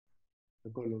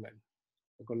Go look at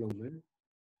go look man.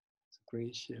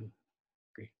 Screen share.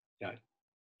 Okay, yeah.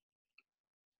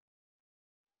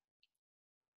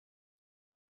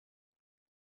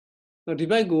 Now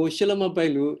divide go shilama by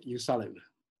lu you salam.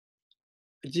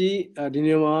 G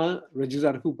dinema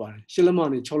register hoopar.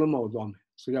 Shilamani cholama dom.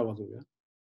 So ya was over.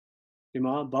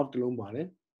 Dima bob to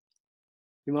lombare.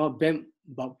 Dima bem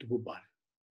bob to hoopar.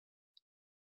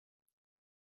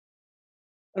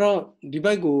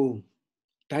 Divide go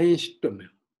dying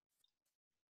stomach.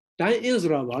 Dying is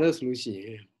rather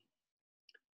solution.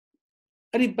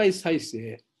 Any by size,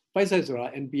 by size or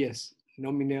NPS,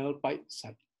 nominal by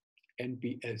size,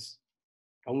 NPS.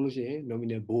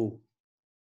 Nominal bow.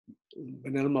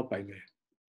 Banana by there.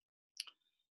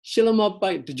 Shillama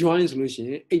by the joint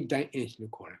solution, 8 9-inch in the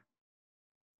corner.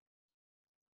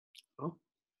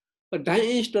 But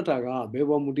 9-inch totaga,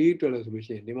 Beba Mudi to the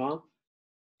solution. Dima,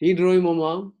 Hidroy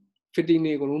Mama,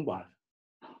 15 Columba.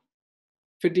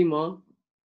 50 ma,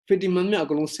 50 mamma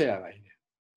column say.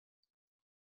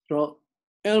 So,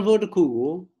 elbow to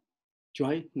Kugo,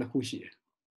 joint Nakushi.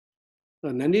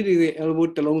 90 degree elbow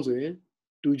talons, 2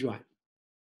 joint.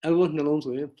 Elbow talons,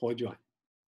 4 joint.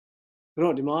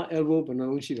 Rodima elbow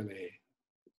banana sheet.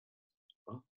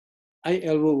 I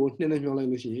elbow would never know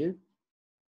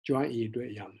joint E to a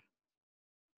young.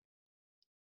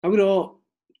 I will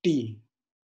T.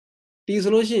 T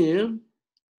solution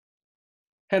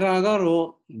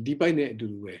Heragaro depine to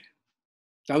the way.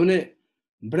 Samne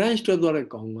branch to the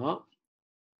conga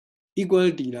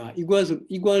equality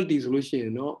equality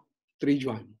solution no 3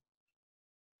 joint.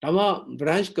 Tama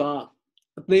branch ka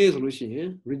play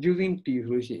solution reducing T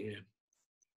solution.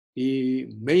 The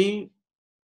main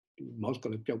mouse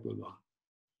color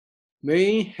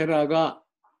main heraga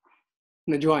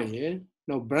na join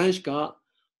no branch ka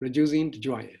reducing to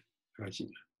join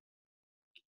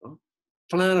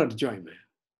plan to join man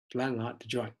plan to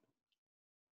join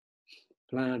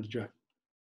plan to join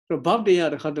so bob the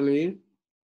other hadley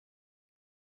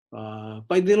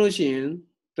by the lotion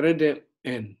thread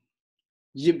n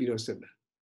yip you said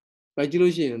by the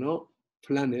lotion no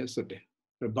plan is so there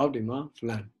bob the ma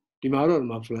plan the maro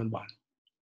ma plan bar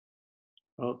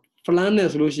plan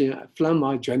is solution plan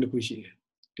ma join the cushy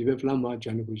the plan ma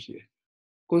join the cushy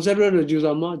consider the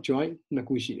user ma join na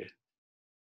cushy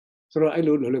so I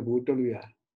load a good to you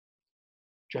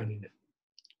joining it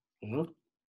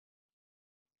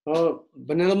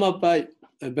banana by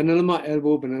banana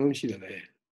elbow banana sheet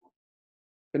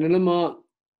banana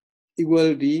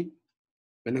equality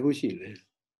banana sheet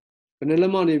banana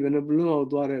money banana blue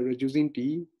out water reducing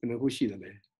tea banana sheet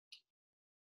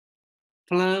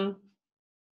plan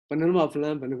banana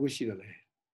plan banana sheet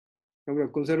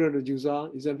consider the user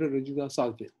is a reducer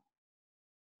salty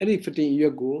any 15 year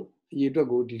ago you to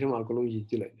go determine alcohol you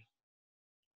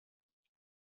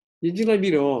like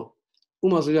below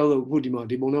Uma Sajo Goodima,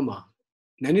 the Bonama.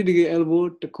 90 degree elbow,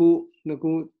 Taku,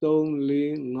 Naku, Dong,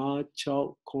 Li, Nga,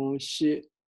 Chow, Kon, Shi,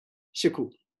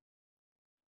 Shiku.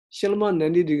 Shelma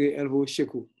 90 degree elbow,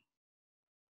 Shiku.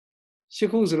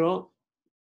 Shiku's raw,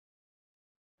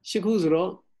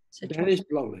 Danish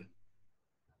block.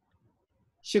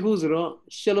 Shiku's raw,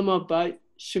 Shelma by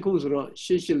Shiku's raw,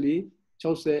 Shishili,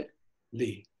 Chose,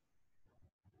 Li.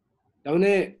 Down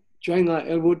there, join our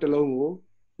elbow to Longo,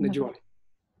 Najoy.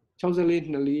 Chausley,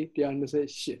 Nali, the answer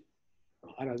says shit.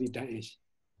 I are the Danish.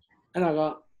 And I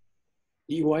got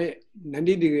EY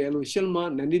 90 degree elbow, Shelma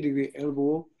 90 degree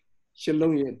elbow,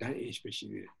 Shalom Danish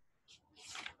specially.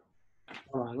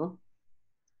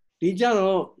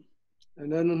 Dijano,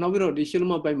 and then now we know the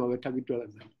Shelma by my Tabi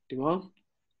 12.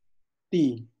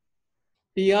 T.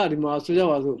 T are the master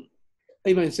was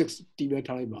even 6 T by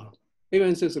Taliban.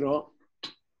 Even 6 raw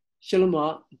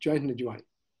Shelma joined the joint.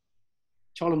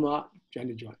 Cholma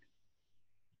joined the joint.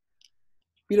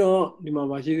 Piro di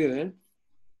Mavashi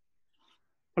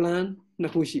plan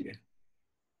Nakushi.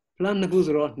 Plan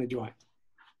Nakuzro Najoy.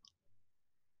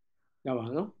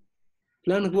 Yavano.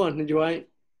 Plan Nakuan Najoy.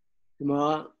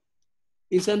 Ma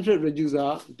eccentric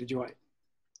reducer the joy.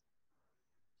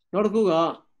 Not a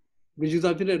Kuga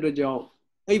reducer fitted the job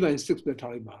 8 by 6 per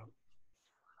Taliban.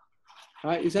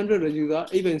 Eccentric reducer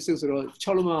 8 by 6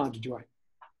 Cholma the joy.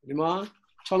 The ma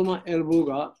Cholma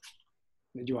elboga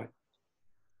the joy.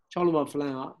 Cholma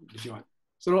flan the joy.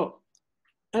 So,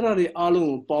 and the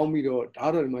alum palm me or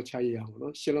other machaya,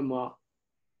 Shelma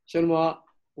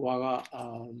waga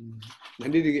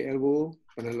 90 degree elbow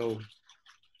and a low.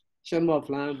 Shelma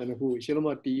flan and a who,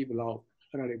 Shelma tea below,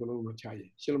 and a economic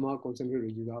chai. Shelma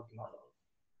concentrated with that below.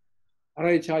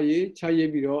 Arai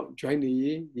chaye biro, join the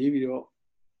ye biro,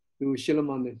 to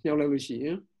Shelman the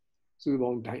Yalalushi, so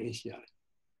long time Asia.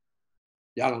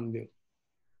 Yalam.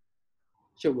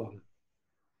 ရှုပ်ပါမယ်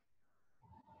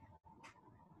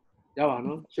ရပါ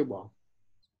နော်ရှုပ်ပါ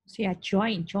ဆရာ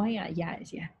join ရတယ်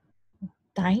ဆရာ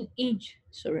dine inch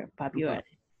ဆိုရပါပြောရတ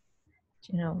ယ်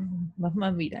ကျွန်တော်မမှ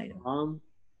တ်မိလိုက်တော့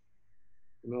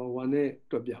ကျွန်တော်1နဲ့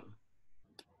တွက်ပြမယ်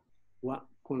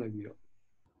1ခွန်းလိုက်ပြီးတော့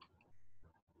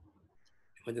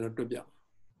ကျွန်တော်တွက်ပြ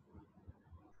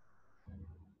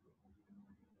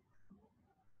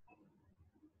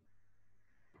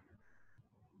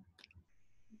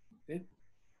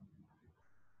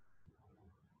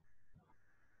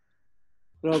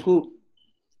တော့ခု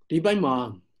ဒီဘက်မှာ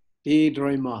ဒီ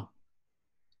drawing မှာ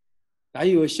ဒါ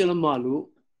ကြီးကိုရှစ်လက်မလို့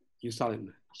ယူဆလိုက်မ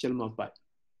ယ်ရှစ်လက်မပိုက်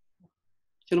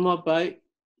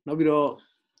နောက်ပြီးတော့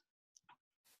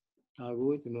ဒါ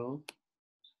ကိုကျွန်တော်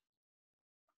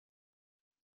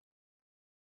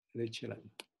လေးချက်လိုက်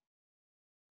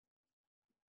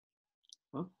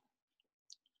နော်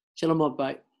ရှစ်လက်မပို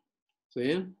က်ဆိုရ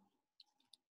င်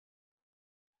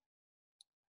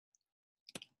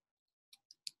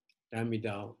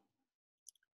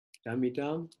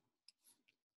diameter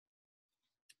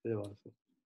ပြောပါစို့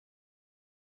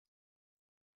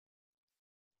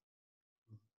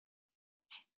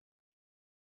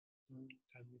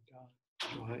diameter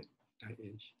 1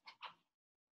 inch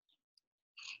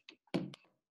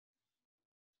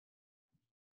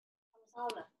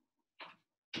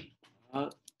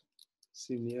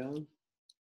senior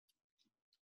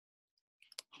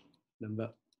number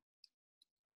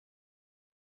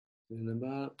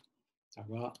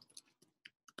다가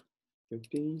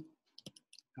 15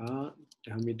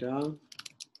 diameter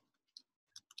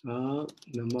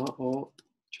number of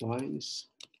joints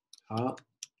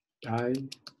 10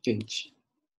 inch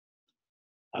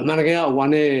အမှန်တကယ်က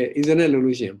1နဲ့ easy နဲ့လုပ်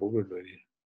လို့ရှိရင်ပို့လို့လွယ်တယ်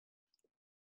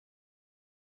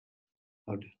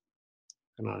ဟုတ်တယ်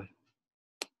ခဏလေး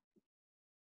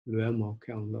လွယ်မောက်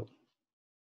ခေါင်းလို့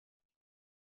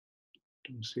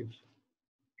တူစီ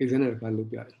easy နဲ့ကလုပ်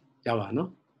ပြရပါနော်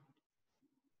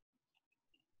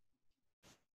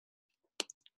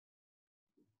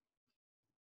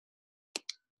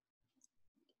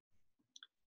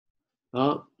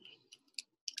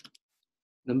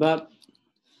number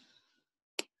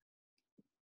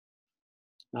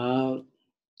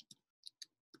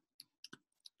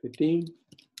 15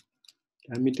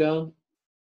 diameter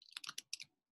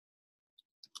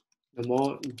the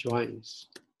more joints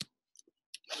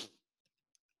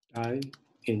 10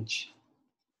 inch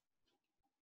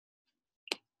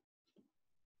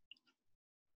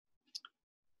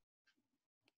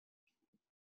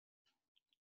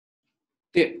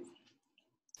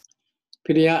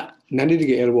फिर यहाँ 90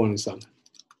 degree elbow on some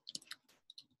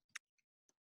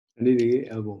 90 degree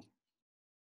elbow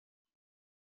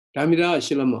diameter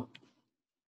shilama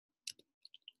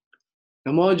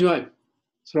the more joint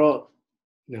so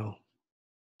no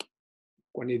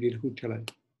 180 degree tell us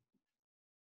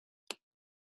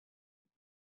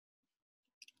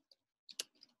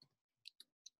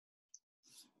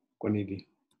 180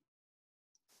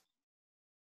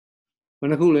 ဘယ်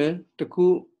နှခုလဲတစ်ခု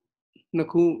နှစ်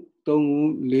ခုသုံးခု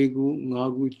လေးခု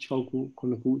ငါးခု၆ခုခု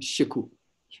နှစ်ခုရှစ်ခု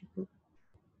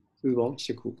ဒီပေါင်းရှ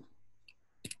စ်ခု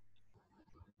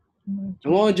ဓ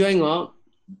မ္မကျွိုင်းက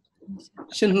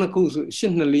ရှစ်နှစ်ခုဆိုရှ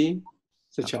စ်နှစ်လီ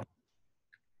16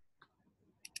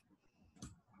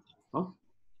ဟော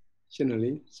ရှစ်နှစ်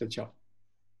လီ16ဆို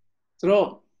တော့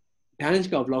damage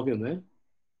ကဘယ်လောက်ဖြစ်မလဲ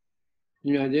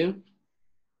ညီမချင်း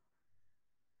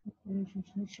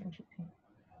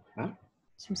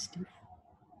60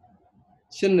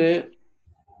ရှစ်နဲ့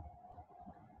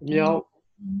မြောက်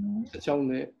16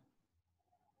နဲ့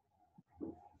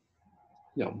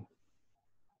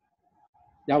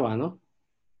ရပါနော်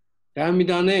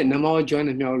diameter နဲ့ number of joint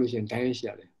နဲ့မြောက်လို့ရှိရင် diameter ရှိ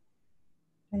ရတယ်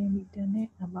diameter နဲ့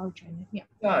number of joint နဲ့မြောက်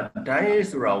diameter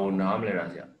ဆိုတာကိုနားမလဲတာ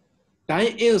ဆရာ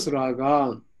diameter ဆိုတာက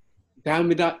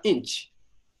diameter inch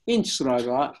ဆိုတာက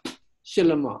ရှစ်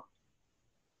လက်မ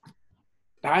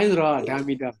diameter ဆိုတာ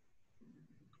diameter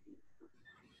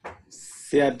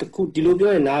ဆရာတခုဒီလိုပြော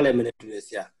ရင်နားလည်မလဲတူတယ်ဆ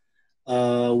ရာ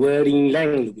wearing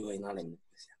length လို့ပြောရင်နားလည်မ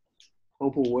လဲဆရာဟု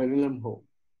တ်ဖို့ wearing length မဟုတ်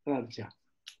အဲ့ဒါကြာ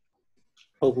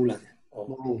ဟုတ်ဘူးလားဆရာ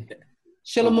ဟုတ်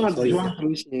ရှစ်လက်မ joint ဆို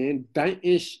လို့ရှိရင်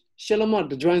 10 inch ရှစ်လက်မ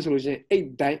joint ဆိုလို့ရှိရင်8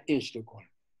 10 inch လို့ခေါ်တ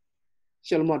ယ်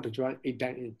ရှစ်လက်မ joint 8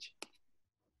 10 inch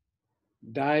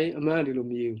အမှန်ဒီလို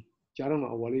မရေးဘူးကြားတော့မှ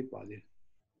အဝါလေးပါသေး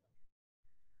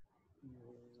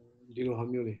ဒီလိုဟာ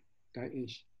မျိုးလေး10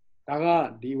 inch ဒါက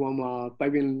ဒီဝါမှာပို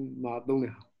က်ပင်မှာသုံး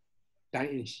တဲ့ဟာ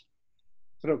10 inch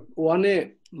ဆိုတော့ဟိုကနဲ့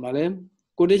ဗာလဲ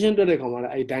quotation တွက်တဲ့ခါမှာလ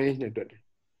ည်းအဲ့10 inch နဲ့တွက်တယ်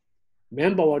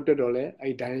man power တွက်တော့လည်း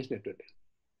အဲ့10 inch နဲ့တွက်တယ်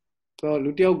ဆိုတော့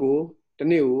လူတစ်ယောက်ကိုတစ်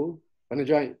နေ့ကိုဘယ်နှ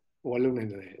joint ဟိုလုံနိုင်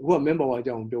တယ်အခုက man power အ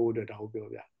ကြောင်းပြောဖို့အတွက်ဒါကိုပြော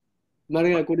ပြ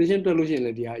Maria quotation solution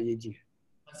le dia AG.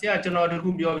 ဆရာကျွန်တော်တခု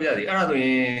ပြောပြစီအဲ့ဒါဆိုရ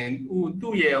င်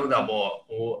သူ့ရဲ့ဥစ္စာပေါ့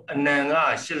ဟိုအနံက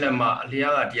8လက်မအ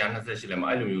လျားက128လက်မ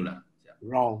အဲ့လိုမျိုးလားဆရာ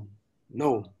Wrong.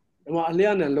 No. ဒီမှာအ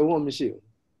လျားနဲ့လုံးဝမရှိဘူး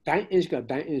။ 10 inch က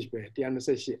10 inch ပဲ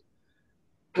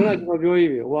128ခုနကကျွန်တော်ပြော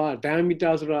ရေးပဲဟိုက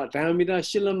diameter ဆိုတာ diameter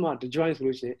 8လက်မတစ် joint ဆို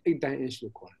လို့ရှိရင်8 inch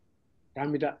လို့ခေါ်တယ်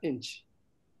diameter inch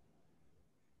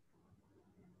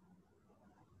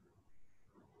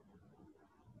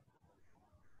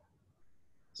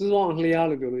စစောင်းအလျား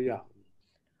လို့ပြောလို့ရ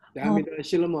diameter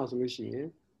 8လက်မဆိုလို့ရှိရင်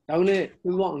ဒါနဲ့စ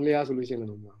စောင်းအလျားဆိုလို့ရှိရင်လ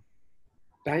ည်းမဟုတ်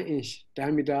10 inch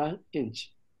diameter inch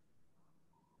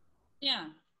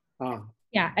ဟာ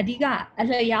Yeah အဓိကအ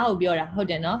လျားကိုပြောတာဟုတ်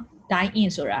တယ်နော် dine in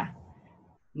ဆိုတာ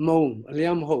မုံအ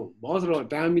လျားမဟုတ်ဘာလို့ဆိုတော့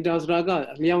diameter ဆိုတာက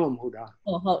အလျားမဟုတ်တာ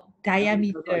ဟုတ်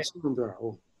diameter ရှင်းပြောတာဟု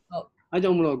တ်အဲ့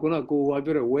ကြောင့်မလို့ခုနကကိုပြော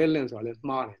တဲ့ well length ဆိုတာလည်း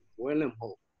မှားတယ် well length မဟု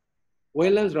တ်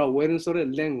well length ဆိုတာ well length ဆိုတဲ့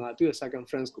length ကသူ့ရဲ့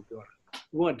circumference ကိုပြောတာ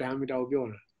သူက diameter ကိုပြော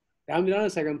တာ diameter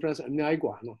နဲ့ circumference အများကြီးก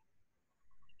ว่าနော်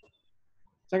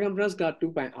circumference က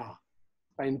 2 pi r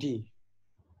pi d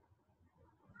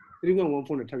ဒီကောင်1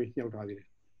 phone နဲ့ထပ်ပြီးညှောက်ထားသေးတ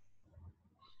ယ်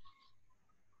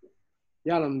ရ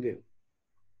လားမသိဘူး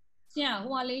ဆရာ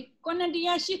ဟိုကလေ quantity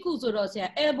က8ခုဆိုတော့ဆရာ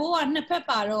elbow ကနှစ်ဖက်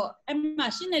ပါတော့အဲ့မှာ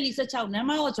8နဲ့16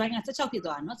 number of joint က16ဖြစ်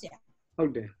သွားတာနော်ဆရာ ဟု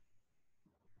တ်တယ်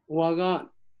ဟိုက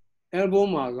elbow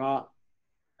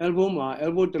မှာ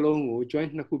elbow တစ်လုံးကို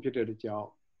joint နှစ်ခုဖြစ်တဲ့ကြောင့်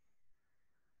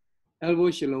elbow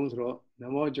ရှစ်လုံးဆိုတော့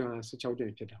number of joint 16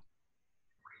 joint ဖြစ်တာ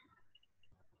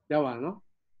ရပါနော်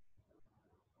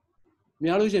မ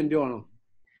ရလို့ရှင်ပြောအောင်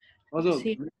ဟုတ်ဆို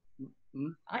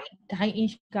အဲ့ dine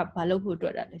inch ကဘာလို့ဖို့အတွ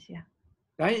က်တာလဲဆရာ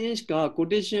 10 inch က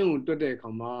quotation ကိုတွက်တဲ့အခါ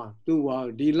မှာသူက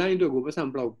ဒီ line အတွက်ကိုပတ်စံ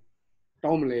ဘလောက်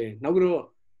တောင်းမလဲနောက်ပြီးတော့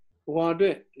ဟိုအတွ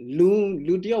က်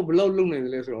လူတယောက်ဘလောက်လုံနိုင်တ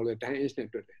ယ်လဲဆိုတော့လေ10 inch နဲ့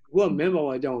တွက်တယ်အခုက man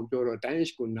power အကြောင်းပြောတော့10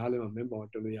 inch ကိုနားလဲမှာ man power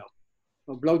တွက်လို့ရအောင်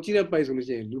ဘလောက်ကြီးတဲ့ပိုက်ဆိုလို့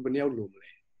ရှိရင်လူဘယ်နှယောက်လုံမလဲ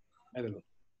အဲ့ဒါလို့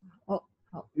ဟုတ်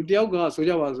လူတယောက်ကဆို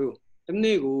ကြပါစို့တစ်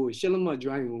နေ့ကိုရှစ်လက်မ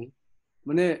join ကို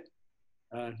မနေ့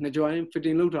2 join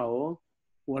fitting လုပ်တာရော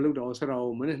ဟိုလုပ်တာရောဆက်တာရော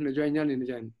မနေ့2 join ညနေ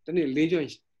2 join တစ်နေ့4 join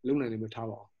လုံနိုင်တယ်မထား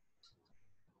ပါဘူး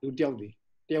လူတယောက်တည်း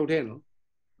ထဲနော်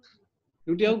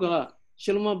လူတယောက်ကရှ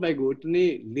စ်လက်မပိုက်ကိုတစ်နေ့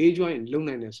4 join လုံ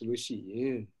နိုင်တယ်ဆိုလို့ရှိရ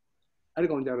င်အဲ့ဒီ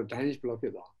ကောင်ကျတော့ damage ဘယ်လောက်ဖြ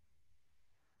စ်သွား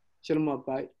ရှစ်လက်မ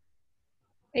ပိုက်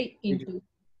8 into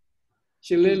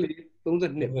ရှစ်လေးလေး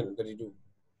32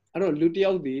အဲ့တော့လူတ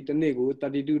ယောက်ဒီတစ်နေ့ကို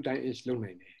32 damage လုံ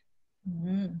နိုင်တယ်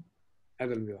အဲ့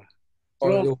ဒါလိုပြောဆို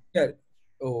တော့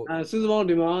စုစုပေါင်း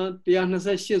ဒီမှာ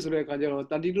128ဆိုတဲ့အခါကျတော့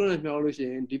32နဲ့မြောက်လို့ရှိ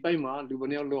ရင်ဒီပိုက်မှာလူဘယ်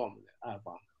နှယောက်လောက်အောင်မလဲအဲ့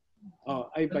ပါ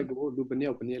အဲ့ပိုက်ကိုလူဘယ်နှ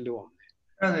ယောက်လောက်အောင်လဲ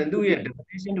အဲ့ဒါဆိုသူ့ရဲ့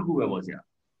definition တစ်ခုပဲပေါ့ဆရာ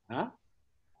ဟမ်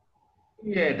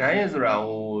သူ့ရဲ့ diet ဆိုတာ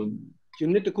ဟို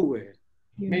unit တစ်ခုပဲ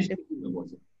unit တစ်ခုပဲပေါ့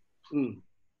ဆရာ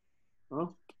နော်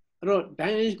အဲ့တော့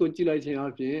diet ကိုကြည့်လိုက်ခြင်း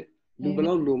အပြင်လူဘယ်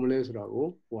လောက်လိုမလဲဆိုတာကို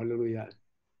ဟိုလုပ်လို့ရတယ်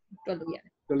တွက်လို့ရတ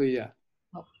ယ်တွက်လို့ရ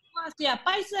ဟုတ်ပါဆရာ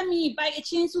ပိုက်စမီပိုက်အ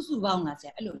ချင်းစုစုပေါင်းလားဆ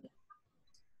ရာအဲ့လို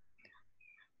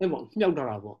အဲ့ပေါ့မြှောက်ထား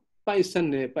တာပေါ့ပိုက်ဆက်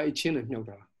နဲ့ပိုက်ချင်းနဲ့မြှောက်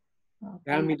ထားတာ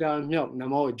diameter မြှောက်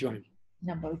number of joint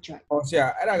ဟောဆရာ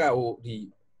အဲ့ဒါကဟိုဒီ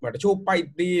တချို့ pipe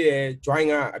သေးရဲ့ joint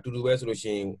ကအတူတူပဲဆိုလို့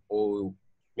ရှိရင်ဟို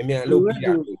မြန်အလုပ်ပြီး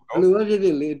တာအလိုပဲဖြစ်ဖြ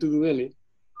စ်လေအတူတူပဲလေ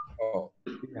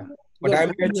ဟုတ်ဒါ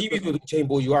ပေမဲ့ကြီးပြီဆိုချိန်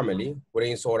ပိုယူရမယ်လေ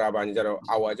brain ဆော်တာပါညကြတော့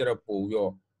hour ကြတော့ပိုပြီး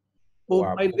တော့ပို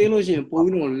ပိုက်သေးလို့ရှိရင်ပို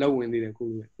ပြီးတော့လောက်ဝင်သေးတယ်ကို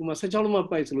ယ်ကဥမာ16လုံးမ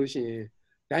ပိုက်ဆိုလို့ရှိရင်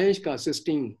dimension က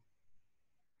16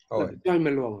ဟုတ် joint မ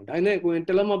လို့အောင်ဒါနဲ့ကိုယ်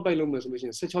တလုံးမပိုက်လို့မယ်ဆိုလို့ရှိရ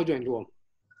င်16 joint လို့အောင်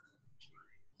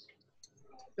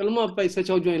တလုံးမပိုက်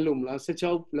16 joint လို့မလား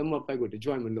16လုံးမပိုက်ကိုတ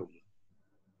joint မလို့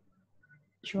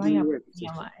joint ရပါတယ်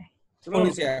ဟု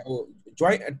တ်ဆရာဟို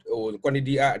joint ဟို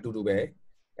quantity အတူတူပဲ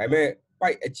ဒါပေမဲ့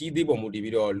pipe အကြီးသေးပုံမူတည်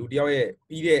ပြီးတော့လူတယောက်ရဲ့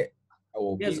ပြီးတဲ့ဟို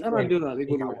yes အဲ့ဒါပြောတာလေ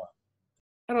ကိုလို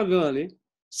အဲ့ဒါပြောတာလေ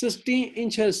16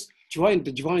 inches joint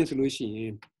joint ဆိုလို့ရှိရ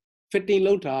င် fitting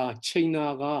လောက်တာချိန်နာ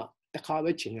ကတစ်ခါ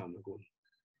ပဲချိန်ရမှာကို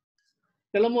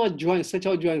တလုံးမ joint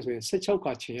 16 joint ဆိုရင်16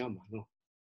ခါချိန်ရမှာနော်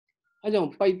အဲ့ကြောင့်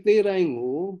pipe သေးတိုင်း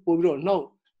ကိုပို့ပြီးတော့နောက်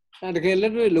တကယ်လ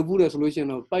က်တွေ့လုပ်ဖို့တယ်ဆိုလို့ရှိရင်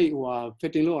တော့ pipe ဟို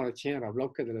fitting လောက်အောင်ချိန်ရတာဘယ်လော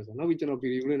က်ခက်တယ်လဲဆိုတော့နောက်ပြီးကျွန်တော်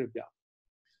video လေးနဲ့ပြ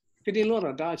fitting လောက်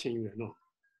တာအချိန်ယူတယ်နော်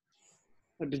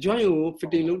တ joint ကို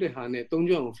fitting လုပ်တဲ့ဟာနဲ့3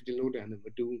 joint ကို fitting လုပ်တဲ့ဟာနဲ့မ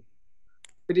တူဘူး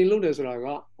fitting လုပ်တယ်ဆိုတာက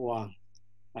ဟို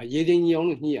ရေချိန်ညီအောင်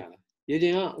လို့ညှိရတာရေချိ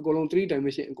န်ကအကုန်လုံး3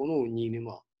 dimension အကုန်လုံးကိုညီနေ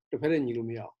မှာတစ်ဖက်နဲ့ညီလို့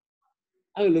မရအောင်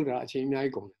အဲ့လိုလုပ်တာအချိန်အများ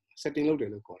ကြီးကုန်တယ် setting လုပ်တ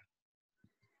ယ်လို့ခေါ်တယ်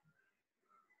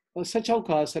16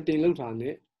ခါ setting လုပ်တာ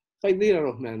နဲ့ fight သေးတာ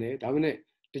တော့မှန်တယ်ဒါပေမဲ့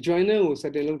တ joint နဲ့ကို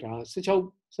setting လုပ်တာ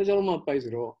16လုံးမှပိုက်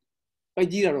ဆိုတော့ပိုက်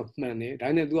ကြီးတာတော့မှန်တယ်ဒါ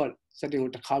နဲ့ तू က setting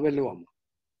ကိုတစ်ခါပဲလုပ်အောင်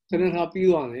setting ခါပြီး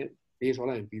သွားတယ်ဘေးဆော်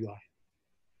လိုက်ပြီးသွား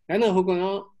တယ်ဒါနဲ့ဟိုကောင်က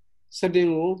setting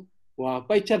ကိုဟို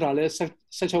ပိုက်ချက်တာလဲ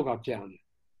16ခါပြန်တယ်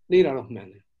နေတာတော့မှန်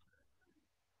တယ်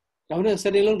Now then,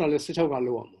 setting long down the switch of a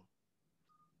low.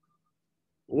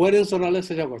 Wedding so let's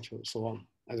switch of a so on.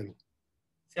 I don't know.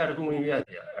 ဆရာတခုမင်းပြဆ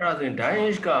ရာအဲ့ဒါဆိုရင်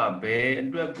Daesh ကဘယ်အ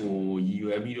တွက်ကိုရည်ရွ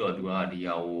ယ်ပြီးတော့သူကဒီ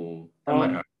ဟာကိုသတ်မှတ်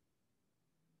ထား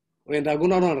When the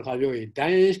Guna on the Kajo,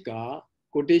 Daesh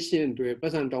quotation to a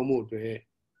person to move to a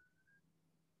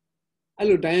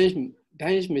hello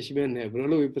Daesh Michigan,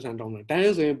 Brolo person to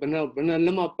Daesh and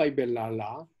Benalama Pipe Lala,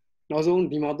 no zone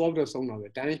Dimato the song of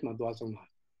it, Daesh Matua song.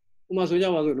 Umasuja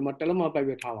was the Matalama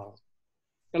Pipe Tower.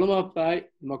 Telama by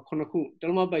Makonaku,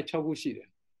 Telama by Chagushi.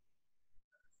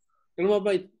 Telama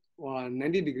by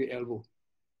 90-degree elbow.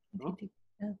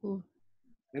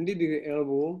 90-degree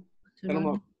elbow,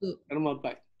 Telama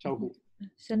by Chagu.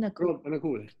 Senaku.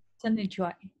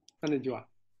 Senajoy. Senajoy.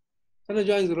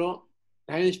 Senajoy is raw.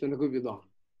 Daesh when the good be done.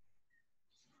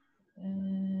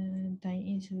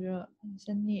 Daesh raw.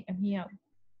 Sunny Amia.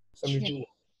 72.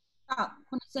 Ah,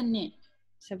 Sunny.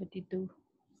 72.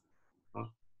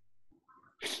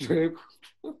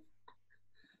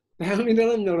 I mean, I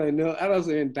don't know. I know. I was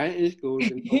saying Daesh goes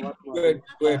in 12.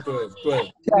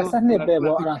 Yes, I need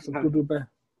to do better.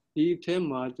 He tell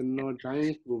much no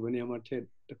Daesh go when I'm at the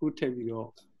good take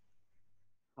you.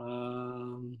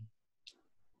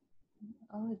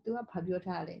 Oh, do a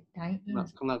Pabiotale.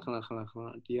 Daesh. Kala.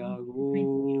 Diago,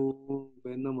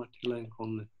 when no much telling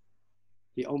on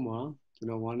the Oma, you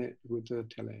know, one it with the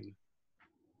telling.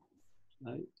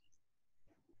 Right?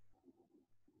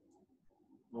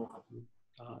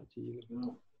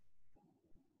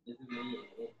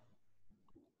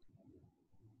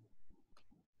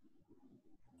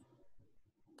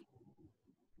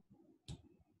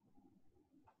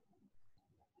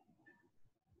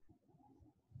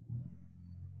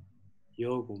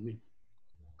 Yo, go me.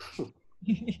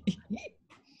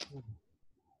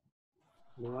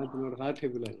 No, I do not have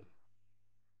table.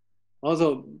 Also,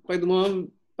 by the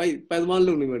one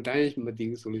looking at Daesh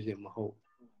material solution, Maho.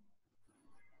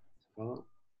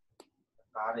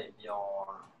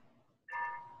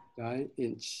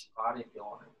 Inch.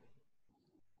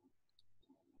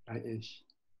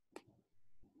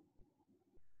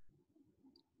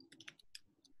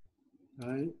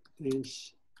 9 inch.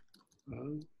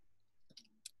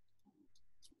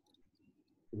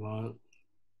 1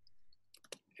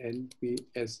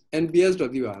 NPS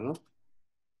တော့သိပါနော်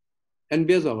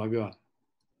NPS ဆိုတာဘာပြောတာ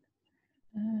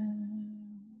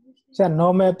ဆရာ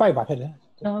normal pipe ပါဖြစ်တယ်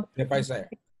Ne pai sai.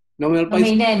 nominal pipe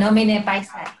nominal pipe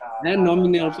size.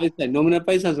 nominal pipe size nominal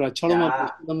pipe size ဆိုတာ6လမ pipe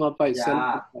 7လမ pipe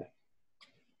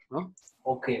နော်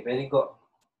Okay very good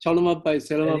 6လမ pipe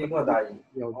 7လမ very good ဒါကြီး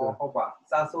ရောက်တော့ ဟုတ်ပါ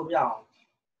စာဆိုပြအောင်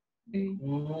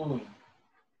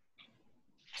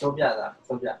ဆိုပြတာ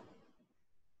ဆိုပြ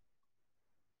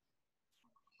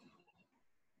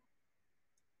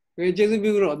ကျေးဇူး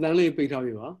ပြုတော့အတန်းလေးပိတ်ထား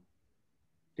ပြီပါ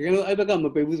တကယ်လို့အဲ့ဘက်ကမ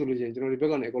ပိတ်ဘူးဆိုလို့ရှိရင်ကျွန်တော်ဒီဘ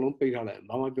က်ကနေအကုန်လုံးပိတ်ထားလိုက်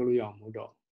ဘာမှပြောလို့ရအောင်မဟုတ်တော့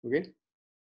โอเค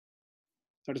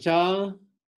တခြား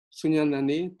ဆုညာနန်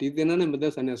နေဒီသင်္นานနဲ့မသ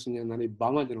က်ဆိုင်တဲ့ဆုညာနန်တွေဘာ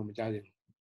မှကျွန်တော်မကြားချင်ဘူး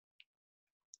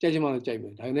ကြိုက်ချင်မှလည်းကြိုက်မ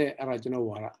ယ်ဒါနဲ့အဲ့ဒါကျွန်တော်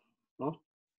ဝါရနော်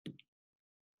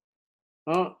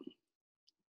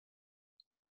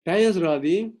Daesh ဆိုတာ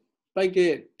ဒီပိုက်က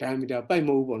diameter ပိုက်မ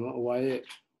ဟုတ်ဘူးပေါ့နော်ဟိုရဲ့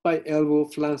pipe elbow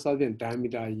flange ဆိုတဲ့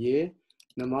diameter ရေ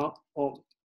နမ of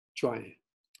joint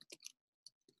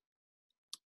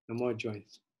number of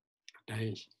joints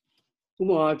Daesh ဥ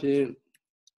ပမာအဖြစ်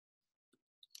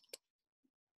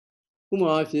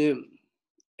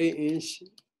8 inch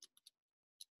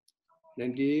 90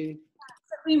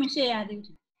 Screen မရှိရသေး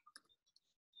ဘူး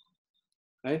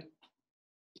ဟဲ့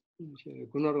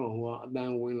ခုနကတော့ဟိုကအတန်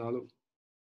ဝင်လာလို့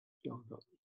ကြောက်တော့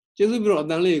ကျေးဇူးပြုတော့အ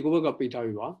တန်လေးကိုဘက်ကပိတ်ထား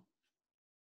ပြီပါ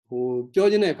ဟိုပြော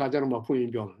ချင်တဲ့အခါကျတော့မှဖွင့်ရ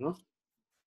င်ပြောမှာနော်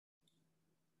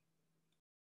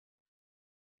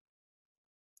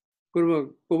ကိုဘက်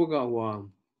ကဟို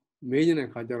မေးချင်တဲ့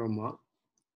အခါကျတော့မှ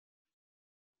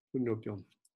ဖွင့်တော့ပြောမှာ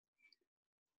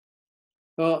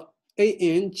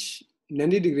8 inch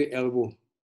 90 degree elbow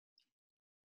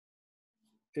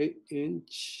 8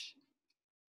 inch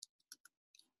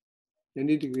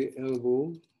 90 degree elbow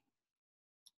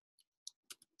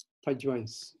 5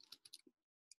 joints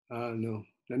no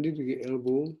 90 degree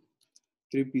elbow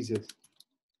 3 pieces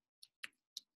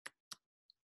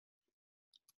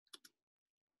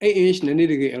 8 inch 90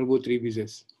 degree elbow 3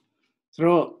 pieces so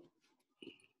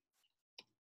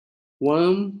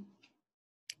 1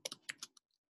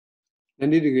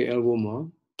 90 degree elbow ma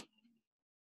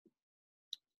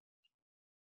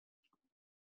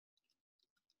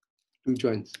 2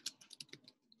 joints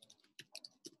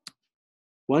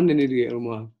 190 degree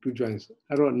elbow 2 joints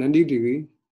အဲ့တော့90 degree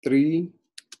 3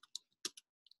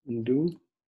 into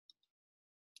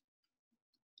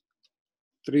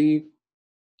 3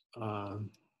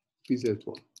 pieces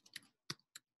ပေါ့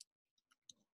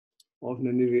of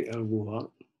Nyein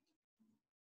elbow.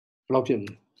 Block him.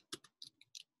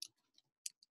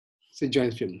 Say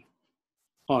joint him.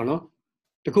 Oh no.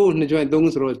 The cool Nyein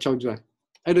don't throw a chow joint.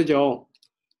 I don't know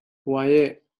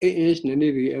why 8-inch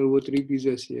Nyein elbow 3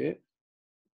 pieces here.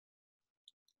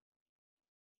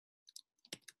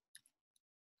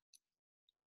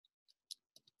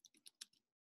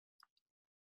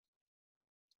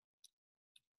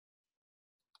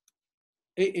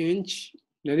 Inch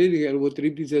Nyein elbow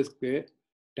 3 pieces के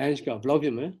dance का block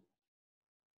him है.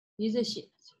 leadership.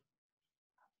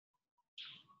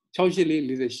 60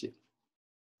 leadership.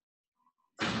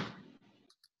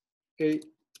 8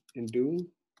 into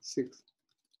 6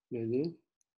 measure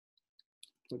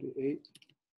 48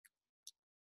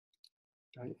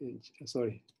 inch.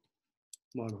 Sorry,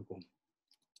 model.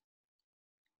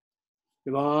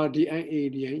 The DIA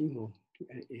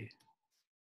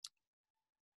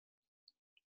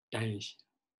dance.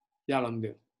 Yalam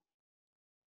there.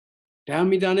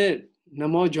 Diameter net no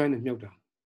more join the milk.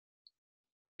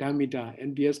 Diameter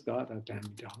NBS got a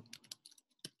diameter.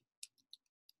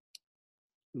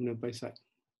 No by side.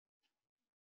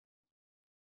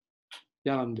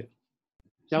 Yalam there.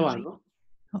 Yawan.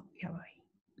 Oh, yeah, right.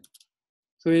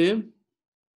 So him.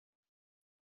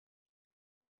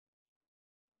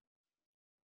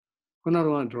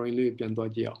 One drawing lip and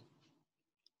dodgy.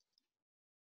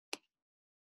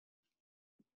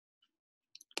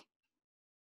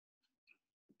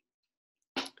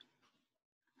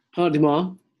 Oh, the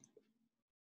mom.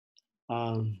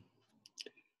 Abo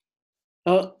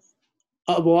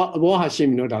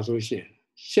Hashim no does ocean.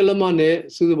 Shilamane,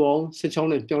 suitable, such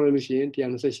on a general machine, the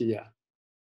anesthesia.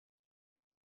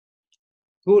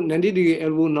 Good 90-degree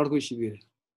elbow not good she.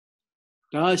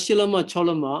 Da Shilama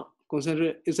Cholama,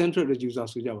 concentrate eccentric reducer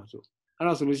Sujavaso.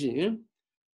 Another solution,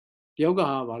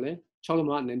 Yoga Valley,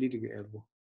 Cholama 90-degree elbow.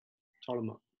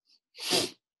 Cholama.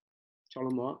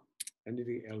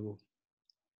 90-degree elbow.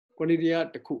 Quantity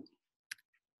the coup.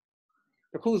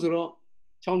 The coup zero,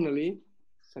 Chonally,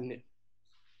 Sunday.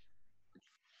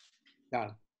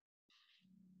 Yeah.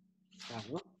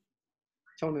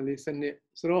 Chonally, Sunday.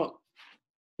 So,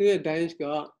 here dance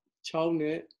got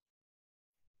Chowne,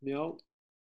 Meow,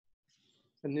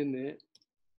 Sunday,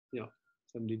 yeah,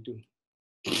 72.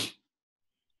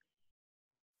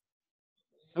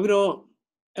 I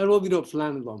will be up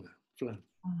flan bomb. Flan.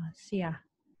 See,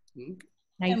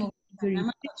 90 degree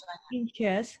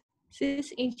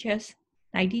 6 inches,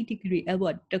 90 degree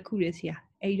elbow. The coolest here.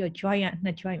 8 joint,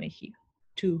 not joint machine.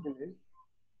 2.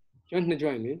 Joint the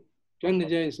joint. Joint the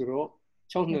joint is raw.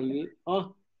 Chonally.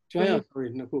 Oh, joint.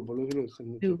 Sorry, Naku, Bologro.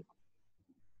 2.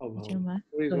 Oh,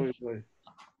 sorry.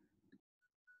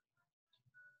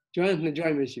 Joint the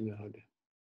joint machine.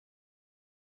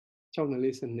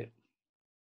 Chonally, Sunday.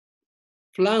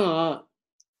 Flan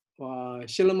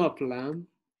Shilama plan.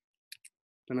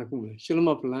 Panaku.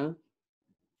 Shilama plan.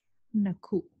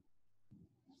 Naku.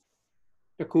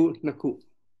 Naku.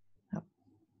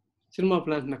 Shilama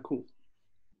plan Naku.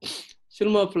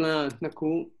 Shilama plan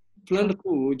Naku. Plan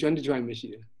Naku, join the joint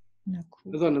machine.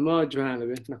 Naku. That's on the more joint of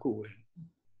it, Naku.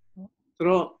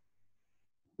 So,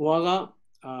 Waga,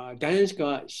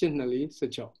 Danska, Shinali,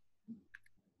 such a.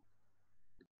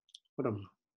 What am I?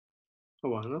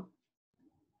 Havana.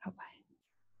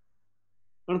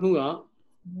 Anhuga,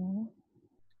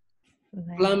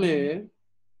 Flame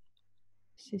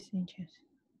 6 inches.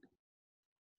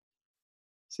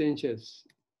 6 inches.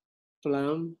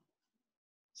 Flam.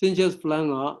 6 inches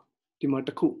flan are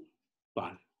Dimataku.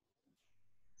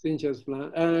 6 inches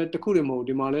flan. Taku demo,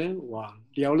 Dimale, wow.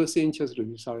 The other 6 inches to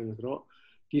be sorry in the draw.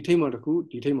 Detail Mataku.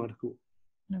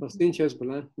 6 inches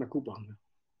flan, Nakubang.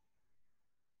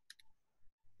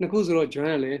 Nakuzro,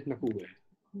 generally, Naku.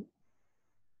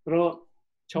 Raw,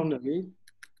 Chonali,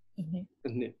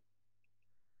 and it.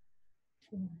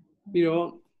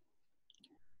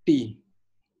 T.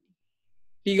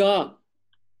 He got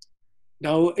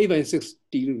now even 6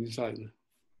 T to be side.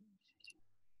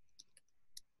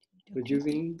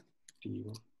 Reducing T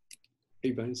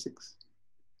 8/6.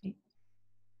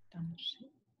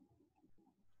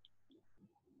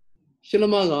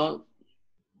 Shilamaga.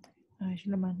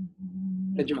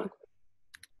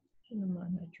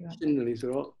 Shinali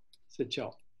so such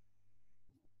out.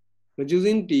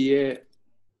 Reducing T.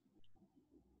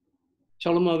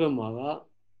 Chalamaga Maga.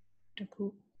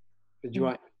 The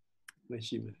joint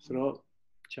machine. So,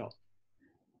 chow.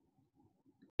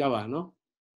 Java, no?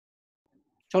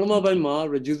 Chalama by Ma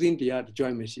reducing the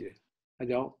joint machine. I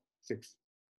don't 6.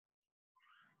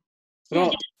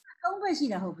 So,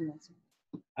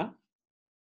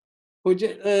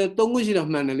 Tongushi of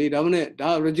Manali, dominate,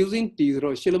 reducing T,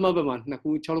 Shilama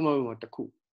Naku, Chalama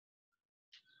Taku.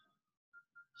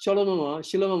 Cholomama,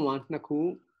 Shilomama,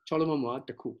 Naku, Cholomama,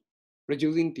 Taku,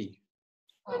 reducing T.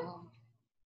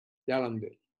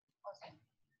 Yalamde.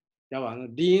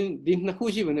 Yavan, Dean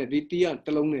Nakushi when a DT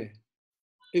Talone,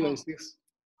 even 6,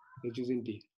 reducing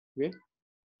T. Okay?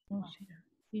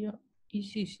 Yeah,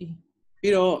 easy.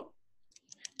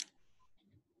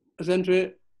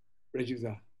 Centre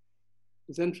reducer.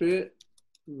 Centre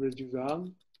reducer.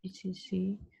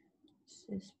 ECC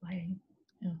 6 by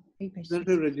 8 by 6.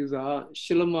 Centre reducer,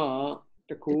 Shilama,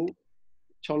 Taku,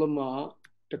 Choloma,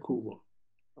 Taku.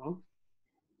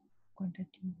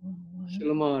 Quantity 1.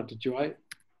 Shilama to joy,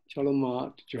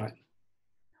 Choloma to joy.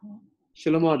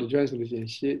 Shilama to joy solution,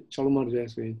 Choloma to joy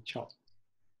solution, chop.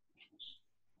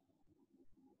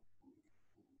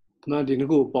 Now, didn't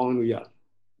go pound yard.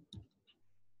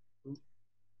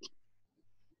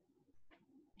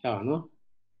 Yeah, no?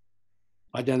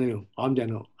 I don't know. I'm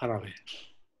Jano, Arabe.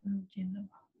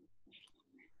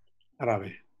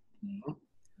 Arabe.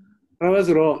 Arabe's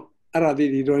raw,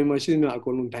 Arabi, drawing machine, I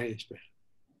call them time.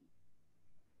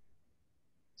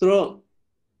 So,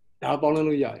 I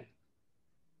pound yard.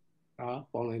 Ah,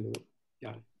 pound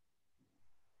yard.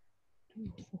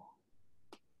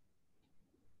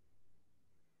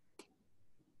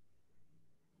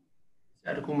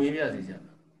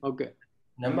 Okay.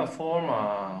 Number 4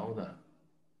 ma, hold on.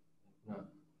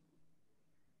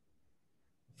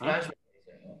 Flash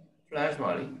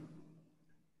Mali.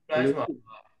 Flash Mali.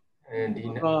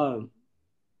 And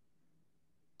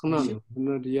come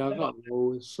on, the Yaga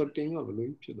was sorting of a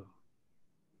little bit.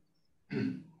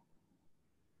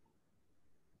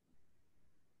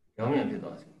 Young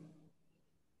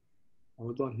I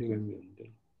don't hear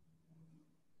me.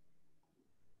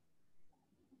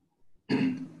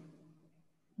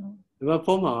 Number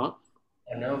 4 ma.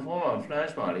 Number 4 ma,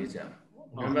 Flash Mali.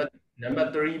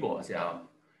 Number 3 boss, yeah.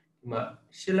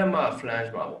 Shilama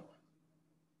Flash Ma.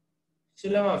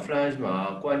 Shilama Flash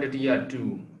Ma, quantity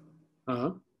 2.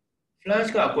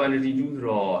 Flash ka quantity 2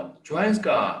 raw. Joints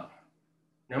ka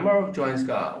number of joints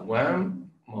ka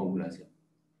 1 maula.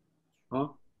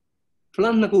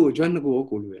 Plant go, join the go,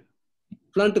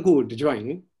 plant go to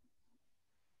join.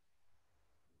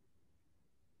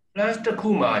 Flash the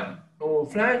Kuma, oh,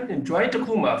 flash, joint the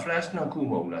Kuma, flash no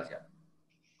Kuma.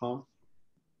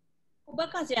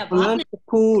 Plant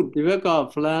cool, Diveka,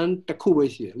 plant the cool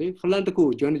way, plant the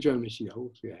cool, join the join machine. I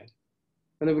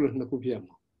never look in the copium.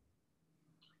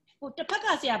 The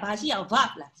Pacasia Basia of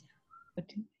Vaplas.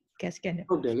 Cascan.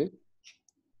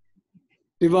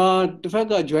 The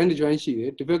fact join the joint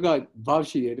sheet, the fact Bob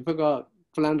sheet, the fact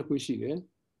plant who sheet.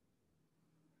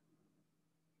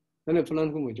 Then a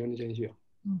plant who join the joint sheet.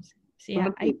 See,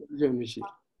 I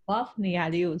Bob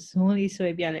Nialius only so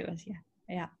a bialasia.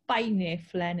 Yeah, pine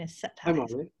flan is set.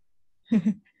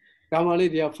 Kamali,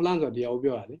 they are flank of the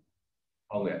Obiali.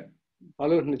 Okay.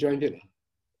 Hello, the joint it.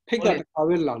 Take out a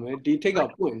lame, do take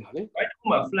up point, I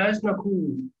flash no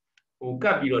cool. Oh,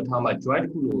 Capio Tama,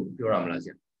 joint cool, your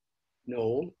amlasia.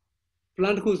 No.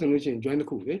 Plant who's solution, join the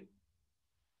cool, eh?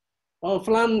 Or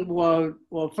flan or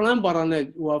flan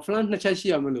baranet or flan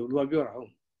Nachashi Amalu, Wabura.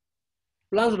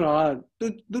 Plants are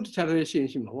do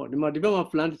charity. What the Madibama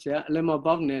plant chair, Lema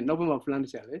Bavne, Nobama plant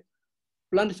chair.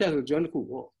 Plant chair will join the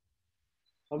cool.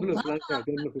 I will plant chair.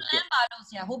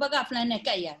 Who baga flan a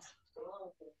kaya?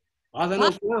 I don't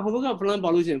know who got plant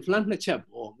balloon, plant the chap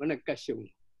or when a cashew.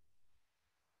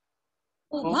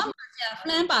 Oh,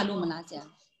 flan balloon.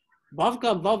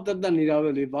 Bavka Bav that than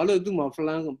Nidavali, Balo Duma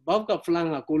flang, Bavka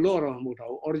flang a color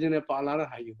muto, original Palara,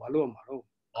 you Balo Maro.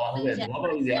 Oh,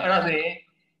 okay.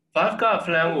 Bavka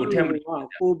flang will temper.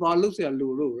 Oh, Balusia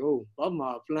Lulu,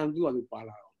 Bama flang do a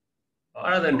Pala.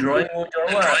 Other than drawing,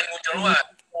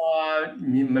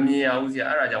 Mamia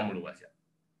Arajamu.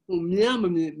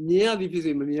 Mia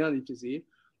difficile, Mia difficile.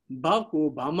 Bavko,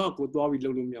 Bama could do with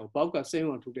Lulumia, Bavka same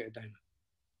one today time.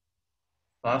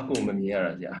 Bavko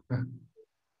Mamia, yeah.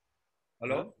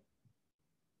 Hello?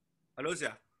 Hello,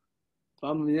 sir.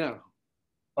 Famia.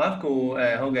 Bavko,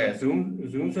 okay,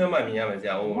 Zoom, so my Mia,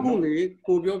 only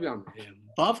Kobiam.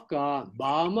 Bavka,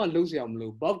 Bama Luciam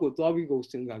Lu, Bavko, Tobi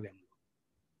goes in them.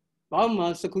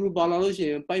 Bama, Sakuru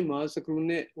Balalusian, Paima,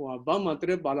 Sakrune, or Bama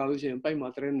Tre Balalusian,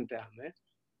 Paima Trenatame.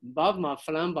 Bavma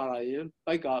Flam Balayan,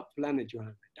 Paika Planet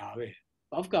Joan, Dave.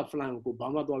 Bavka Flam,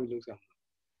 Bama Dobi Luciam.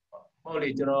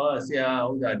 Holy draw, see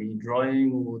how that the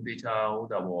drawing would teach out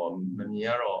the war,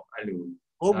 Maniero, Alu.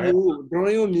 Oh,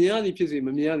 drawing Mia the Pizzi,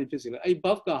 Mia the Pizzi. I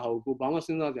Bavka, how Bama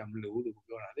Sina them blue,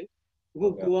 go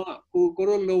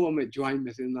lower me join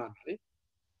Messina.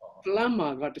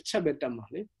 Flama got a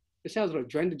chabetamale. The sounds of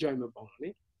join the join upon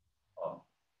me.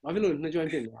 I will not join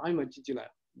him. I'm a chichilla.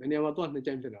 Many of us want to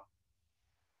join it.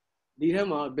 ဒီထဲ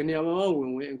မှာဘယ်နေရာမှာဝ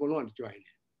င်အကုန်လုံးက join တ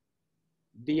ယ်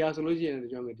ဒီဟာဆိုလို့ရှိရင်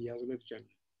join မယ်ဒီဟာဆိုလို့ join မ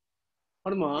ယ်ဟော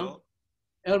ဒီမှာ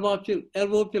elbow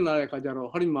ဖြစ်လာတဲ့အခါကျတော့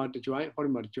ဟောဒီမှာ join ဟော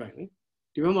ဒီမှာ join လေ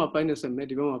ဒီဘက်မှာပိုင်းနဲ့ဆက်မယ်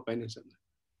ဒီဘက်မှာပိုင်းနဲ့ဆက်မယ်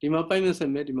ဒီမှာပိုင်းနဲ့ဆက်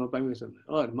မယ်ဒီမှာပိုင်းနဲ့ဆက်မယ်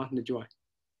ဟောဒီမှာ2 join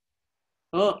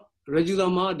ဟော register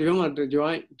မှာဒီဘက်မှာ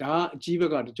join ဒါအကြီးဘ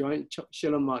က်က join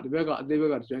 6လက်မဒီဘက်ကအသေးဘ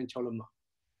က်က join 6လက်မ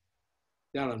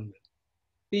ရလားမသိ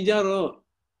ပြီးကြတော့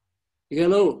ဒီက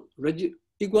လို့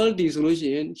equality ဆိုလို့ရှိ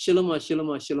ရင်8လက်မ3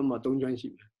 join ရှိ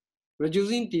မယ်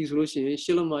reducing t ဆိုလို့ရှိရင်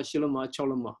8လက်မ6လက်မ2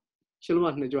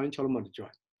 join 6လက်မ1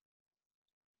 join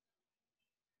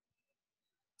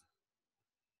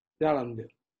ရလားမသိ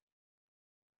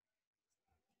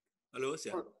Hello ဆ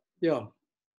ရာ ပြော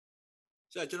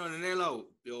ဆရာကျွန်တော်နည်းနည်းလောက်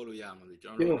ပြောလို့ရမှာလို့ကျွ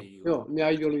န်တော် ပြော တို့ဒီ ပြောအ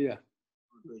များကြီးပြောလို့ရ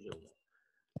တွေ့ကြပါ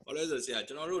ဘာလဲဆိုဆရာ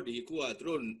ကျွန်တော်တို့ဒီခုကသူ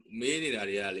တို့မေးနေတာ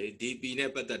တွေကလေ DP နဲ့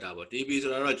ပတ်သက်တာပေါ့ DP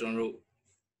ဆိုတာတော့ကျွန်တော်တို့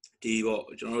ဒီပေါ့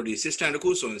ကျွန်တော်တို့ဒီ system တစ်ခု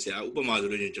ဆိုရင်ဆရာဥပမာဆို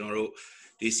လို့ချင်းကျွန်တော်တို့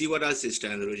ဒီ seawater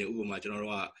system ဆိုလို့ချင်းဥပမာကျွန်တော်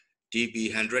တို့က DP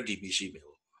 100 DP ရှိမယ်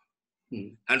ပေါ့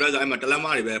100ဆိုအဲ့မှာတစ်လက်မ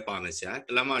တွေပဲပါမယ်ဆရာတ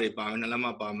စ်လက်မတွေပါမယ်နှစ်လက်မ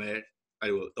ပါမယ်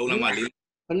အဲ့လိုသုံးလက်မလေး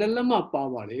ဘယ်နှလက်မပါ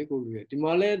ပါလေကိုလူရဒီ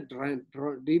မှာလဲ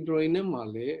ဒီ drawing နဲ့မှာ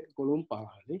လဲအကုန်လုံးပါ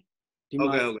တာလေဒီမှာ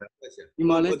ဟုတ်ကဲ့ဆရာဒီ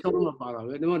မှာလဲ6လက်မပါတာ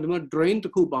ပဲဒီမှာ drawing တ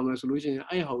စ်ခုပါမယ်ဆိုလို့ရှိရင်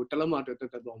အဲ့ဟာကိုတစ်လက်မတက်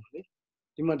သွားမှာလေ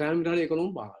ဒီမှာ diameter တွေအကုန်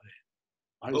လုံးပါတာပဲ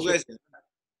ဟုတ်ကဲ့ဆရာ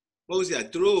ဟုတ်ဆရာ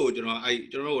သူတို့ကျွန်တော်အဲ့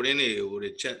ကျွန်တော်တို့ရင်းနေဟို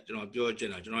ချက်ကျွန်တော်ပြောချင်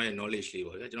တာကျွန်တော်ရဲ့ knowledge လေး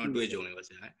ပေါ့ဆရာကျွန်တော်တွေ့ကြုံနေပါဆ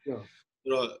ရာဆို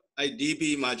တော့အဲ့ DP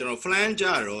မှာကျွန်တော် flange ကြ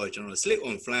တော့ကျွန်တော် slip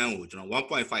on flange ကိုကျွန်တော်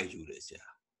 1.5 ယူတယ်ဆရာ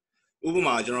ဥပ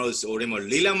မာကျွန်တော်တို့ဟိုထဲမှာ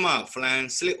၄လက်မ flange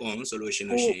slip on ဆိုလို့ရှိရင်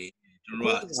ကျွန်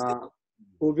တော်က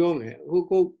ကိုပြောမယ်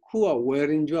ခုက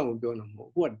wearing ကြောင့်ပြောနေတာမဟု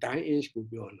တ်ခုက dye inch ကို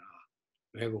ပြောနေတာ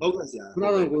ဘယ်ကိုဟုတ်ကဲ့ဆရာခုန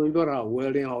ကကိုပြောတာ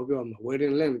wearing ဟောပြောမှာ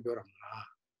wearing length ပြောတာမလား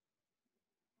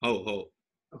ဟုတ်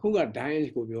အခုက dye inch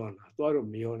ကိုပြောနေတာသွားတော့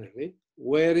မပြောနဲ့လေ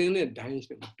wearing နဲ့ dye inch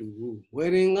မတူဘူး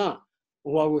wearing က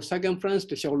ဟိုဟာကို circumference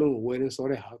တစ်လျှောက်လုံးကို wearing ဆို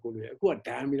တဲ့ဟာကိုလေအခုက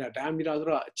diameter ဆို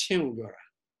တော့အချင်းကိုပြောတာ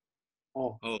ဟု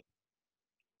တ်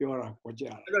ပြောတာကို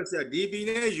ကြားအဲ့တော့ဆရာ DP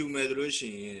နဲ့ယူမယ်ဆိုလို့ရှိ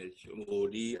ရင်ဟို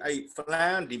ဒီအဲ့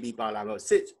flange DP ပါလာတော့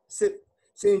စ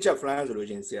င်ချက် flange ဆိုလို့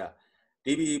ရှိရင်ဆရာ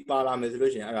DP ပါလာမယ်ဆို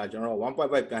လို့ရှိရင်အဲ့ဒါကျွန်တော်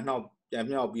 1.5 ပြန်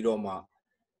မြောက်ပြီးတော့မှ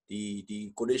ဒီ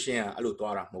quotation ကအဲ့လို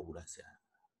သွားတာမဟုတ်ဘူးလားဆရာ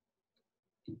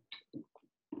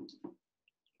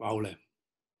ဘာလို့လဲ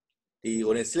ဒီ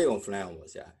ဟိုနဲ့ slip on flange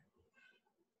ပေါ့ဆရာ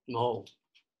မဟု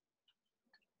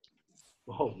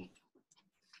တ်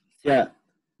ဆရာ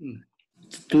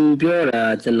သူပြောတာ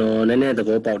ကျွန်တော်နည်းနည်းသ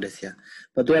ဘောပေါက်တယ်ဆရာ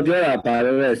။သူကပြောတာဘာ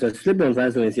လို့လဲဆိုတော့ slip on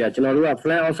flange ဆိုရင်ဆရာကျွန်တော်တို့က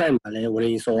flange outside မှာလည်း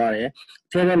wearing ဆော်ရတယ်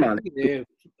။ထဲထဲမှာလည်း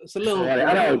စလုံးအဲ့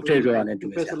ဒါကိုထည့်ပြောရတယ်တူ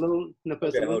တယ်ဆရာ။နှစ်ဖ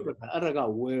က်စလုံးအဲ့ဒါက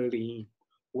wearing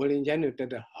ကျန်တဲ့တ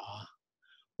က်ဟာ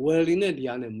wearing နဲ့ဒီ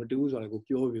ဟာနဲ့မတူဘူးဆိုတော့ကို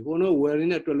ပြောပြီ။ကိုတို့ wearing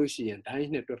နဲ့တွက်လို့ရှိရင် dye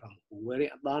နဲ့တွက်တာမဟုတ်ဘူး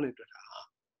wearing အသားနဲ့တွက်တာ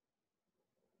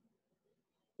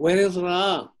wearing ဆိုတာ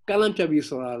ကလန့်ဖြတ်ပြီး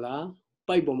ဆိုတာလား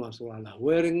ပိုက်ပေါ်မှာဆိုတာလား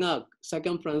wearing က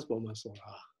circumference ပေါ်မှာဆို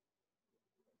တာ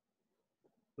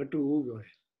မတူဘူးပြောတ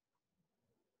ယ်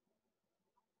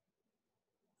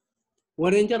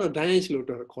wearing ကျတော့ dye inch လို့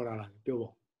ခေါ်တာလားပြောပါ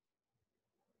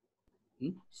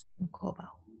ခေါ်ပါ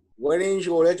wearing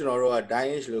ကိုလည်းကျွန်တော်တို့က dye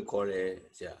inch လို့ခေါ်တယ်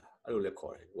ဆရာအဲ့လိုလည်း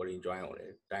ခေါ်တယ် wearing joint ကိုလ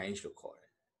ည်း dye inch လို့ခေါ်တယ်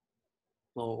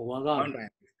ဟိုက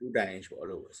 2 dye inch ပေါ့အဲ့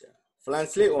လိုပဲဆရာ flange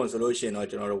slip on ဆိုလို့ရှိရင်တော့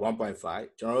ကျွန်တော်တို့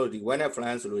 1.5 ကျွန်တော်တို့ဒီ one net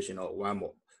flange ဆိုလို့ရှိရင်တော့1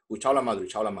ပေါ့ဟို6လက်မဆို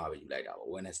6လက်မပဲယူလိုက်တာပေါ့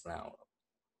one net flange ဟု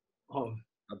တ်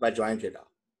အပတ် joint ဖြစ်တာ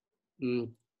ဟို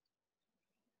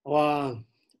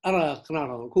အဲ့ဒါခဏ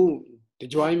တော့အခုဒီ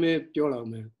joint ပဲပြောလာ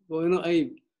မယ်ဟိုရင်တော့အဲ့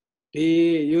ဒီ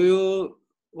ရိုး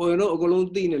ဟိုရင်တော့အကုန်လုံး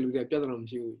သိနေလူတွေပြဿနာမ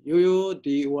ရှိဘူးရိုး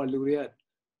ဒီဟိုလူတွေက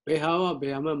ဘယ်ဟာ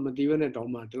မှမသိဘဲနဲ့တော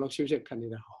င်းမှဒီလောက်ရှုပ်ချက်ခံနေ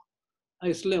တာဟော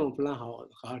အဲ့ slip on flange ဟော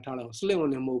ခါထားလိုက် slip on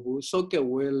လည်းမဟုတ်ဘူး socket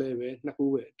wear လည်းပဲနှစ်ခု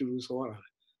ပဲအတူတူဆောရတာ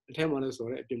အထက်မှာလည်းဆော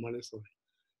တယ်အပြင်မှာလည်းဆောတယ်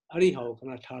အဲ့ဒီဟာကိုခ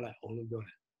ဏထားလိုက်အောင်လို့ပြောတ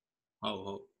ယ်ဟု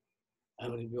တ်အဲ့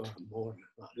လိုပြောတာဘောတယ်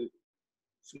မ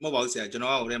ဟုတ်ပါဘူးဆရာကျွန်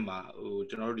တော်ကဟိုထဲမှာဟို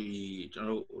ကျွန်တော်တို့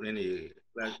ဟိုထဲနေ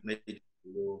class mate သူ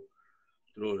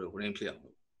တို့ဟိုထဲဖြစ်အောင်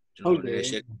ကျွန်တော်လည်း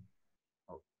share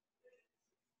ဟုတ်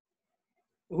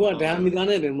ဟိုက diameter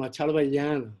နဲ့တယ်မှာ6လက်ပဲရ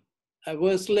မ်းလာအခု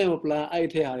slim plan အဲ့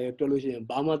ထက်ဟာတွေတွက်လို့ရှိရင်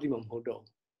ဘာမှသိမှာမဟုတ်တော့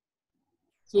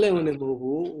slim နဲ့မဟုတ်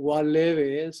ဘူး wall လဲပဲ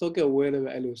socket wear လဲပဲ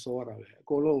အဲ့လိုဆောရတာပဲအ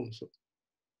ကုန်လုံးဆို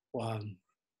ဟို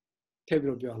ထည့်ပြီး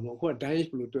တော့ပြောမှာအခုက dye inch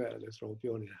ဘယ်လိုတွက်ရလဲဆိုတော့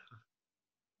ပြောနေတာ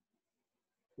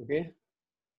okay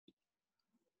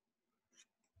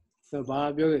ဆိုဘာ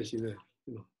ပြောရရှိလဲ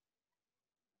ဆိုတော့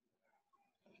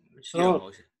ကျွန်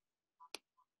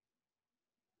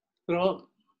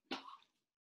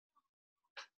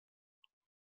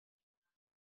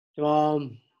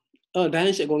တော်dye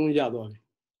inch အကုန်လုံးရသွားပြီ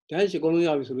dye inch အကုန်လုံးရ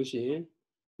ပြီဆိုလို့ရှိရင်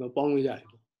မပေါင်းလို့ရတယ်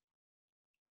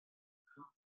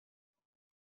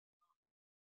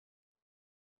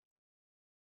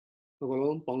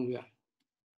Akolong Pongya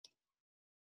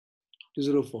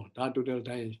 204 that total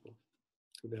time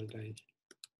total time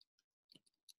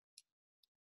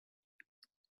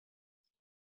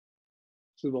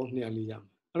Subong nearly jam.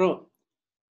 Aro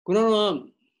Kuna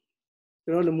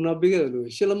Namuna bigger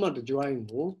Shilama to join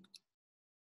go.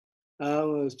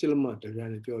 Shilama to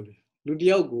join the Jolly.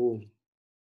 Ludiago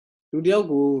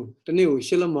the new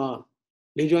Shilama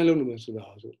they join Lunamus to the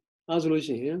house. As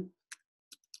Lucian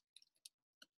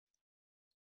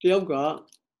Tiaga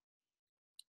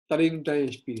 30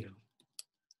 times period.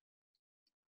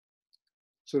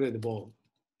 So that the ball.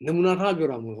 Namuna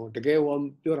Haburam, the gay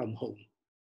one Puram home.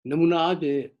 Namuna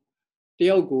Abe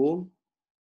Tiago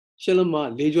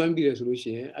Shilama, they join the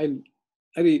resolution. I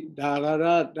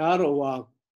Dara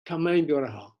command your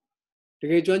house. The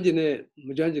gay joined in a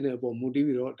Majanjane about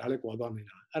Motiviro,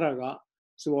 Talaquadamina, Araga,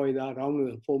 Suoida,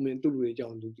 round 4 men to reach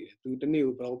on to the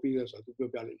new Propillars or to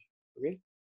Propelling. Okay?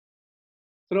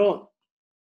 So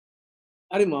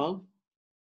Arima,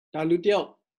 Talutia,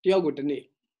 Tiago Tene,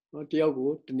 or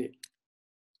Tiago Tene.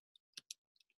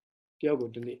 Tiago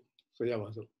Tene, so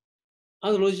Yavaso.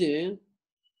 As Lucian,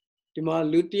 Tima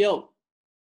Lutia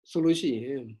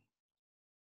solution,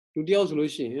 Lutia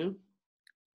solution,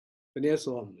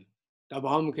 Venezuela,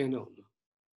 Tabam Canon,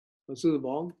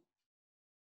 Sudabong,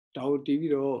 Tau TV,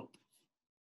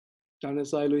 China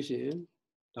solution,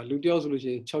 the Lutia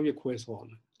solution, Chow your quest on,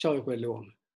 Chow your quest low.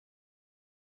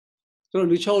 So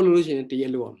Lucha solution, the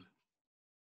yellow.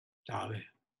 Jave.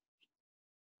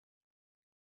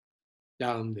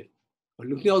 Jamde.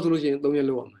 Lutia solution, the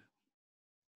yellow.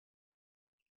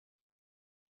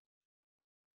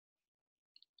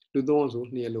 To those who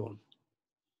near low.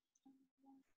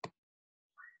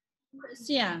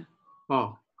 Yeah.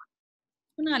 Oh.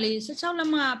 ခုနလေး16လက်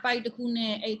မပိုက်တစ်ခု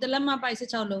နဲ့အဲ့တလက်မပိုက်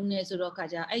16လုံးနဲ့ဆိုတော့ခါ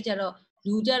ကြအဲ့ကြတော့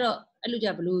လူကြတော့အဲ့လိုကြ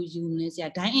ဘလို့ယူမလဲဆရာ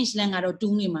ဒိုင်းအင်ချ်လန်ကတော့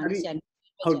2နေမှာဆရာ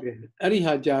ဟုတ်တယ်အဲ့ဒီ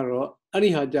ဟာကြတော့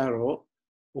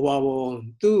ဟိုဘော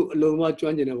သူ့အလုံးမကျွ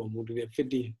မ်းကျင်တဲ့ပုံမူတည်တယ်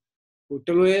50ဟိုတ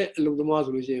လွဲအလုံးသမား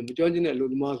ဆိုလို့ရှိရင်မကျွမ်းကျင်တဲ့အ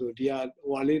လုံးသမားဆိုဒီဟာ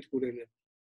ဟိုဟာလေးတစ်ခုတည်းနဲ့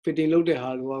fitting လုပ်တဲ့ဟာ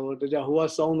ဟိုတကြဟိုက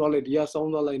စောင်းသွားလိုက်ဒီကစော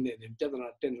င်းသွားလိုက်နဲ့ပြဿနာ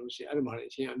တက်လို့ရှိရင်အဲ့ဒီမှာ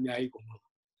အချင်းအများကြီးကုန်မှာ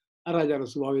အဲ့ဒါကြ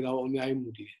တော့စူပါဝေးတာအများကြီးမူ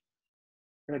တည်တယ်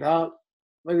အဲ့ဒါ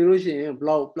မပြောလို့ရှိရင်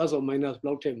block plus or minus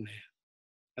block ထည့်မလဲ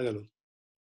အဲ့ဒါလို့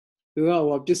သူက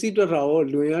ဟိုပစ္စည်းတွက်တာရော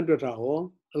လွင်ရတွက်တာရော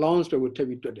allowance တွေကိုထည့်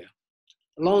ပြီးတွက်တယ်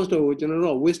allowance တွေကိုကျွန်တော်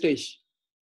တို့ wastage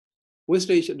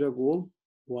အတွက်ကို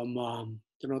ဟိုမှာ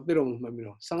ကျွန်တော်သိတော့မှတ်ပြီး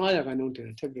တော့15ရာခိုင်နှုန်းတင်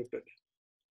ထည့်ပြီးတွက်တယ်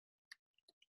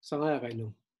15ရာခိုင်နှု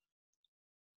န်း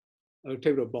အဲ့ထ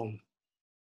ည့်ပြီးတော့ပေါင်း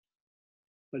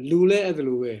လူလဲအဲ့ဒါ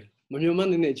လိုပဲမမြုံမ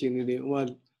နေတဲ့အခြေအနေတွေဟိုမှာ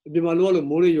အပြင်မှာလို့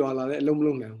မိုးတွေရွာလာတဲ့အလုံးမ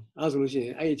လုံးနိုင်အောင်အဲ့ဆိုလို့ရှိရ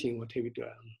င်အဲ့ဒီအချိန်ကိုထည့်ပြီးတွက်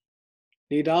ရအောင်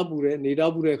နေတာပူ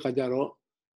တဲ့ခါကျတော့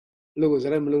အလုပ်ကိုစ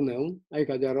ရက်မလုံးနိုင်အောင်အဲ့ဒီ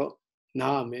ခါကျတော့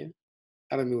နားရမယ်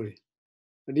အဲ့လိုမျိုးတွေ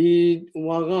ဒီ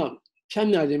ဟိုကဖြတ်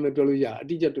မြခြင်းပဲတွက်လို့ရအ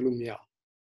တိအကျတွက်လို့မရအောင်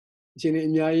အချိန်တွေ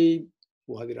အများကြီး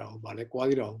ဟိုသေးတာဟိုဗာလဲကွာ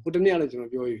သေးတာဟိုတနေ့ကလည်းကျွန်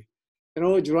တော်ပြောယူကျွန်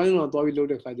တော်ဂျူရိုင်းကသွားပြီးလုပ်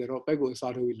တဲ့ခါကျတော့ပိုက်ကိုအ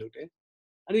စားထိုးပြီးလုပ်တယ်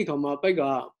အဲ့ဒီခါမှာပိုက်က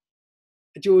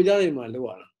အကြိုကြားတွေမှာလောက်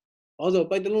ရတာဘာလို့ဆို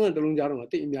ပိုက်တစ်လုံးနဲ့တစ်လုံးကြားတော့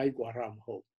တိတ်အများကြီးကွာထားမှာမ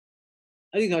ဟုတ်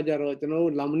အဲ့ဒီခါကျတော့ကျွန်တော်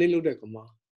တို့လာမနစ်လုပ်တဲ့ခါမှာ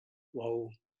ဟို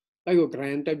ပိုက်ကို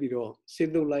grind တက်ပြီးတော့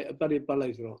ဆေးသုတ်လိုက်အပတ်တွေပတ်လို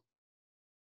က်ဆိုတော့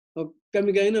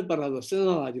chemical နဲ့ပတ်လာဆိုစဉ်း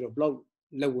စားလာကြတော့ block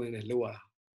လက်ဝင်နဲ့လောက်ရတာ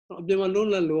အပြင်မှာလုံး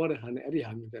လက်လောက်ရတဲ့ဟာနဲ့အဲ့ဒီ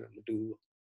ဟာမျိုးကျတော့မတူဘူး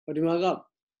ပေါ့ဒီမှာက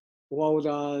ဟို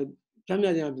သာဖြတ်မြ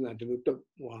ခြင်းအပြင်ဒီလို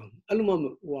ဟိုအဲ့လိုမှ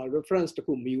ဟို reference တ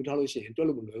ခုမယူထားလို့ရှိရင်တွက်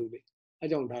လို့မလွယ်ဘူးလေအဲ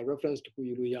ကြောင့်ဒါ reference တခု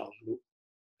ယူလို့ရအောင်လို့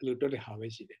အဲ့လိုတွက်တဲ့ဟာပဲ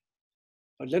ရှိတယ်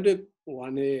လက်တွေ့ဟိုဟာ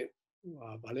နဲ့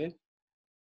ဗာလဲ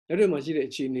လက်တွေ့မှာရှိတဲ့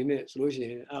အခြေအနေနဲ့ဆိုလို့ရှိရ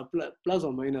င်plus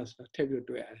or minus ထည့်ပြီး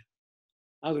တွက်ရတယ်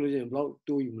အဲ့ဆိုလို့ရှိရင် block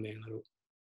 2ယူမလဲငါတို့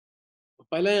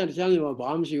ပိုင်လိုင်းကတခြားနေမှာဘာ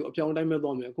မှမရှိဘူးအပြောင်းတိုင်းပဲ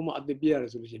သွားမယ်အခုမှအသစ်ပြရတ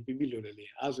ယ်ဆိုလို့ရှိရင်ပြလို့လေ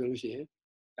အဲ့ဆိုလို့ရှိရင်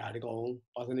ဒါဒီကောင်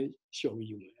percentage ရှော့ပြီး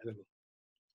ယူမယ်အဲ့လို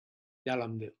ရလာ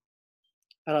မလို့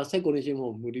အဲ့ဒါ set condition မဟု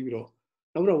တ်မူတည်ပြီးတော့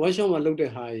နောက်ပြီးတော့ workshop မှာလုပ်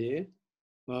တဲ့ဟာရယ်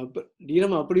ဒီထဲ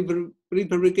မှာ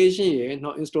prefabrication ရယ်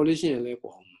နောက် installation ရယ်လဲ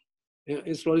ပေါ့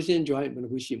installation join ဘယ်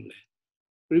လိုရှိမလဲ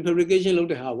prefabrication လုပ်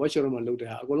တဲ့ဟာ workshop မှာလုပ်တဲ့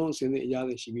ဟာအကုန်လုံးအစင်းအရ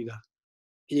သာရှိပြီးသား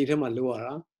အရေးထဲမှာလုပ်ရ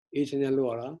တာအေးချမ်းချမ်းလုပ်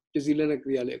ရတာပစ္စည်းလက်နဲ့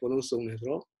ကြိယာလည်းအကုန်လုံးစုံတယ်ဆို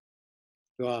တော့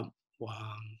သူကဟို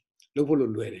လုပ်ဖို့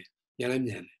လွယ်တယ်ညံလည်း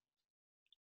မြန်တယ်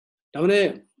ဒါပေမဲ့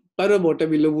ပိုက်ရဘော်တက်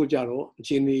ပြီးလုပ်ဖို့ကြတော့အ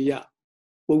ခြေအနေရ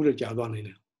ပုံးရကြာသွားနိုင်တ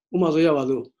ယ်ဥပမာဆိုရပါ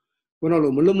စို့ခုန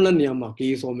လိုမလွတ်မလပ်နေရာမှာ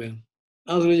ဂေးစောမယ်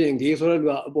အဲဆိုရင်ဂေးစောတဲ့လူ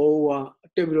ကအပေါ်ဟို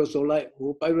တက်ပြီးတော့စောလိုက်ဟို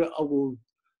ပိုက်ရအောက်ကို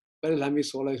ပဲလမ်းပြီး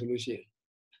စောလိုက်ဆိုလို့ရှိရင်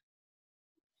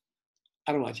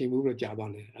အဲ့ဒါမှအချိန်ဘူးတော့ကြာ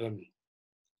သွားတယ်အဲ့လို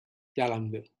ကြာလာမှာ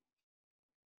ဟု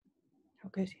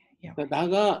တ်ကဲ့ဆရာဒါ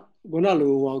ကခုန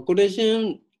လိုဟို quotation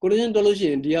တွက်လို့ရှိ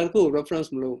ရင်ဒီဟာကို reference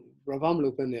မလို့ refer မ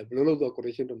လို့ပဲနဲ့ဘယ်လိုလုပ်တော့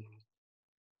quotation တွက်မလို့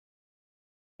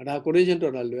ဒါ quotation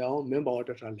တော်တာလွယ်အောင် manpower တ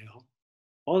က်တာလွယ်အောင်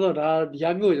ဟောတော့ဒါဒီဟာ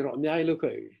မျိုးကျွန်တော်အများကြီးလုပ်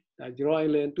ခဲ့ပြီဒါကျွန်တော်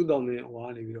အဲ့လေ2000ဟိုက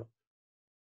နေပြီးတော့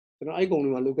ကျွန်တော်အဲ့ကုမ္ပဏီ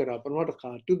မှာလုပ်ခဲ့တာပထမတစ်ခါ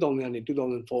2000ကနေ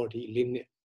2004ဒီ4နှစ်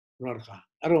ပထမတစ်ခါ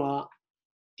အဲ့တော့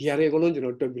ဒီဟာတွေအကုန်လုံးကျွန်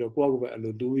တော်တွက်ပြီးတော့ကိုယ့်အကူပဲအ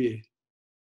လိုတူးရေ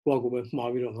ကိုယ့်အကူပဲ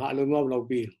မှားပြီးတော့ငါအလုံးမဘယ်လောက်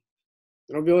ပေး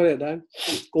ကျွန်တော်ပြောရတဲ့အတိုင်း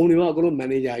ကုမ္ပဏီမှာအကုန်လုံး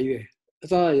manager ကြီးတယ်အ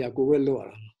စားအရာကိုပဲလုပ်ရ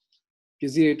တာပ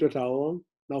စ္စည်းတွေတွက်တာရော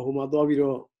နောက်ဟိုမှာသွားပြီး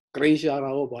တော့ grain ရှာတာ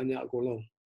ရောဘာညာအကုန်လုံး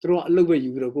သူတို့ကအလုပ်ပဲယူ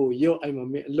ပြီးတော့ကိုရော့အိမ်မှာ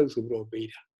မင်းအလုပ်ဆိုပြီးတော့ပေး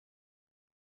တာ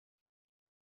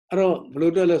အဲ့တော့ဘယ်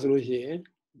လိုတွက်လဲဆိုလို့ရှိရင်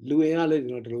လူအင်အားလည်းကျွ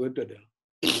န်တော်ဒီလိုပဲတွက်တယ်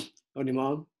ဟောဒီမှာ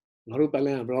ငါတို့ပိုင်း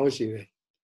လိုင်းကဘယ်လောက်ရှိတယ်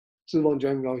စုပေါင်း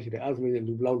join ဘယ်လောက်ရှိတယ်အဲ့ဆိုလို့ရှိရင်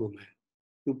လူဘယ်လောက်လိုမယ်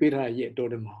သူပေးထားရဲ့အတော်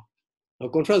တင်မှာ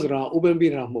contract ဆိုတာ open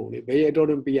ပေးထားမဟုတ်လေဘယ်ရဲ့အတော်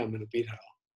တင်ပေးရမယ်လို့ပေးထား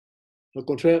တာ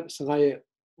contract စကားရဲ့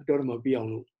အတော်တင်မှာပြီးအောင်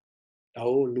လို့ဒါ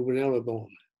ကိုလူဘယ်လောက်တော့သုံးအော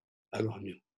င်အဲ့လို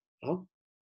မျိုးနော်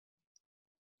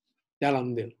ရလားမ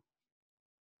သိဘူး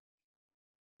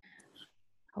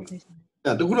ဟုတ်ကဲ့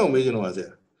အဲ့တခုတော့မေးချင်တော့ပါဆရာ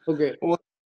ဟုတ်ကဲ့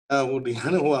ဟိုဒီဟာ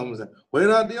နဲ့ဟိုမှာဆရာဝယ်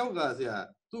တာတယောက်ကဆရာ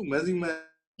သူ့ maximum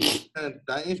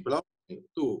dine in ဘယ်လောက်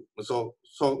သူ့မ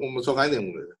စောခိုင်းတယ်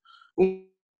ဘူးလေ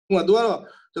ဟိုသူကတော့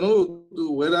ကျွန်တော်တို့သူ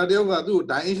ဝယ်တာတယောက်ကသူ့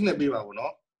dine in နဲ့ပေးပါဘော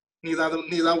နော်နေ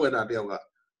သားဝယ်တာတယောက်က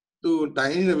သူ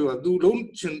dine in နဲ့ပေးပါသူလုံး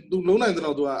နိုင်တဲ့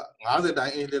တော့သူက50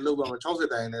 dine in လေးလောက်သွားမယ်60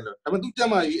 dine in လေးလောက်ဒါပေမဲ့သူကြက်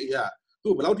မကြီးအရာ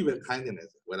သူ့ဘယ်လောက်ထိပဲခိုင်းနေတယ်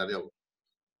ဝယ်တာတယောက်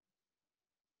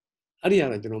အဲ့ဒီဟာ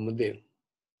တော့ကျွန်တော်မသိဘူး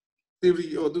theory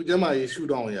ဟိုသူကြက်မကြီးရှူ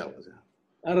တောင်းရပါဆရာ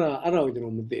အဲ့ဒါကိုကျွန်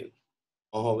တော်မသိ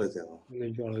ဘူးဟုတ်ကဲ့ဆရာန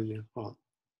ည်းပြောလို့ရှင်ဟုတ်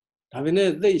ဒါပေမဲ့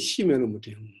သိရှိမယ်လို့မထ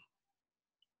င်ဘူး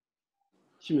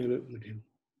ရှိမယ်လို့မထင်ဘူး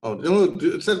ဟုတ်ကျွန်တော်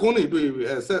စက်ကွန်းတွေတွေ့ပြီ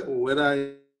ဆက်ဝယ်တာ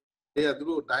ရဲ့သူ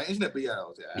တို့ dine in နဲ့ပေးရတာ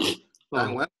ဆရာ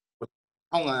dine 1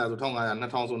 1500ဆို1500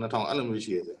 2000ဆို2000အဲ့လိုမျိုး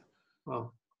ရှိရဆရာဟုတ်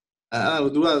အဲ့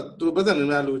ဒါသူပတ်သက်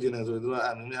များလိုချင်တယ်ဆိုသူက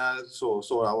များများ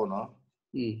စော်တာပေါ့နော်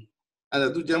အဲ့ဒါ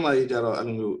သူကျမ်းမာရေးကြတော့အဲ့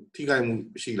လိုမျိုးထိခိုက်မှု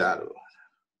ရှိလားလို့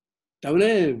ဒါပေ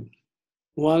မဲ့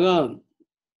ဟိုက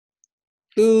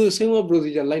သူစင်ဝ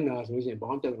procedure လိုက်နာဆိုရင်ဘာ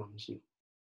မှပြဿနာမရှိ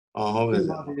ဘူးဟုတ်ကဲ့ဆ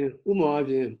ရာဥပမာအ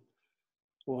ပြင်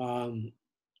ဟို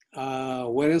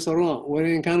ဝယ်ရင်ဆိုတော့ဝယ်ရ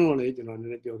င်ခန်းတော့လေကျွန်တော်န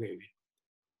ည်းနည်းပြောခဲ့ပြီ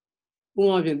ဥပ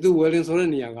မာအပြင်သူဝယ်ရင်ဆိုတဲ့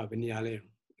နေရာကဘယ်နေရာလဲ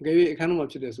အကယ်၍အခန်းထဲမှာ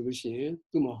ဖြစ်တယ်ဆိုလို့ရှိရင်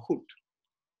သူ့မှာ hood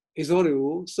exhaust တွေ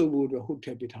ကိုစုပ်ဖို့အတွက် hood ထ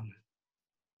ည့်ပေးထားမယ်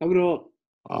နောက်ပြီးတော့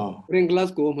wearing glass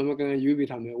ကိုမှန်မှန်ကန်ကန်ယူပြီး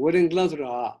ထားမယ် wearing glass ဆို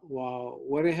တာဟို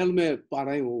wearing helmet ပါ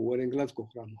တိုင်းကို wearing glass ကို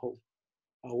ခေါ်မှာမဟုတ်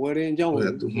wearing အကြောင်းကို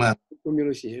သူမှန်ပြော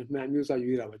လို့ရှိရင်မှန်မျိုးစားယူ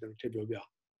ရတာပဲကျွန်တော်ထည့်ပြောပြ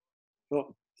တော့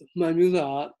မှန်မျိုး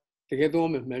စားတကယ်တော့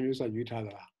မှန်မျိုးစားယူထား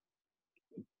တာ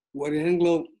wearing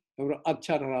glove နောက်တော့အချ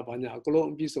ထားတာဘာညာအကလုံး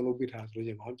အပြည့်စုံလုပ်ပေးထားဆိုလို့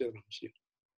ရှိရင်ဘာမှပြဿနာမရှိဘူး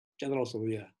ကျန်တော့ဆို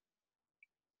လို့ရ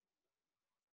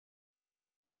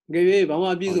ကြည့်ဘာမှ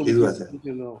အပြည့်စုံမရှိဘူး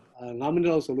ကျွန်တော်9မိနစ်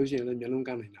လောက်ဆိုလို့ရှိရင်လည်းမျက်လုံးက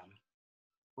န်းနိုင်တာပဲ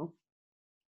နော်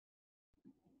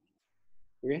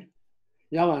โอเค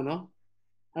ရပါနော်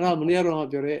အဲ့တော့မနေ့ကတော့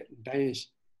ပြောတဲ့ dash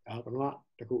ဒါဘယ်တော့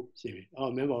တခုရှင်းပြီ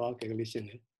member calculation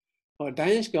လေ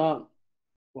dash က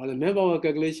ဟိုလေ member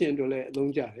calculation အတွက်လည်းအ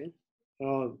သုံးကျတယ်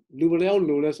လူဘယ်လောက်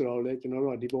လိုလဲဆိုတော့လေကျွန်တော်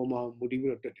တို့ကဒီပေါ်မှာ motive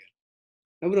ပြီးတော့တက်တယ်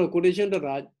နောက်ပြီးတော့ quotation တက်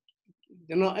တာ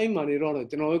ကျွန်တော်အဲ့မှာနေတော့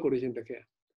ကျွန်တော်ပဲ quotation တက်ခဲ့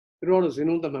သူတို့တော့ဇင်း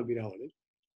လုံးသတ်မှတ်ပြီးတာပေါ့လေ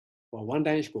ဟို one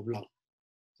dash ကိုဘယ်လောက်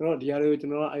ဆိုတော့ဒီဟာတွေကိုကျွ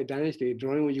န်တော်ကအဲ့ dash တွေ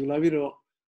drawing ကိုယူလာပြီးတော့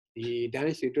ဒီ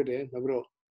dash တွေတွက်တယ်နောက်ပြီးတော့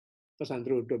ပတ်စံသူ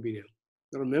တို့တွက်ပြီးတယ်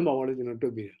ဆိုတော့ member လည်းကျွန်တော်တွ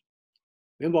က်ပြီးတယ်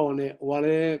member နဲ့ဟို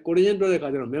လေ quotation တွက်တဲ့ခါ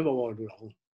ကျတော့ member ကိုတွက်တာဟု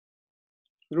တ်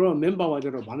သူတို့က member ကျ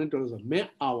တော့ဘာနဲ့တွက်လို့ဆိုတော့ man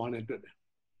hour နဲ့တွက်တယ်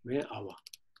man hour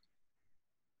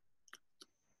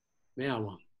မဲ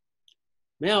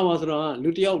ဆိုတော့လူ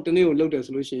တယောက်တနေ့ကိုလုပ်တယ်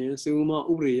ဆိုလို့ရှိရင်စေဥမ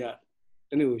ဥပဒေရ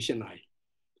တနေ့ကို8နာရီ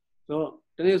ဆိုတော့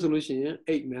တနေ့ဆိုလို့ရှိရင်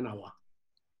8 man hour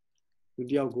လူ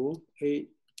တယောက်ကို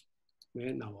8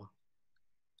 man hour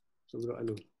ဆိုတော့အဲ့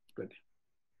လိုတွက်တယ်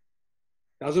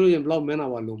ဒါဆိုလို့ရင်ဘယ်လောက် man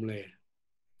hour လုံးမလဲ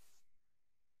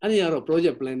အဲ့ဒီကတော့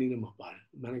project planning နဲ့မှာပါတယ်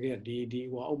မန်နေဂျာဒီ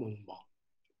ဟိုအောက်မှာမပေါ့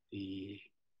ဒီ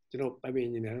ကျွန်တော် pipe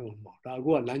engineer နဲ့မှာပေါ့ဒါအခု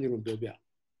က line ကျွန်တော်ပြောပြ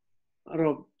အဲ့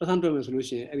တော့ပတ်စံတွက်မယ်ဆိုလို့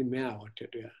ရှိရင်အဲ့ဒီ man hour ထ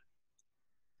ည့်တွေ့ရတယ်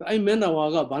။အဲ့ man hour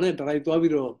ကဘာနဲ့ drive သွား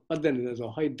ပြီးတော့ပတ်သက်နေလဲဆို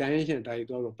တော့ high dimension drive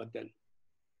သွားတော့ပတ်သက်တယ်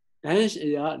။ dimension အ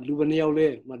ရာလူဘယ်နှယောက်လဲ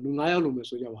လူ9ယောက်လို့မယ်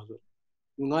ဆိုကြပါစို့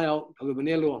။လူ9ယောက်ဒါဆိုဘယ်န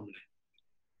ည်းလောက်အောင်မလဲ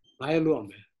။9ရက်လောက်အောင်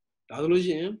မယ်။ဒါဆိုလို့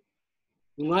ရှိရင်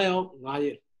လူ9ယောက်9ရ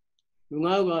က်လူ9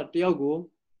ယောက်ကတယောက်ကို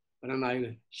ဘယ်နှနာရီ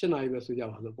လဲ8နာရီပဲဆိုကြ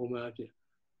ပါစို့ပုံမှန်အဖြစ်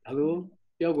။ဒါဆို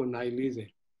တယောက်ကိုနာရီ40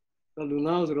။တော့လူ9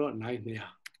ယောက်ဆိုတော့နာရီ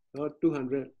200တော့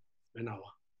200 man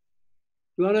hour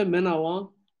သူကလည်း man hour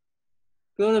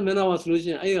ဆိုလို့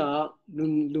ရှိရင်အဲ့က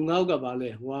လူ9ယောက်ကပါလဲ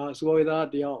ဟိုစူပါဝေသာ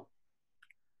တယောက်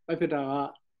ပိုက်ဖက်တာက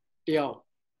တယောက်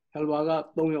ဟယ်ဘာက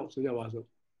3ယောက်ဆိုကြပါစို့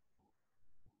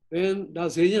ဒါ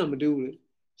ဈေးချင်းမတူဘူးလေ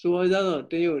စူပါဝေသာတော့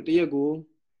တရက်ကို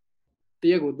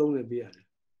30ပေးရတယ်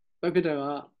ပိုက်ဖြစ်တာက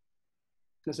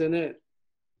20နဲ့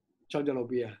6ကျော်လောက်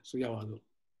ပြရဆိုရပါစို့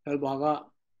အယ်ဘာက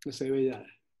20ပဲရတယ်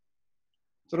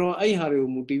ဆိုတော့အဲ့ဟာတွေ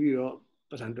ကိုမူတည်ပြီးတော့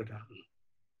ပတ်စံတွက်တာ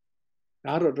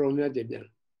ဒါတော့တော်တော်များကြပြန်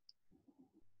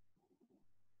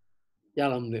ရ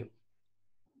လားမသိဘူး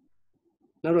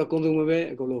နောက်တော့ကုန်စုံပဲ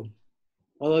အကုန်လုံး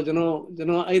ဟောတော့ကျွန်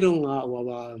တော်အဲ့တော့ငါဟို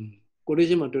ပါကိုတေး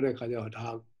ချင်းမှာတွေ့တဲ့ခါကျတော့ဒါ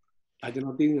ကျွန်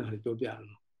တော်သိနေတာတွေပြောပြတယ်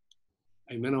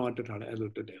အဲ့မင်းတော်ကတွေ့ထားတယ်အဲ့လို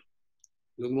တွေ့တယ်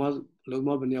လုံမ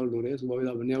ဘယ်နှယောက်လိုတယ်စူပါဗိ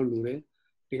ဇာဘယ်နှယောက်လိုတယ်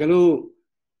ဒီကလို့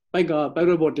ပိုက်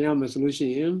report တင်ရမယ်ဆိုလို့ရှိ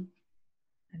ရင်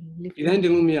ဒီတိုင်းတ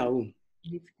င်လို့မရဘူး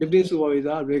lifting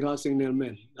supervisor regular signal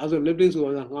man ဒါဆို lifting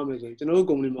supervisor ငှားမယ်ဆိုရင်ကျွန်တော်တို့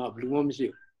ကုမ္ပဏီမှာဘယ်လိုမှမရှိ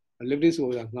ဘူး lifting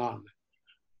supervisor ငှားရမယ်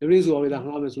lifting supervisor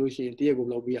ငှားမယ်ဆိုလို့ရှိရင်တရက်ကိုဘ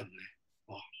ယ်လောက်ပေးရမလဲ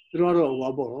ဟောသူတို့ကတော့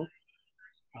ဟောပေါ့နော်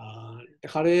တ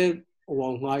ခါတည်း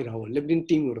ဟိုငှားရတာပေါ့ lifting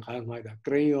team ကိုတခါငှားရတာ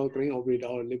crane operator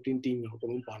ရော lifting team ရောအကု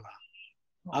န်လုံးပါလာ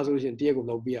အဲဆိုလို့ရှိရင်တရက်ကိုဘယ်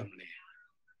လောက်ပေးရမလဲ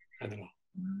အဲ့ဒါ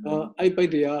တော့အဲ့ပို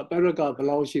က်တွေကပိုက်ကဘယ်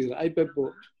လောက်ရှိသလဲအဲ့ပိုက်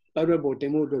ပေါ်တ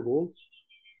င်ဖို့အတွက်ကို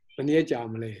ဘယ်နည်းကြာ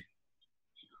မလဲ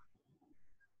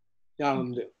ရအော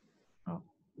င်တဲ့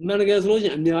မှန်တကယ်ဆိုလို့ရှိ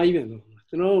ရင်အများကြီးပဲဆို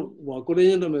ကျွန်တော်ဟိုကိုရ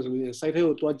င်းတော့မယ်ဆိုရင် site ထဲ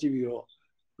ကိုတွားကြည့်ပြီးတော့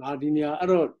ငါဒီနေရာအဲ့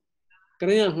တော့က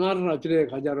ရင်ကငှားထားဖြစ်တဲ့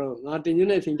ခါကျတော့ငါတင်ရ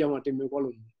တဲ့အချိန်ကျမှတင်မယ်ပေါ့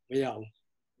လို့မရဘူး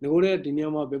ငိုတဲ့ဒီနေရာ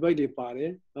မှာဘယ်ပိုက်တွေပါတ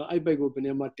ယ်အဲ့ပိုက်ကိုဘယ်နေ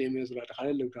ရာမှာတင်မယ်ဆိုတာတခါ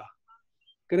လေးလောက်တာ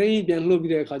ကရင်ပြန်လှုပ်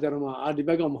ပြီးတဲ့ခါကျတော့မှဒီဘ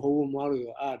က်ကမဟုတ်ဘူးမားလို့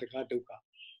တခါဒုက္ခ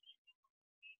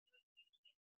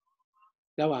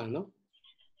ရပါနော်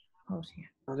ဟုတ်ဆ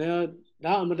ရာ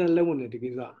ဒါအမတန်လက်ဝင်နေဒီကိ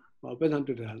စ္စပိုက်ဆံ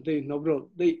တွေ့တာတိတ်နောက်ပြီးတော့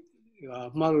တိတ်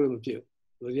မှားလို့မဖြစ်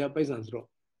ဘူးဒီကပိုက်ဆံဆိုတော့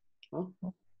နော်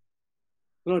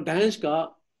ဆိုတော့ dance က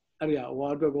အဲ့ဒီဟို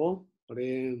အတွက်ကို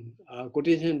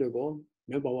quotation အတွက်ကို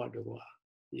manpower အတွက်ကို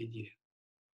ရေးကြည့်တယ်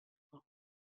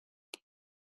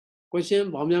question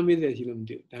ဘာမှမေးတယ်ရှိလို့မ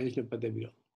သိဘူး dance နဲ့ပတ်သက်ပြီး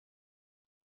တော့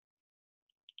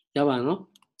ရပါနော်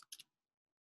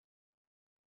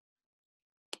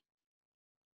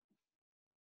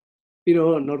ပြီး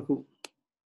တော့နောက်တစ်ခုက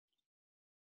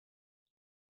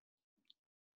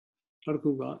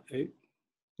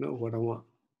နော်ဟိုတော့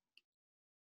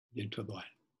ရင်ထွက်သွား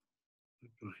တ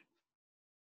ယ်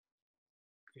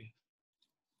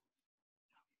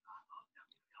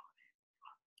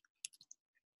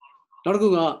နောက်တစ်ခု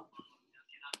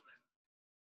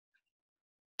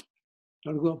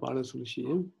ကဘာလို့ဆိုလို့ရှိရ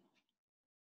င်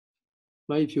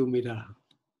မိုက်ဖြူမိတာ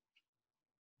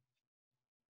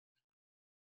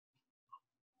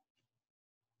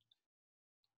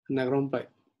underground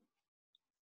pipe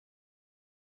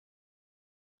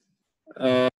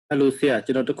အဲ့လိုဆရာ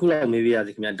ကျွန်တော်တခုလောက်မေးပြရ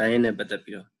စီခင်ဗျာဒိုင်းရင်နဲ့ပတ်သက်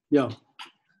ပြီးတော့ရော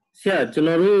ဆရာကျွန်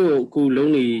တော်တို့အခု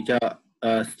လုံးနေကြ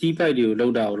steel pipe တွေကိုလော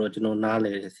က်တာတော့ကျွန်တော်နား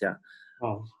လဲတယ်ဆရာ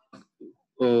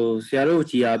ဆရာတို့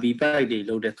GRB pipe တွေ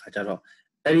လောက်တဲ့ခါကျတော့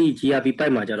အဲ့ဒီ GRB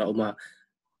pipe မှာကျတော့ဥမာ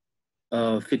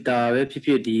fitter ပဲဖြစ်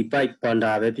ဖြစ်ဒီ pipe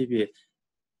bonder ပဲဖြစ်ဖြစ်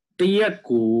တရက်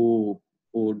ကို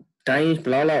ဟိုဒိုင်းဘ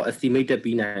ယ်လောက် estimate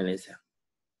ပြီးနိုင်လဲဆရာ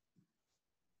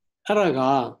အဲ့ဒါက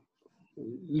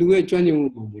လူရဲ့ကျွမ်းကျင်မှု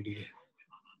ပုံမူတည်တယ်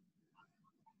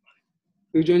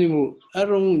လူကျွမ်းကျင်မှုအဲ့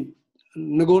တော့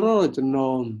ငကိုတော့ကျွန်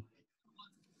တော်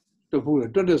တပူ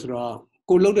တွတ်တယ်ဆိုတော့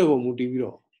ကိုလှုပ်တဲ့ပုံမူတည်ပြီး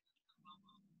တော့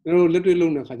ကျွန်တော်လက်တွေ့လုံ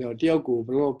တဲ့ခါကျတော့တယောက်ကိုဘ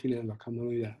ယ်လိုဖြစ်လဲဆိုတာခံမ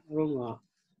လို့ရတယ်အဲ့တော့က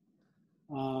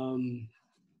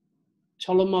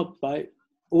6လမပိုက်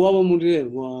ဟိုပုံမူတည်တယ်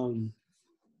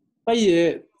ပိုက်ရဲ့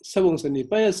စပုံစနစ်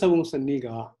က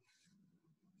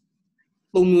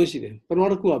3မျိုးရှိတယ်ပထမ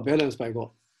တစ်ခုက balance pipe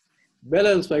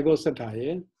ကို ဆက်ထားရ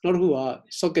ယ်နောက်တစ်ခုက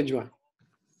socket joint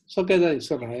ဆက်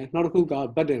ထားရယ်နောက်တစ်ခုက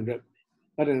button rib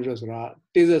ဆိုတာ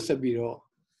တေးဆက်ပြီးတော့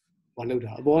ဘာလုပ်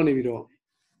တာအပေါ်ကနေပြီးတော့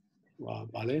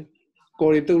ဗာလဲ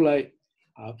ကော်ရီတုတ်လိုက်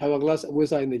fiber glass အဝတ်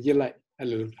စားနဲ့ရစ်လိုက်အဲ့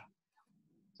လိုလုပ်တာ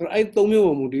ဆိုတော့အဲ့3မျိုး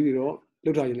ပုံမူတည်ပြီးတော့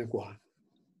လုပ်ထားရင်းနဲ့ကွာ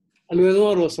အလွယ်ဆုံး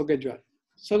ကတော့ socket joint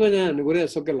ကငကိုတဲ့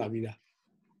socket လာပြီးသား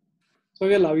ဟို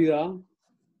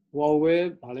ပဲ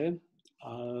ဗာလဲ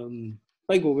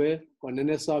ပိုက်ကိုပဲနည်း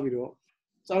နည်းစားပြီးတော့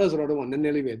စားလို့ဆိုတော့နည်းန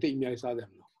ည်းလေးပဲတိတ်အများကြီးစားတယ်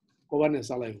မလို့ကောဘနဲ့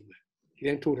စားလိုက်အောင်ပဲဒီ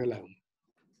တိုင်းထိုးထည့်လိုက်အောင်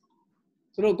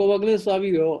ဆိုတော့ကောဘကလေးစား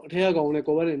ပြီးတော့အထက်ကကောင်လည်း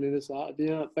ကောဘနဲ့နည်းနည်းစားအပြင်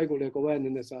ကပိုက်ကိုလည်းကောဘနဲ့န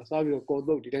ည်းနည်းစားပြီးတော့ကော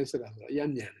တုတ်ဒီတိုင်းဆက်တာဆိုတော့အရင်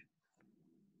မြန်တယ်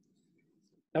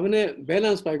ဒါပေမဲ့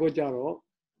balance ပိုက်ကိုကြတော့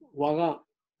ဟွာက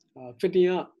fitting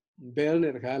က bell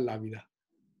နဲ့တခါလာပြီးသား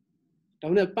ဒါ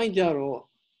ပေမဲ့ပိုက်ကြတော့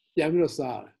ပြန်ပြီးတော့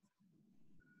စားတယ်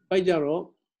ပိုက်ကြတော့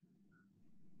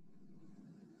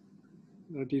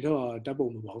ဒီတော့ဓာတ်ပုံ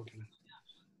မပါဘူးထင်တယ်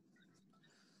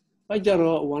ပိုက်ကြ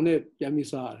တော့ဟိုနဲ့ပြန်ပြီး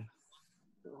စားတယ်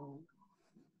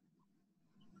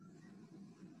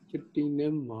ဒီနေ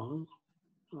မှာ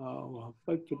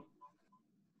ပိုက်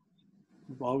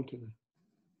ဘောက်တယ်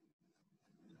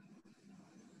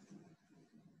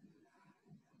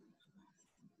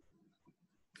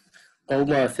ဟုတ်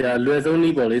ပါဆရာလွယ်ဆုံးန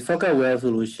ည်းပေါ့လေ socket well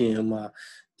ဆိုလို့ရှိရင်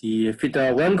ဒီ fitter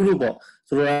one group ပေါ့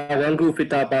ဆိုတော့ one group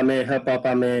fitter ပါမယ် helper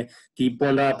ပါမယ်ဒီ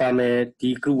ponder ပါမယ်ဒီ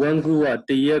group one group က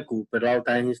တရက်ကိုဘယ်တော့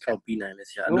တိုင်းဆောက်ပြီးနိုင်လဲ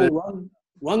ဆရာ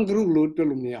one group လို့တွက်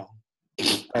လို့မရအောင်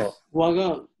ဟုတ်ဟိုက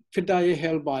fitter ရဲ့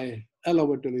helper ရဲ့အဲ့လို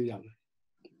ပဲတွက်လို့ရမယ်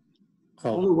ဟု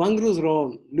တ် one group ဆိုတော့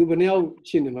လူဘယ်နှယောက်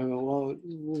ရှင်းနေမှာဟို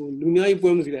လူများကြီး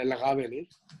ပွဲမစီတဲ့အလကားပဲလေ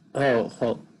ဟု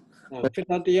တ်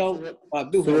fitter တယောက်ဟာ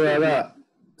သူ့ဆို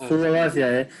ရဆရာ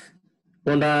ရဲ့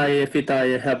ponder ရဲ့ fitter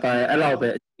ရဲ့ helper ရဲ့အဲ့လိုပဲ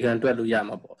အကန်တွက်လို့ရ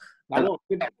မှာပေါ့ဒါတော့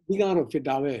fitter အဓိကတော့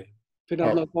fitter ပဲ fitter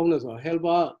ဘယ်လောက်ကောင်းလဲဆိုတော့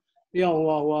helper တယောက်ဟို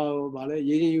ဗာလဲ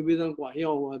ရေးချင်းယူပေးစမ်းကွာတ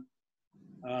ယောက်ဟို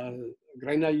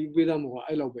grinder ယူပေးစမ်းပေါ့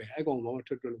အဲ့လိုပဲအဲ့ကောင်တော့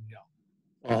ထွက်လို့မရအော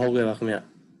င်ဟုတ်ကဲ့ပါခင်ဗျ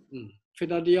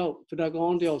fitter တယောက် fitter ကော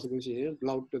င်းတယောက်ဆိုလို့ရှိရင်ဘယ်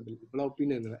လောက်ပြီး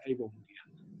နေတယ်အဲ့ပုံမူတည်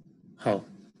ဟုတ်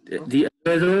ဒီအ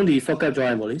စဆုံးဒီ socket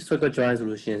join ပေါ့လေ socket join ဆို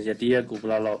လို့ရှိရင်တရက်ကိုဘယ်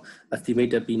လောက်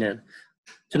estimated ပြီးနေ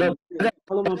ကျွန်တော်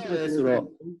ဘာလို့မဖြစ်ဆိုတော့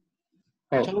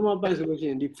ဟုတ်ကျွန်တော်မပိုက်ဆိုလို့ရှိ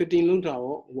ရင်ဒီ fitting လုံးတာ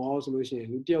ရောဝါဆိုလို့ရှိရင်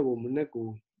လူတယောက်ကိုမနေ့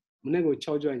ကို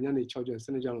6 join ညနေ6 join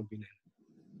 12 join လောက်ပြီးနေ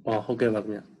ဟုတ်ကဲ့ပါခ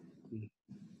င်ဗျ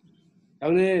ဒါ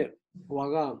နဲ့ဟို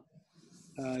က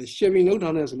shaving လုပ်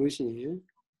ထားနေဆိုလို့ရှိရင်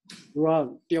သူက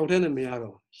တယောက်တည်းနဲ့မရ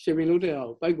တော့ shaving လုပ်တဲ့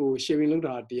ပိုက်ကို shaving လုပ်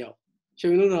တာတယောက်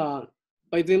shaving လုပ်တာ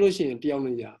ပိုက်သိမ်းလို့ရှိရင်တယောက်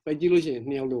နဲ့ရပိုက်ကြည့်လို့ရှိရင်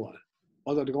2ယောက်လုပ်ရတယ်။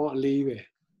ဘာလို့ဒီကောင်ကအလေးပဲ။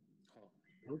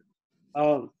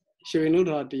shaving လုပ်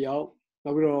တာတယောက်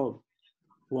နောက်ပြီးတော့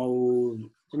ဟို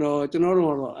ကျွန်တော်တို့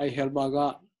ကတော့helper က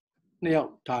2ယော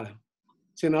က်ထားတယ်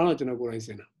။စင်တာတော့ကျွန်တော်ကိုယ်တိုင်စ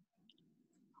င်တာ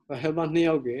။ helper 2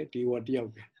ယောက်ပဲဒီဟိုတယောက်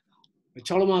ပဲ။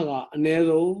6လမကအနည်း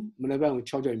ဆုံးမနေ့ပိုင်းကို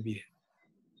6ကြိမ်ပြီးတယ်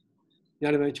။ည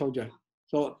နေပိုင်း6ကြိမ်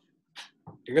။ဆိုတော့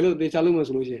တကယ်လို့တေချာလို့မ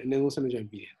ဆိုလို့ရှိရင်အနည်းဆုံး12ကြိမ်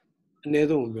ပြီးတယ်။အနည်း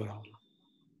ဆုံးကိုပြောတာ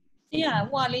။ဆရာ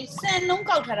ဟိုလေစံနှုံး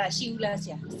ကောက်ထားတာရှိဘူးလားဆ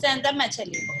ရာစံသက်မှတ်ချက်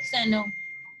လေးပေါ့စံ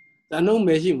နှုံးမ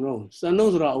ရှိဘူးနော်စံ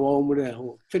နှုံးဆိုတာအဝေါ်မှုတဲ့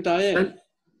ဟို fitter ရဲ့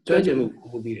ကျွမ်းကျင်မှု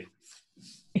ကိုပြီးတယ်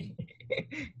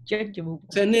ကျွမ်းကျင်မှု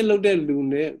စံနှစ်လောက်တဲ့လူ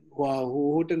နဲ့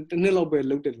ဟိုတစ်နှစ်လောက်ပဲ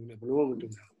လောက်တဲ့လူနဲ့ဘယ်လိုမှမတူ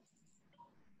ဘူး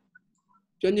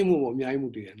ကျွမ်းကျင်မှုပေါ့အများကြီးမှု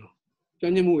တည်တယ်နော်ကျွ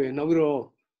မ်းကျင်မှုရဲ့နောက်ပြီးတော့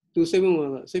သူစိတ်ပေါဝင်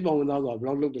စားဆိုတာဘယ်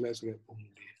လောက်လုပ်တယ်လဲဆိုတဲ့ပုံတ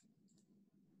ည်တယ်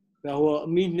ဒါဟိုအ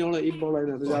မိညှောင်းလိုက်အိပေါ်လိုက်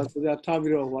တော့ဒါထား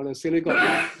ပြီးတော့ဟိုလည်း silicon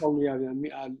ပေါင်းနေရပြန်မိ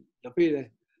တဖေးတယ်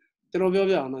ကျွန်တော်ပြော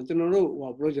ပြအောင်နော်ကျွန်တော်တို့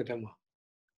ဟို project ထဲမှာ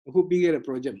အခုပြီးခဲ့တဲ့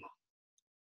project မှာ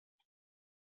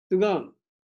သူက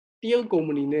တရုတ်ကုမ္ပ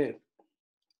ဏီနဲ့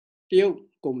တရုတ်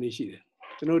ကုမ္ပဏီရှိတယ်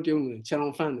ကျွန်တော်တရုတ်နဲ့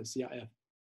Channel Fan နဲ့ CRF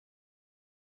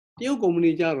တရုတ်ကုမ္ပ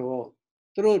ဏီကြတော့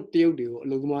သူတို့တရုတ်တွေကိုအ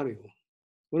လုပ်သမားတွေကို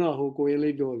ခုနကဟိုကိုရင်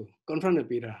လေးပြောလို့ contract နဲ့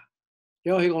ပေးတာ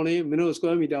ပြောဟေးကောင်လေးမင်းတို့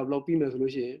square meter ဘယ်လောက်ပြီးမယ်ဆို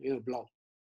လို့ရှိရင်မင်းတို့ဘယ်လောက်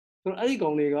ဆိုတော့အဲ့ဒီကော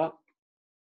င်တွေက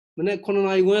မနေ့9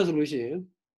နာရီခွဲဆိုလို့ရှိရင်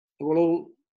အကုန်လုံး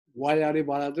ဝါယာတွေ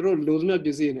ပါလာသူတို့လိုသမျှပ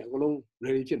စ္စည်းတွေနဲ့အကုန်လုံး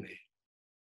ready ဖြစ်နေ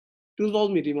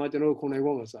2000 meter မှာကျွန်တော်တို့9နာရီ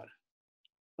ခွဲမှာစတယ်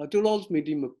2000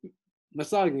 meter မ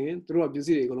စခင်သူတို့ကပစ္စ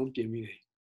ည်းတွေအကုန်လုံးပြင်ပြီးတယ်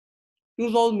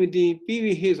2000 meter ပြီး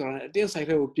ပြီဟေ့ဆိုတာအတင်းဆိုင်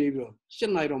ထဲကိုပြေးပြီးတော့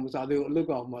7နာရီတော့မစားသေးဘူးအလုပ်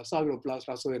ကောင်မှာစပြီးတော့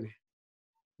plaster ဆွဲနေ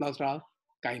plaster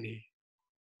ကိုင်းနေ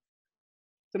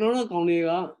ကျွန်တော်တို့ကောင်တွေ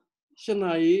က7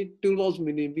နာရီ2000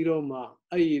 meter ပြီးတော့မှ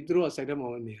အဲ့ဒီသူတို့ကဆိုင်ထဲမှာ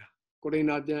ဝင်နေတာကိုရိ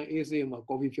နာပြန်အေးစေးမှာ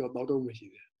coffee ဖြောတောက်တော့မရှိ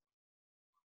သေး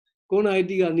9နာရီ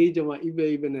တီကနေကျွန်မ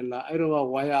eBay နဲ့လာအဲ့တော့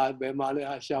ဝါယာဘယ်မှာလဲ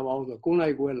ရှာပါအောင်ဆို9နာ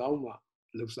ရီခွဲလောက်မှ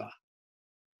လုပ်စား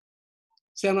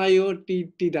10နာရီရော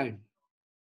တီတိုင်း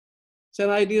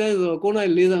10နာရီတီတိုင်းဆို9နာရီ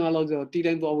45လောက်ဆိုတီ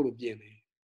တိုင်းသွားဖို့လို့ပြင်တယ်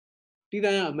တီ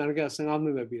တိုင်းကအမေရိကန်15မိ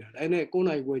နစ်ပဲပြီးတာဒါနဲ့9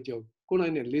နာရီခွဲကျော်9နာ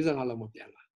ရီနဲ့45လောက်မှပြန်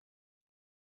လာ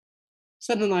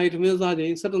7နာရီထမင်းစားချိ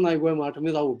န်7နာရီခွဲမှာထမ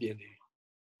င်းစားဖို့ပြင်တယ်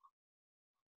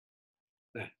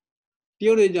တ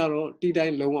ရုတ်တွေကြတော့တီတို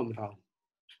င်းလုံးဝမထားဘူး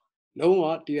လုံးဝ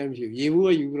တီတိုင်းမရှိဘူးရေဘူး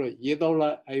ပဲယူပြီးတော့ရေတောက်လို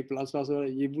က်အဲဒီ plaster ဆို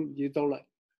တော့ရေတောက်လိုက်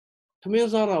ထမင်း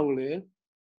စားတာကိုလေ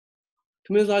ထ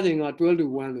မင်းစားချိန်က12 to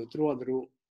 1လို့သူတို့ဟို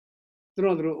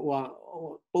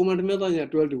ပုံမှန်ထမင်းစားချိန်က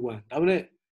12 to 1ဒါပေမဲ့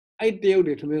အဲ့တရုတ်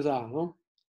တွေထမင်းစားနော်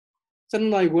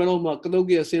7နာရီခွဲလောက်မှကတုတ်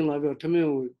ကြီးဆင်းလာပြီးတော့ထမ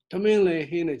င်းလည်း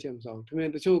ဟင်းနေချက်မစားဘူးထမင်း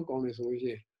တချို့ကောင်းနေဆိုလို့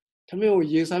ရှိရင်ထမင်းကို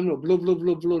ရေဆိုင်ပြီးတော့ဘ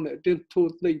လုတ်နဲ့အတင်းထိုး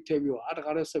သိပ်ထည့်ပြီးတော့အားတ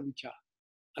ကားနဲ့ဆက်ပြီးချ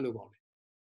အဲ့လိုကောင်း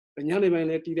တယ်ညနေပိုင်း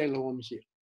လည်းတီးတိုင်းလုံးဝမရှိ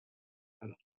ဘူးအဲ့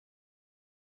လို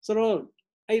ဆိုတော့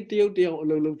အဲ့တရုတ်တယောက်အ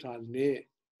လုပ်လုပ်တာနဲ့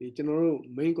ဒီကျွန်တော်တို့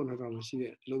main contractor မရှိ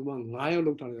တဲ့အလုပ်သမား9ယောက်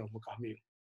လုပ်ထားတယ်တော့မကမိဘူး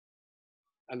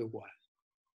အဲ့လိုကွာ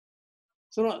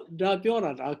ဆိုတော့ဒါပြော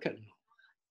တာဒါခက်တယ်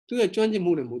သူကကျွမ်းကျင်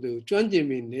မှုနဲ့မဟုတ်သေးဘူးကျွမ်းကျင်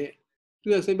ပြီနဲ့သူ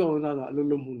ကစိတ်ပေါ်ဝင်စားတာအလုပ်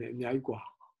လုပ်မှုနဲ့အများကြီးကွာ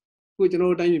ခုကျွန်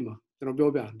တော်တို့တိုင်းပြည်မှာကျွန်တော်ပြော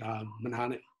ပြဒါမနာ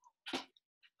နဲ့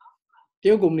တ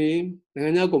ရုတ်ကုမ္ပဏီနိုင်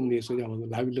ငံခြားကုမ္ပဏီဆိုကြပါ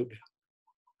စို့လာပြီးလုပ်တယ်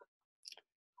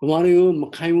ဗမာတွေကိုမ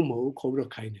ခိုင်းဘူးမဟုတ်ခေါ်ပြီး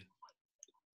တော့ခိုင်းတယ်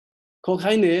ခေါ်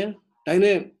ခိုင်းတယ်တိုင်း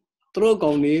နဲ့သူတို့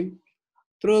ကောင်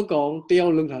တယော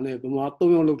က်လောက်ထားနဲ့ဗမာ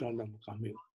3ယောက်လောက်ထားတယ်မကမိ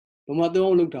ဘူး Bama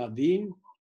don't look at the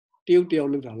deal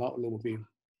looked a lot low beam.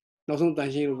 Now some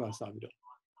time she looked at Sabido.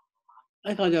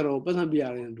 I can't get but I'm be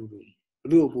and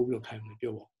do Google kind of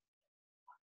job.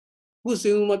 Who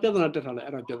soon my brother at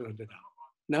the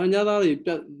now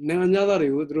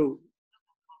another would draw.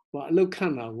 But look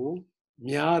can now,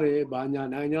 Miare, Banya,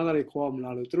 another quam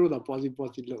through the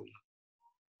positive loan.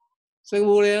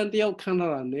 Singorian Dio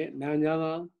Canada,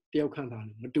 Nanyana, Dio Canada,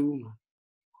 Maduma.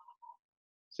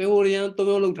 Singorian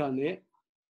Tomo looked on it,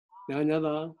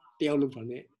 Nanyana, Dio looked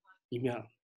on it, email.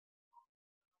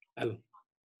 Hello.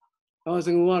 I was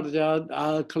in what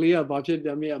clear budget,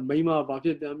 I mean, a Mima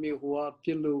budget, I mean, who are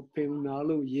Pilu,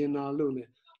 Pinalu, Yena Lune,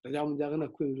 the young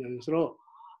Jagana Queen and Sro,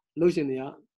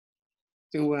 Lucinia,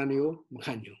 Singoranu,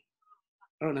 Macanio.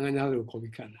 I don't know another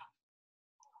Covican.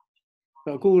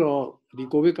 The Kuro, the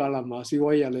Covicala,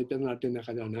 Masiwaya, Lieutenant in the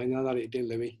Kajan, another 18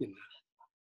 living in.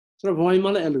 So, why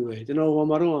Mala Elway, you know,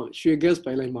 Maro, she gets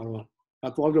by like Maro.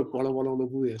 I thought of Polo on the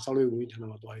Boo, sorry, we can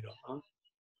have a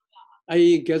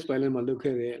I guess by them, look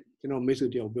at it, you know, Miss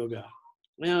Dio Boga.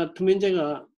 Now, to mention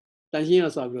a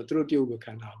Tangias of the truth you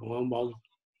can have one bow.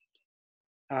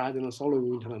 I don't know, solo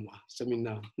winter,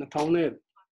 seminar, not town it.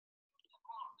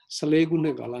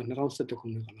 Salegunegala, not also to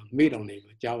Kunegala, made on name,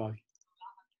 Java.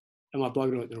 I'm a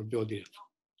dog of Jodi.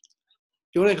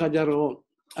 Jore Kajaro,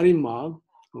 Arima,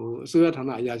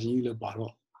 Suatana Yaji, the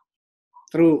Baro.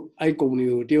 Through I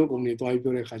community, Dio community,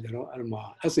 Jore Kajaro,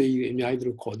 Arma, as a in the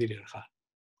idol called it.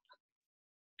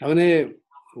 Tane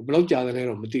blog jada le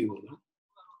ro mati bu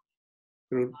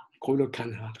no ko lo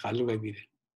khan ha ka lo bai bi de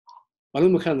ba lo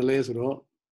ma khan le so ro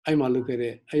ai ma lo ke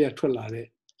de ai ya thwat la de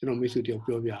ကျွန်တော်မိတ်ဆွေတယောက်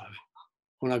ပြောပြရပဲ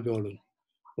ခုနပြောလို့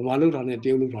ဗမာလောက်တာနဲ့တ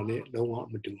ရုတ်လောက်တာနဲ့လုံးဝ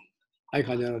မတူအဲ့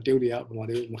ခါကျတော့တရုတ်တွေကဗမာ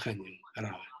တွေမခံနိုင်ဘူးအဲ့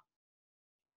ဒါပဲအဲ့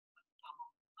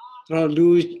တော့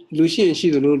လူရှိရင်ရှိ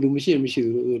သလိုလူမရှိရင်မရှိသ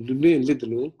လိုလူနဲ့လစ်သ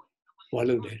လိုဟော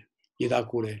လုပ်တယ်ရေးသား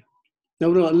ကိုတယ်နော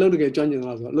က်တော့အလုပ်တကယ်ကျွမ်းကျင်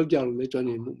လာဆိုအလုပ်ကြလို့လည်းကျွမ်း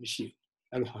ကျင်မှုမရှိဘူး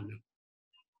အဲ့လိုဟာမျိုး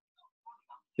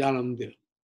ရလာမသိ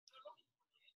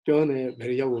ပြောနေဘ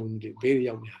ယ်ရောက်ဝင်ဒီဘေး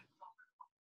ရောက်ညာ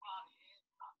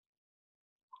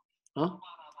ဟမ်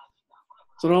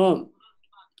ဆိုတော့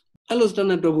အဲ့လိုစတန်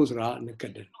ဒတ်တော့ဖို့ဆိုတာနက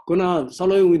တ်တယ်ခုနဆောက်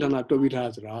လုပ်ရေးဝန်ထမ်းတော်ပြီးထား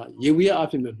ဆိုတာရေဝေးအ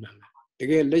ဖြစ်မှမှန်တယ်တ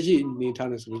ကယ်လက်ရှိနေထား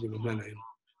နေဆိုလို့ကျွန်တော်မှန်နိုင်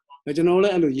တယ်ကျွန်တော်လ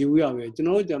ည်းအဲ့လိုရေဝေးရပဲကျွန်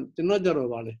တော်ကြတော့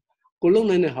ပါလေကိုလုံး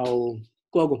နိုင်တဲ့ဟာ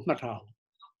ကိုကိုမှတ်ထားအောင်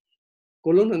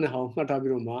ကိုလုံးနိုင်တဲ့ဟာကိုမှတ်ထား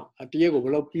ပြီးတော့မှတရက်ကိုဘ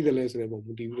ယ်လောက်ပြီးတယ်လဲဆိုတဲ့ပုံ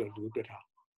မူတည်ပြီးတော့လူတွေ့ထား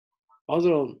ဘာလို့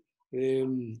ဆိုတော့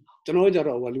ကျွန်တော်ကြ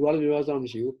တော့လူအားလည်းများစားမ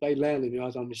ရှိဘူးပိုက်လိုင်းလည်း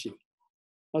များစားမရှိဘူး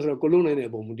ဘာလို့ဆိုတော့ကိုလုံးနိုင်တဲ့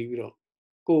ပုံမူတည်ပြီးတော့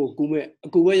ကိုကူမဲ့အ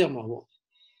ကူပဲရမှာပေါ့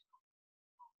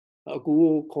အကူ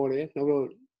ကိုခေါ်တယ်နောက်တော့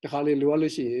တခါလေလိုရ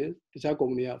လို့ရှိရင်တခြားကုမ္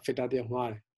ပဏီက fitter တယောက်မှား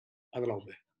တယ်အဲ့ဒါတော့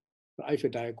ပဲအဲ့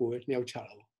fitter ကိုပဲနှစ်ယောက်ချ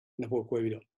တာပေါ့နှစ်ဖို့꿰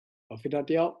ပြီးတော့ fitter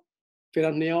တယောက်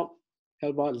fitter နှစ်ယောက်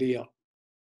helper ၄ယောက်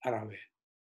အဲ့ဒါပဲ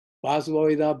ဘာဆို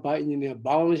ဝေးသားဘာ engineer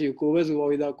ဘာမှမရှိဘူးကိုပဲဆို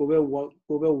ဝေးသားကိုပဲ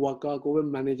worker ကိုပဲ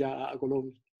manager အကုန်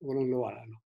လုံးလုပ်ရတာ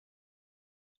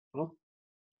နော်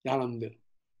ရလားမသိ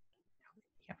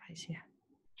ရပါစေ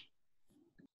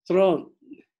ဆိုတော့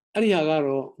အဲ့ဒီဟာက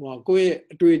တော့ကိုယ့်ရဲ့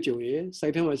အတွေ့အကြုံရဲ့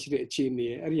site ထဲမှာရှိတဲ့အခြေအနေ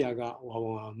ရဲ့အဲ့ဒီဟာက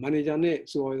manager နဲ့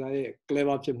supervisor ရဲ့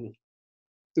clever ဖြစ်မှု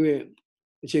သူ့ရဲ့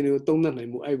အခြေအနေကိုသုံးသပ်နို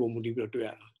င်မှုအဲ့ပုံမူတည်ပြီးတော့တွေ့ရ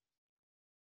တာ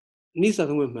နိစ္စ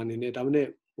သုံးမဲ့မှန်နေတယ်ဒါပေမဲ့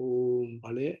ဗာ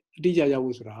လဲအတိအကျရောက်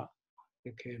ဖို့ဆိုတာ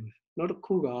ခဲမယ်နောက်တစ်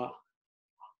ခုက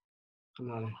ခ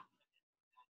ဏလေး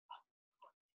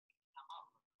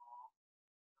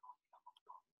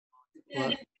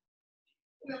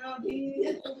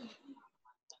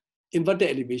inverted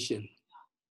elevation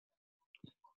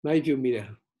နိုင်ပြုမိတယ်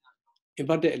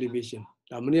inverted elevation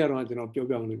ဒါမနေ့ကတော့ကျွန်တော်ပြော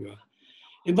ပြအောင်လို့ပြော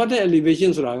inverted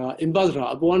elevation ဆိုတာက invert ဆိုတာ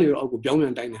အပေါ်ကနေတော့အောက်ကိုပြောင်းပြ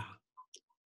န်တိုင်းတာ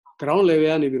ground level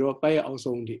ကနေပြီးတော့ပိုက်ရဲ့အောက်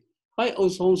ဆုံးထိပိုက်အော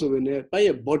က်ဆုံးဆိုပေမဲ့ပိုက်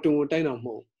ရဲ့ bottom ကိုတိုင်းတာမ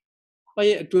ဟုတ်ပိုက်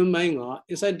ရဲ့အတွင်းပိုင်းက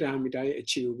inside diameter ရဲ့အ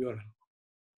ခြေကိုပြောတာ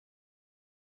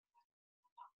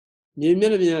မြေမျ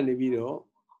က်နှာပြင်ကနေပြီးတော့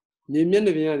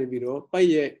ပိုက်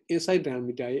ရဲ့ inside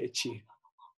diameter ရဲ့အခြေ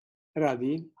အဲ့ဒါ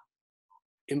ဒီ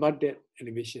inverted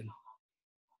elevation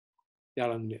ရ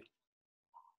လားမလဲ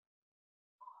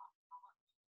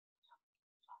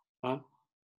ဟာ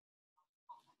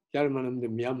ရမှန်းမသိ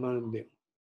မြန်မာမသိ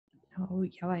ဟုတ်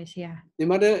ရပါစေ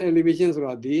inverted elevation ဆို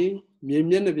တာဒီမြေ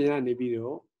မျက်နှာပြင်ကနေပြီး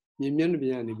တော့ဒီမြေ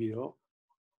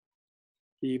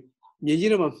ကြီး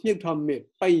တော့မှမြှစ်ထားမဲ့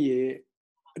ပိုက်ရဲ့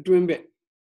အတွင်းဘက်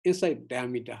inside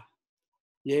diameter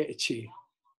ရဲ့အခြေ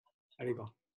အဲ့ဒီကော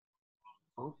င်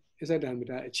ဟုတ် inside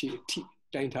diameter အခြေအထိ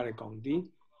တိုင်းထားတဲ့ကောင်ဒီ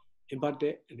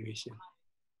inverted elevation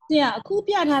ဆရာအခု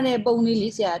ပြထားတဲ့ပုံလေး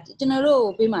လေးဆရာကျွန်တော်တို့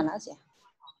ပေးမှာလားဆရာ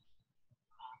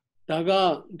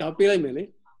ဒါပေးလိုက်မယ်လေ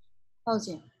ဟုတ်ဆ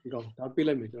ရာဒီကောင်ဒါပေး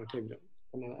လိုက်မယ်ကျွန်တော်ထည့်ပြီးတော့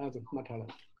ခဏအဲ့ဒါမှတ်ထားလို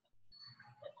က်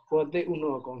ကိုသိဥ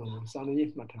နောကောင်းတယ်စာနေ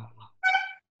ရေးမှတ်ထား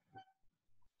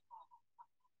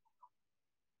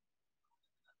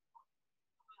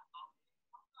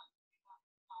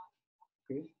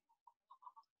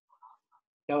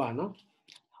ရပါနော်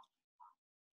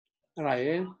အဲ့ဒါ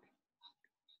ရဲ့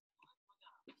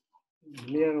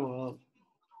ဒီ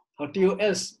တော့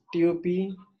TOS TOP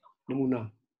နမူနာ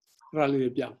အဲ့ဒါ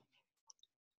လေးပြ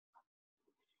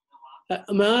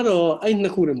အမှန်ကတော့အဲ့နှ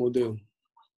စ်ခုနဲ့မဟုတ်သေးဘူး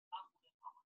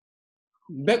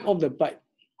back of the pipe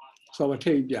ဆိုတော့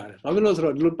ထိပ်ပြတယ်ဘာဖြစ်လို့ဆို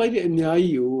တော့ဒီလို pipe တွေအများ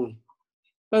ကြီးကို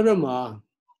pipe ရက်မှာ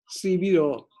စီးပြီး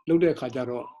တော့လုပ်တဲ့အခါကျ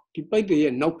တော့ဒီ pipe တွေ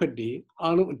ရဲ့နောက်ဖက်တွေ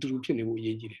အားလုံးအတူတူဖြစ်နေဖို့အ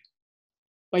ရေးကြီးတယ်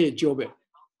pipe ရဲ့ကြောဘက်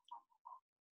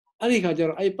အဲ့ဒီခါကျ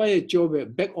တော့အဲ့ pipe ရဲ့ကြောဘက်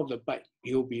back of the pipe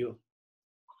ပြီး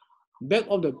back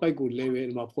of the pipe ကို level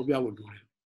ဒီမှာဖော်ပြဖို့လိုတယ်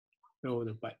back of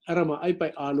the pipe အဲ့ဒါမှအဲ့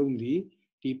pipe အားလုံးဒီ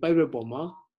pipe ရက်ပေါ်မှာ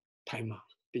ထိုင်မှာ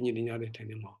တင်းကြီးတင်းကြတဲ့ထိုင်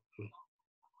နေမှာ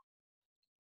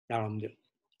ရအောင်ကြည့်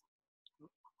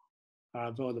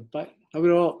back of the pipe နောက်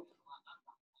ပြီးတော့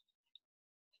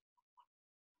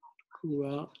ခုက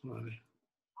ပါလေ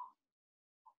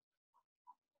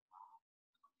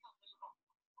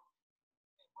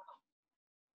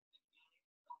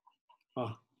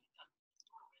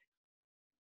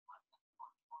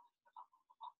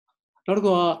နောက်တစ်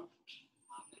ခုက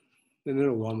နည်းနည်း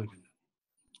တော့ဝါမယ်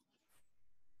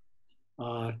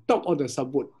top of the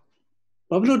support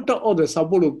ဘာဖြစ်လို့ top of the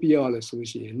support လို့ပြရလဲဆို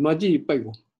ရှင်ဒီမှာကြည့်ပိုက်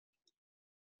ကို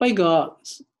ပိုက်က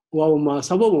ဟိုမှာ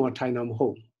support ပေါ်မှာထိုင်တာမဟု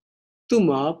တ်သူ့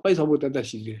မှာပိုက် support တက်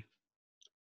ရှိတယ်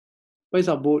ပိုက်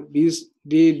support ဒီဟာ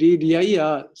ကြီးက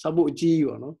support အကြီးကြီး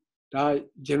ပါနော်ဒါ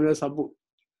general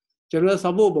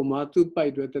support ပေါ်မှာသူ့ပို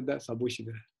က်တွေတက် support ရှိတ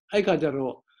ယ်အဲ့ခါကျ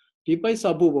တော့ဒီပိုက်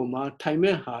support ပေါ်မှာထိုင်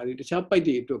မဲ့ဟာတွေတခြားပိုက်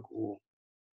တွေအတွက်ကို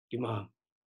ဒီမှာ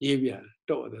ရေးပြ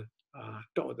တော့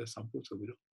တဲ့ support ဆိုပြီး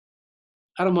တော့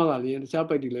အဲ့ဒါမှကလည်းတခြား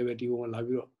ပိုက်တွေလည်းပဲဒီပေါ်မှာလာ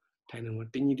ပြီးတော့ထိုင်နေမှာ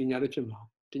တင်းကြီးတင်းကြတဲ့ဖြစ်မှာ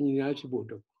တင်းကြီးတင်းကြဖြစ်ဖို့အ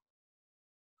တွက်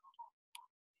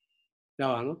ရ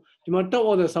ပါနော်ဒီမှာ top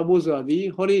of the support ဆိုတာဒီ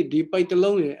ဟောဒီပိုက်တစ်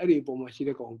လုံးရဲ့အဲ့ဒီအပေါ်မှာရှိ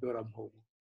တဲ့ကောင်ပြောတာမဟုတ်ဘူး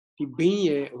ဒီဘင်း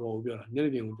ရဲ့ဟိုပြောတာမျက်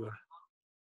နှာပြင်ကိုပြောတာ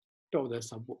top of the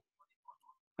support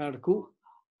အဲ့ဒါတခု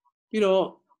ပြီးတော့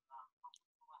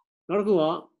နောက်တစ်ခုက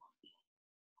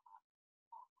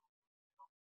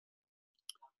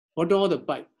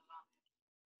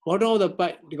bottom of the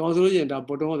pipe ဒီကောင်ဆိုလို့ရှိရင်ဒါ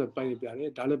bottom of the pipe ပြတ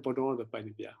ယ်ဒါလည်း bottom of the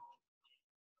pipe ပြ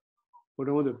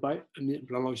bottom of the pipe အမြင့်ဘ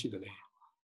ယ်လောက်ရှိတယ်လဲ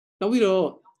နောက်ပြီးတော့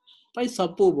pipe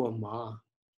support ပေါ်မှာ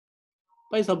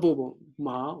pipe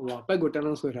ကိုတန်း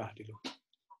လုံးဆွဲထားတယ်ဒီလို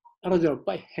အဲ့တော့ကျတော့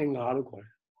pipe hanger လို့ခေါ်တ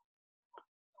ယ်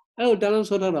အဲ့ကိုတန်းလုံး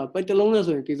ဆွဲထားတာ pipe တစ်လုံးနဲ့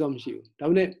ဆိုရင်ကိစ္စမရှိဘူးဒါ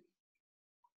ပေမဲ့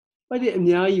pipe တွေအ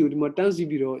များကြီးကိုဒီမှာတန်းစီ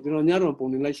ပြီးတော့ကျွန်တော်ညတော့ပုံ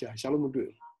နေလိုက်ရှာလို့မတွေ့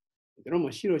ဘူးကျွန်တော်မှ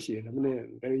ရှိတော့ရှိတယ်ဒါပေမဲ့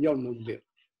ဘယ်ရောက်လို့မသိ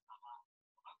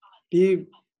ဒီ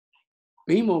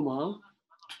ဘိန်းပေါ်မှာ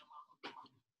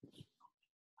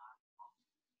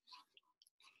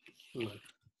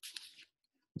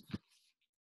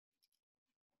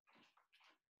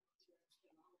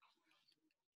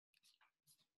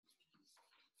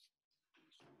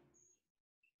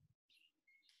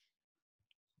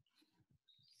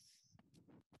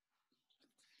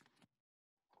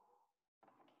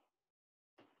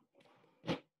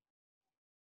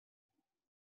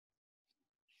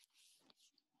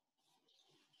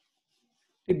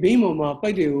ဒီဘိန်းပေါ်မှာပို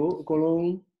က်တွေကိုအကုန်လုံး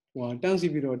ဟိုတန်းစီ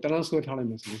ပြီးတော့တန်းဆွဲထားလိုက်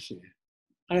မယ်ဆိုလို့ရှိရင်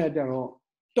အဲ့ဒါကြတော့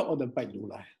top of the pipe လို့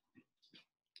လာတယ်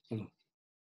ဟုတ်လား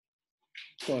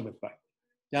top of the pipe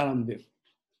ရလားမသိဘူး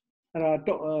အဲ့ဒါ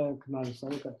top ခဏလေးစာ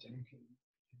ရက်ကကျန်ခဲ့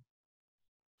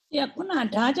ဆရာခုန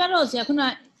ဒါကြတော့ဆရာခုန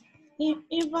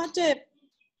inverted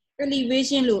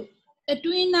elevation လို့အ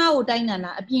တွင်းနားကိုတိုင်းတာ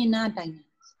လားအပြင်နားတိုင်းတာ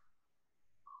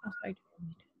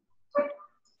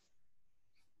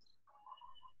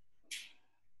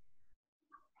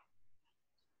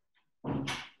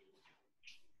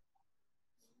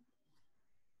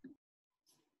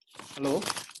Hello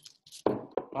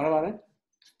ပါလဲ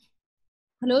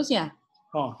Hello ဆရာ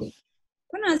ဟော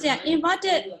ခုနဆရာ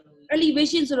inverted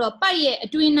elevation ဆိုတော့ပိုက်ရဲ့အ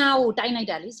တွင်းနားကိုတိုင်းလိုက်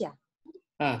တာလေဆရာ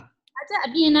အဲ့ဒါအ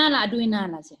ပြင်နားလားအတွင်းနား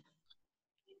လားဆရာ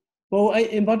ဟိုအဲ့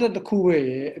inverted တစ်ခုပဲ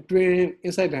ရဲ့အတွင်း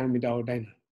inside diameter ကိုတိုင်း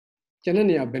တာကျန်တဲ့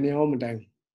နေရာဘယ်နေရာမှမတိုင်းဘူး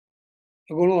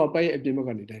အကုန်လုံးကပိုက်ရဲ့အပြင်ဘက်က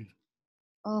နေတိုင်း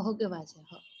တာဟုတ်ကဲ့ပါဆရာ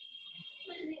ဟုတ်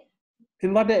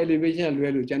inverted elevation လွဲ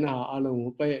လို့ကျန်တဲ့ဟာအလုံး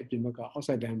ကိုပိုက်ရဲ့အပြင်ဘက်က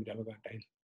outside diameter ဘက်ကတိုင်း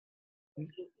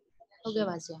ဟုတ်ကဲ့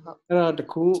ပါဆရာဟုတ်အဲ့ဒါတ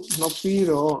ခုနောက်ပြီး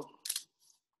တော့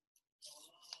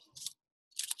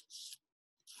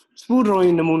spool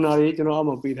drawing နမူနာတွေကျွန်တော်အောက်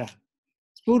မှာပေးထား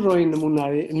spool drawing နမူနာ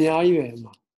တွေအများကြီးပဲ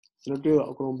မှာကျွန်တော်တွေ့တော့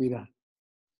အကုန်ပေးထား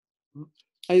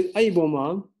အဲ့ဒီပုံမှာ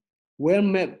well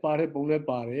map ပါတဲ့ပုံလည်း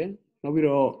ပါတယ်နောက်ပြီး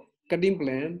တော့ cutting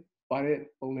plan ပါတဲ့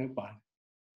ပုံလည်းပါတယ်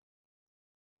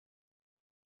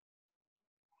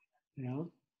Yeah.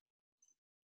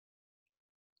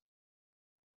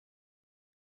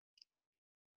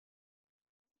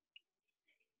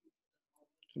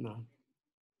 No.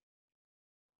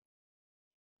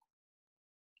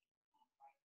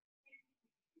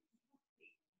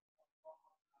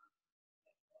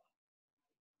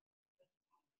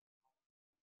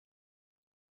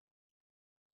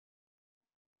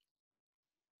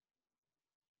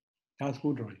 That's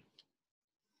good drawing.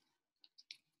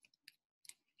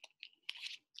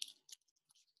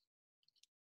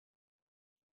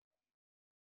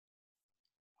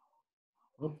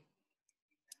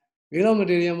 Real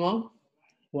material,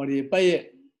 what you pay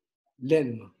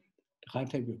len, the high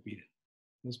type of beer.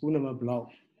 The spoon of a blow.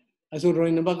 I saw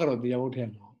drawing the bucket of the out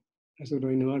him. I saw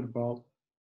drawing the about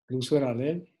blue sweater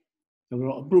lane, the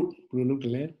brook, blue look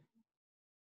lane.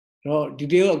 No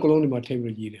detail of colony my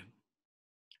table year.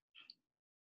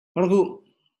 Not who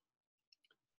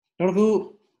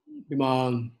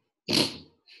demand.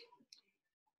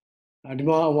 I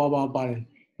demand about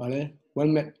Bale,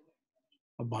 one met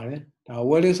a Bale, the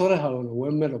wedding sort of how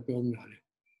one met of film.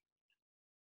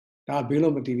 That bill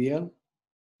of material,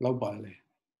 low Bale.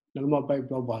 No more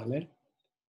pipe low Bale.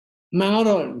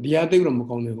 Mangaro, the other room,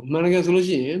 Managa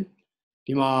solution,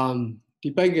 demand,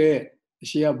 the packet,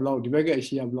 sheer block, the packet,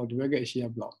 sheer block, the packet, sheer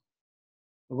block.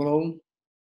 Alone,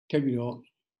 take it all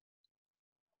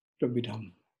to be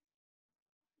done.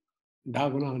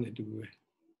 Dagon it to be.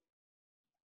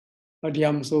 But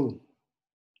yam so,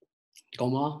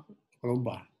 Goma,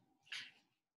 Colomba.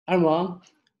 Alma,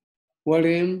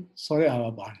 William, sorry, how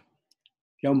about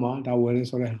Yama, that William,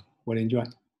 sorry, will enjoy.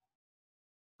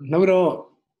 Number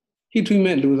he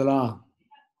treatment do the law.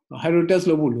 Hydro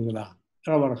Tesla would do the law.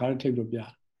 Our car take the beer.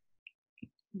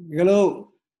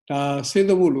 Hello, say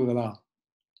the wood do the law.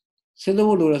 Say the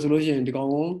wood resolution to go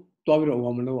on, to a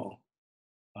woman.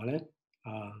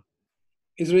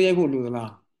 Israel would do the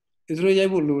law. Israel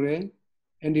would do it,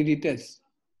 and it test.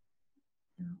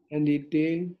 And it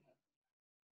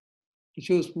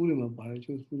shows food in my body,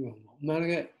 shows food in my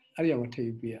man. I have a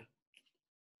tape beer.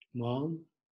 Mom.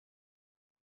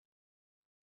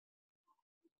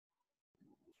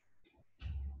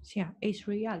 Yeah, it's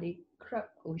really crap.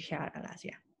 Oh, share last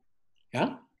year.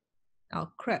 Yeah? Oh,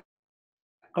 crap.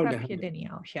 Crap Hit any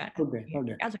out share. Okay.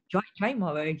 As a joy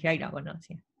more very shade of one.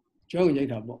 Joe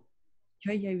Yatabo.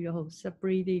 Joy, your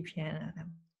separate piano.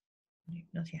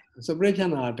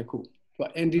 Separation are the cool. For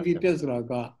entity test, I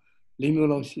got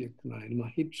limnology, my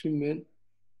heat treatment.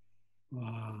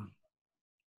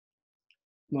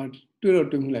 My 2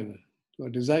 to 11 to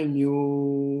design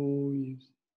new.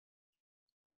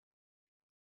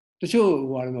 The show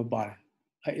what I'm about.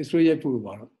 It's really poor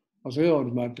about it. Also,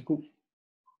 about the cook.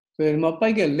 So, my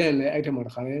bike and land item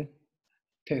of the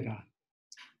Teta.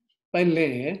 By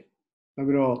lay, I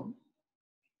grow.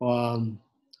 Mejuan,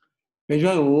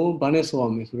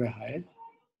 Baneswam is very high.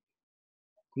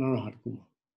 No, hard cool.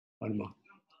 One more.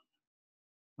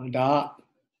 And that,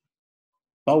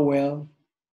 well,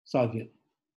 sergeant.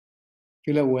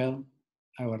 Feel well,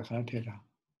 I would have Teta.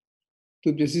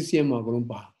 To the CCM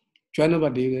Magumba. Join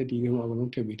about the Magum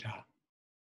to be tired.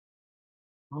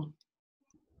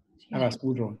 I got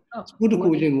school drawing. School to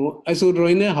coaching, I saw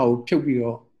drawing how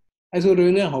Pubio. I saw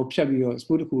drawing how Pubio,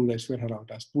 school to cool, I swear around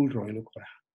that school drawing.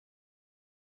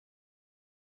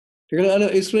 The other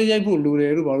Israel put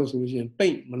Lure solution,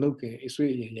 paint Maloke,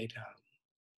 Israel later.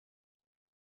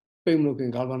 Paint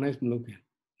looking, galvanized looking.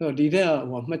 No, detail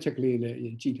was much clearer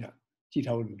in Cheetah.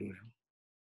 Cheetah would do them.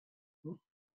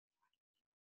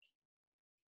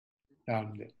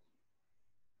 Damn it.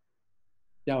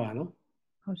 Yavano?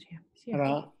 Oh, yeah.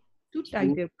 Two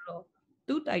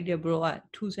idea bro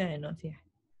at 2 cents.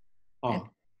 Oh,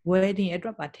 wedding a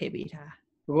drop at Tabita.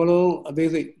 Golo, a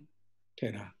daisy.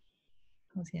 Tera.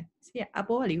 Oh, yeah.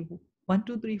 Aboli 1,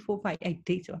 2, 3, 4, 5, 8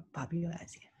 days of Babio.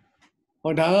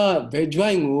 Oh, that they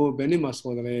join Benimas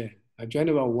for the way. I joined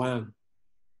about one.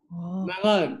 Oh, my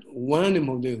God, one in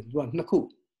Mobile. Naku.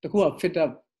 The cool fit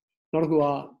up, not go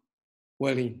out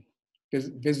wedding.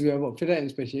 Visual fit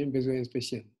inspection, visual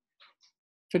inspection.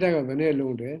 Fit up a vanilla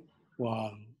load.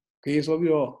 Wow. Case of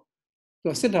your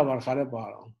sit up our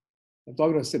Harabaro. The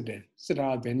dog sit there, sit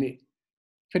up Benny.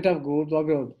 Fit up go,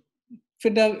 dog.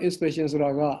 Fit up inspections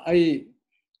raga. I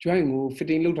join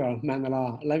fitting looter,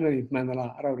 Mandala, Limerick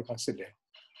Mandala, around the sit there.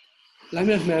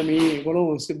 Limerick Mammy,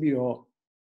 Golo Sibio.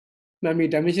 Mammy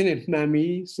dimension it,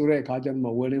 Mammy, Sure Kajan, my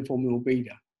wedding for me obeyed.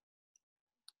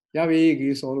 Yavi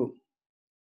gives all.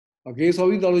 Okay, so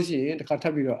we don't see the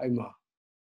Katabiro Emma.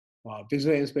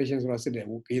 Visual inspections were sit there,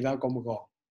 Kida Comago.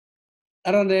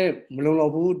 Around the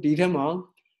Molobu, Ditama,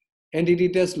 entity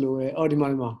test low, or the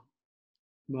Malma.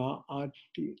 Ma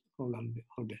RT, hold on.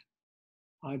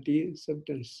 RT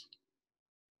substance.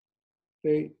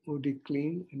 Pay OD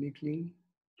clean, any clean.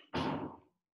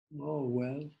 Oh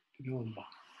well, you know.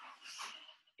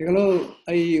 Hello,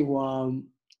 I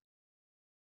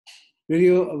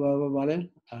video about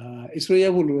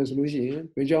Israel will solution,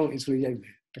 which on Israel,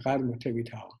 the card will take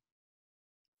it out.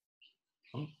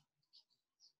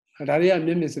 Daria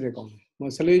Mimis Recon,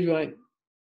 Mosali joint,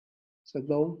 said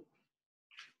though.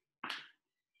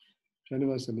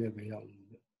 Universally available.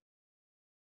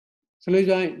 Sally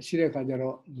joint, she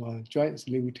recajaro, joint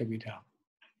sleep with a bit out.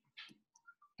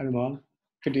 And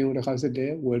fitting the house a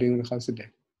day, welding the house a day.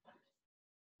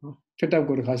 Fit up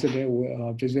good house a day,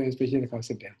 business inspection the house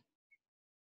a day.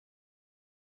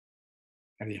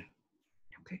 Okay.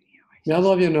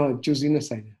 Now, you know, choosing a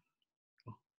sign.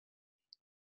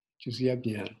 Choosing up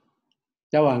here.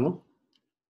 Javano.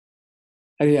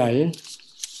 Aria,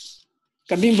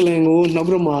 cutting blango,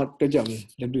 Nobroma, the job,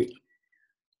 the do it.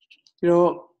 You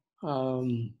know,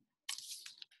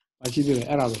 I see the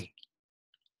Arab.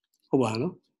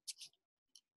 Hobano.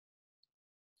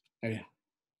 Aria.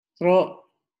 So,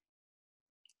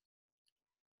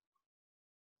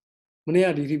 many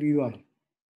are DTB.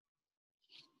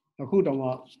 A good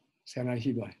amount, Sana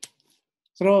Shibai.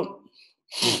 So,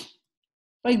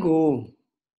 I go.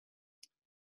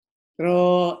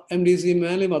 So, MDC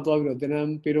mainly Matogo, then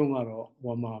I'm Piromaro,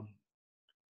 Wamam.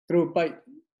 Through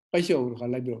Paisho,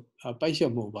 Halabro, a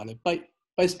Paisho mobile,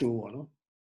 Pais to one.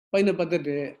 Pine a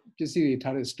patate, Pisi,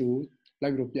 Taris to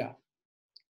Lagropia.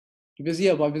 If you see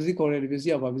a Babisi Korea, if you see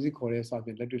a Babisi Korea,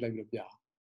 something like Lagropia.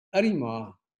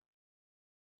 Arima.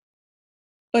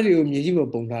 But you need a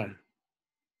bondan.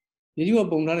 You a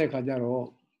bondan a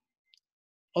Kajaro.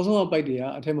 Also, a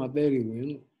idea, a time of very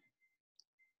win.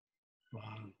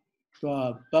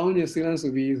 So, bound your silence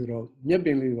to be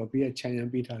Yapping will be a China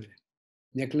beater.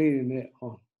 Yakli in it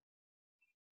on.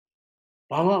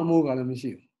 Bama Moga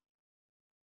machine.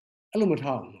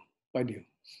 Alumatao, by you.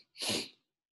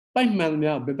 By man, me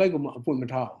up, Bebegum upon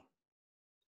Matao.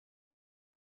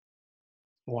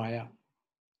 Why?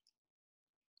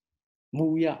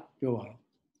 Muya, you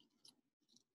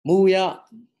Muya,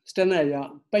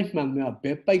 Stanaya, Pikeman, me up,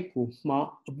 Bebeku,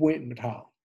 ma, appoint Matao.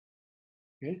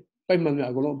 Pikeman,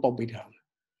 I go on Bobby Town.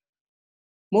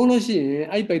 Monoshi,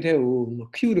 I pay tell,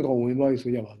 cute going voice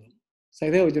with your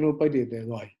Satel, you know, by the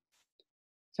boy.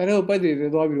 Satel by the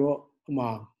dog,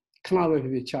 ma, cloud of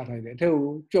the chat, I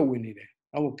tell Joe Winnie.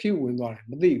 I will kill when I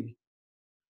believe.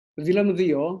 The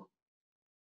Zilam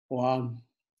or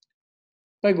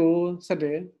Pago,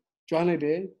 Saturday, join a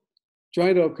day,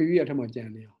 join the Kiwi at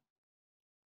Amajania.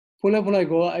 Pull up like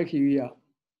go, I Kiwi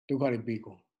to got a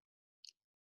bigo.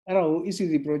 Arrow is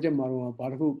the project Maru,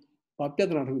 but who,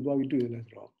 Papia who do we do in the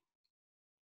row.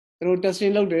 The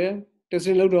testing load there,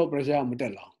 testing load of Prasha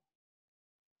Matella.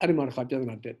 Animal Captain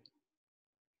not dead.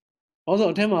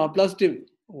 Also, Tema plastic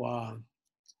was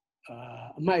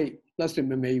my plastic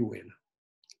may win.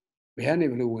 We had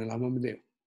never win, I'm there.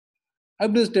 I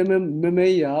blessed them,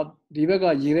 Memea,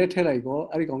 Divega, Yirete, I go,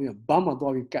 I go, Bama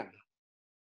dog can.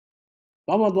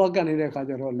 Bama dog can in the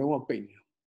Kajaro, lower pain.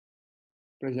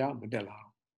 Prasha Matella.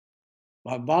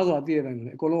 But Baza theatre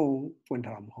and Colon went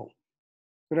home.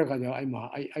 Rekaja,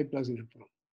 I plus in it.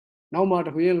 Now,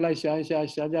 Marta, we like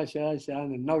Shaja,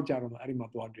 and now Jaram, Arima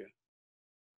Quadria.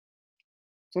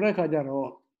 So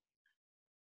Rekajaro.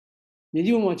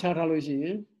 You want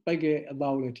Charalogy, Pike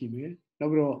about a team,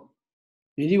 no.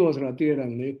 You was a theatre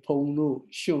and Pono,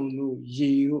 Shono,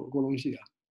 Yero, Golonsia.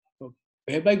 So,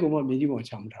 Bebe Goma, Midi was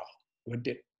chammed out. What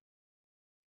did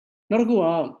not go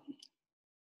out?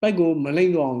 Pago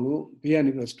Malango,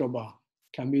 Bianico Stoba,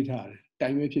 Camita,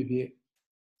 Time if you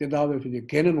the dog if you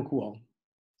get him cool.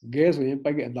 Guess when you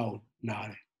pack it down,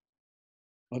 now.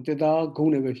 But the dog go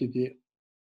never fit it.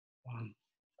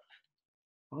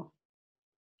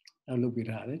 I look at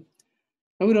her.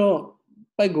 I will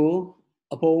Pago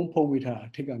upon Pong with her,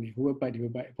 take on who by the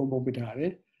by Pong with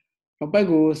her. A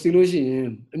Pago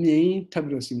solution, I mean,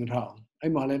 tableau simultaneous.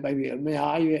 I'm all by the may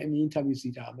I mean tabby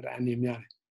sita, but I name ya.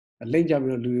 A link I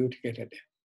will do to get it.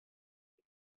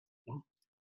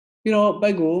 You know,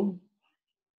 Pago,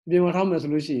 they were how much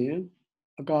solution,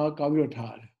 a car,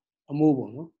 a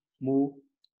move, move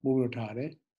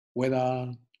rotare,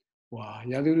 whether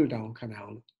Yadu down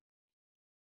canal.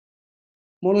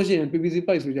 Monoshi and PVC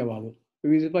pipes with Java,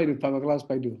 PVC pipe to 5 class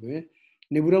by do,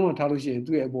 Niburama Talushi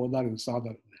to a border in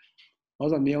Southern.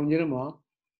 Also, Neon Yerma,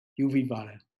 UV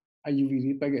bar, I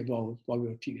UV packet dog,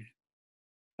 your tea.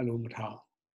 Hello, Matao.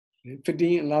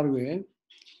 Fitting a lot of way,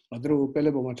 but through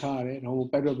Pelebo Matare, no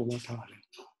Pedro Matare.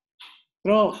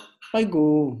 Throw, I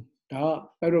go,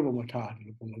 Đó bay rồi mà thả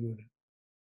thì cũng không được.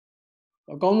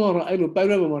 Có mà ai lúc bay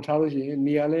rồi mà thả rồi gì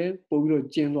nia lên bùi rồi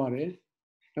chiên rồi đấy.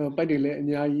 Bay đi lên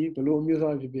nhà gì bulu miêu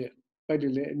sao thì bay đi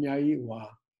lên nhà gì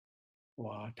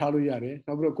và thả rồi đấy.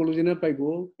 Nó bây giờ college bay go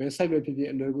về sai về thì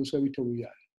lời go soi bị thua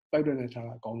rồi. Bay rồi này thả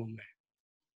có mà mày.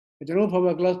 Cho nó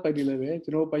phải class bay đi lên về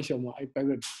cho nó bay xong mà ai bay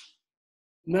rồi.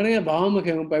 Nó này bảo mà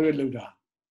cái ông bay rồi lâu ra.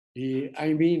 Thì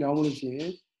anh bị nó mới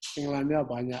chỉ England nhà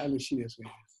bà nhà anh chỉ đấy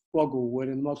rồi. Qua go về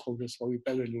nó mà không được soi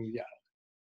bay rồi lâu ra.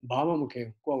 Bảo mà cái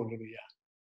qua lâu ra.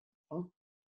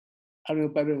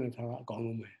 Anh bay rồi này thả có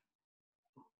mà mày.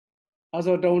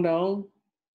 Also down down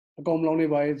a com long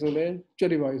by Zole,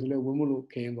 Cherry by Zole, Wumulu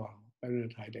came on,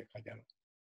 parent high deck.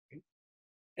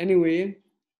 Anyway,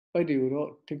 by the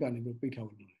Euro, take on the big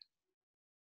house.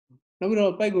 Number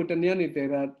of Pago Tanyani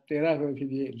Terra,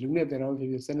 Luna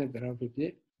Terra, Senate Terra,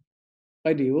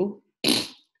 by the U,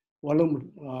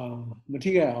 Wallum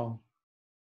Matiga,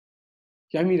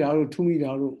 Jamie Daru, 2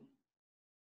 meter,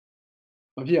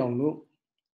 Mapiano,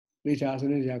 later as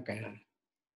soon as I can.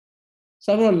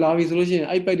 Several love solution,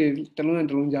 I paid the Talon and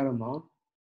Talon Jarama,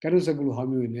 Karusakulu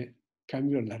Hamu in it,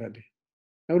 Camille Larade.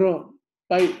 Now,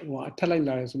 by what telling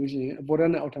la solution, a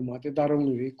Borana automatic,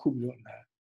 Darong Kublo.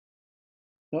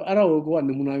 No, I will go on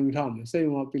the Muna with him, say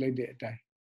you want to like that time.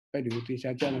 By the teach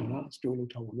a channel, stole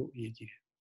Tawolo, E.G.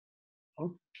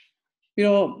 You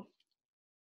know,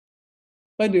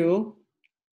 by the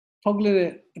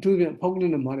Poglet to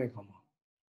Poglet and Maricama.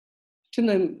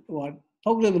 Chinan what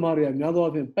Poglet the Maria, another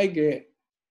of him, Peggy.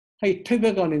 Hey, take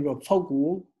back on your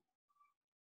Fogu.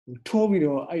 Told me,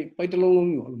 I bite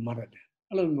along your mother.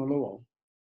 I don't know.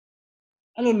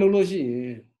 I don't know.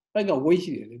 She, I got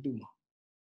wasted. They do.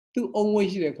 To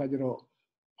always the Kajaro.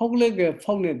 Pogleg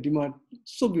found a demand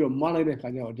so your mother the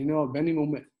Kajaro, you know, any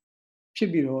moment. She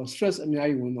be stress and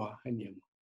I will not hang him.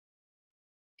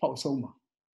 Pop soma.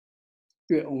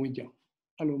 To your own job.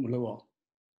 Hello, Malo.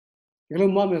 Hello,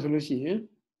 Mamma solution.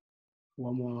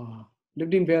 Wama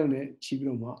living bellne,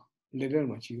 Chigroma, later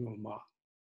my Chigroma.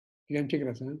 You can take it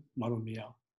as a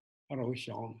Maromia. I don't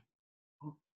show.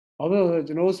 Although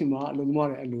the Nosima,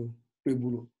 Lumar, Elu,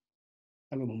 Ribulu,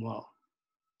 Alumama.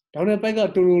 Down a beggar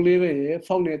to live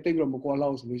found a thing from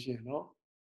Mokola solution, no?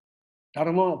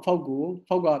 Tarama, Fogu,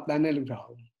 Foga, Danelu.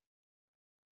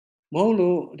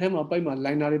 Molo, Tema by my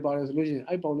lineary bar solution.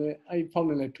 I found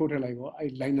a total like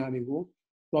I lineary go,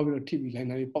 Robert TV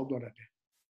lineary powder.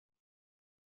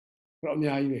 From the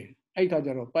highway, I got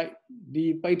a bite.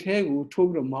 The bite hair who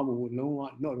told the marble, no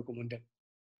one not recommended.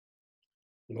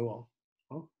 Low.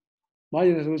 My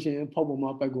resolution, Papa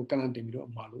Mapa go canting to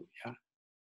Malu.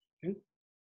 Yeah.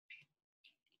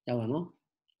 Yavano.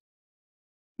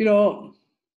 You know,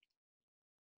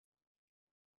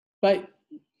 by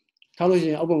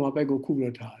Kalojan, Obama Pago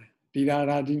Kubla Tare. Did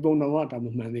I did go no water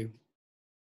man?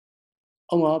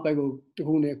 Oma Pago to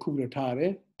whom they Kubla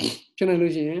Tare.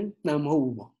 Generation, Nam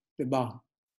Hobo, the bar.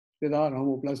 The dar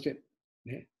homo plastic.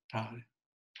 Tare.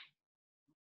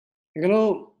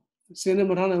 Hello,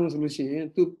 Cinematana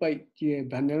solution, 2 by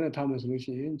Bandana Thomas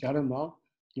solution, Jarama,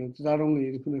 you know,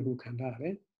 only the who can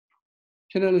die.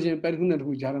 Generation Perguna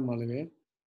who Jaramalave,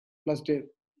 plastic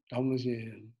Thomas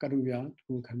Karubia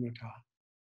who can retire.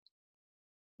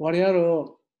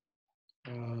 Wariaro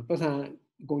Pasan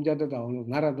Gonjata down,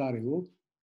 Naradario,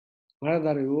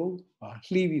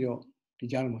 Livido, the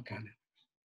Jarama cannon.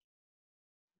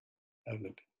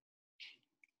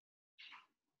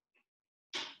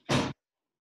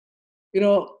 You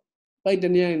know, by the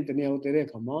Nyein, the Neo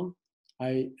Terecama,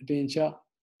 I danger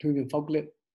to the Foglet,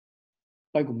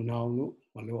 by Gumanao,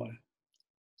 Maloa.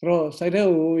 So,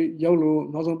 Saito Yolo,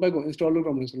 Northern Bago install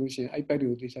a solution, I bet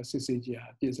you this as CCG,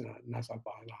 this NASA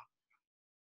Bala.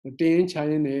 The Dane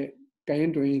China,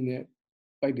 Kayan doing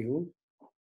by you.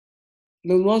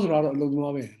 No more rather, no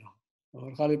more.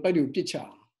 Or how by you picture.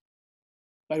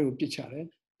 By you picture,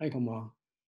 I come on.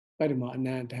 By the man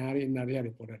and Harry in Nadia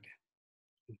reported.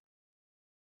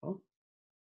 No?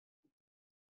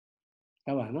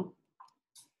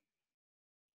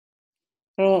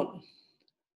 So,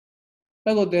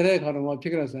 I got the record of what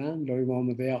figures and Lori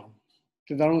Mama they are.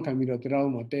 The down can be the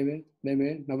Rama, David,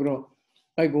 Neme, Nabro.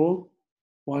 I go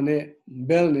one day,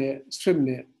 bell ne, strip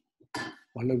ne,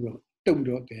 one logo, two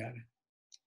dot there.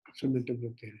 Swim to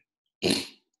look there.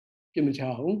 Give me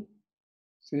chow.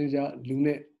 Sinja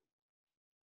Lune.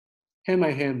 Hand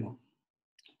my hand,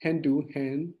 hand to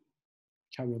hand,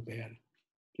 chow there.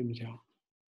 Give me chow.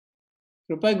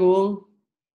 So I go,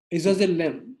 is as a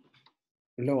lamp.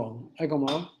 Low, I come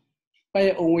out.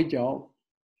 By only job.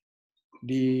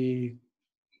 The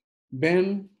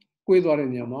Ben Quidor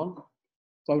in Yama,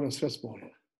 got a stress ball.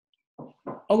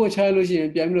 အောက်ကိုချရလို့ရှိရင်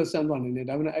ပြန်ပြီးတော့ဆန့်သွားနေတယ်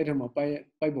ဒါပေမဲ့အဲ့ထက်မှာပို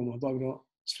က်ပုံမှာသွားပြီးတော့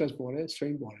stress ပေါ်တယ်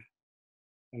strain ပေါ်တယ်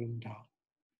အဲ့လိုထား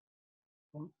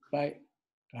နော်ပိုက်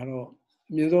ဒါတော့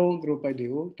အမြင့်ဆုံးသူတို့ပိုက်တွေ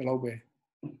ကိုဒီလောက်ပဲ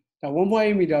ဒါ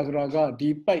 1.8 မီတာဆိုတာကဒီ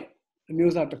ပိုက်အ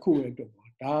မျိုးအစားတစ်ခုပဲအတွက်ပေါ့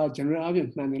ဒါ general အပြင်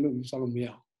မှန်တယ်လို့ယူဆလို့မရ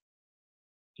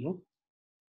ဘူးနော်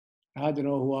ဒါကျွန်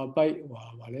တော်ဟိုပိုက်ဟို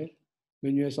ပါလေမ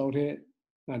င်းရွယ်စောက်တဲ့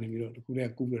ကနေပြီးတော့တခုတ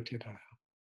ည်းကူးပြီးတော့ထည့်ထားတာ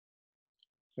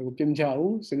ဒါကိုပြင်ချအော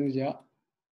င်စဉ်းစားကြ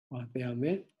ဟာတရားမ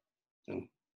ယ်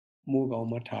မိုးကောင်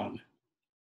မထားမယ်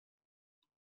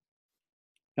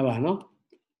ဟုတ်ပါနော်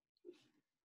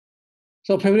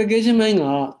so fabrication မိုင်းက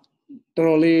တော်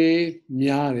တော်လေး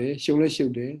များတယ်ရှုပ်လဲရှု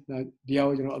ပ်တယ်ဒီအော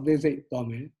င်ကျွန်တော်အသေးစိတ်သွား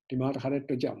မယ်ဒီမှာတစ်ခါတည်း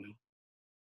တွက်ကြမယ်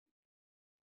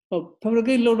ဟုတ်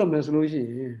fabricate လုပ်ရမယ်ဆိုလို့ရှိ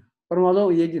ရင်ပထမဆုံး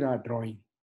အရေးကြီးတာ drawing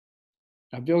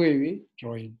ဒါပြောခဲ့ပြီ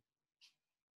drawing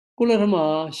ကိုလက်ထမှာ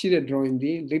ရှိတဲ့ drawing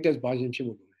ဒီ latest version ဖြစ်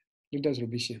ဖို့လိုတယ် latest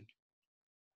revision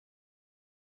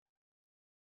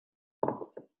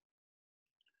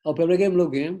fabricate မလု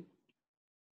ပ်ခင်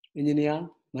engineer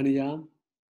manager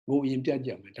ကိုအရင်ပြကြ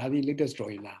မယ်ဒါဒီ latest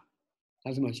drawing လားဒါ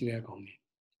ဆိုမှရှိတဲ့အကောင်ကြီး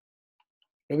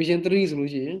revision 3ဆို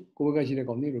လို့ရှိရင်ကိုယ့်ဘက်ကရှိတဲ့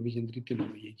ကောင်ကြီး revision 3ဖြစ်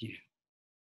လို့အရေးကြီးတယ်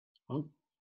ဟုတ်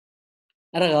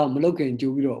အဲ့ဒါကမလုပ်ခင်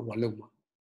ကြိုးပြီးတော့ဟိုလုပ်မှာ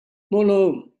မဟုတ်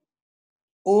လို့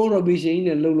all revision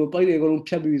နဲ့လုပ်လို့ပိုက်တွေအကုန်လုံး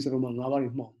ဖြတ်ပြီးဆိုတော့မှ၅ပါးတွေ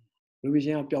မှောက်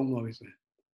revision ကပြောင်းသွားပြီဆိုရင်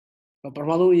ပထ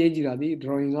မဆုံးအရေးကြီးတာဒီ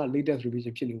drawing က latest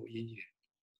revision ဖြစ်နေဖို့အရေးကြီးတယ်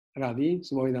အဲ့ဒါဒီ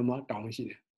supervisor မှာတောင်းရှိ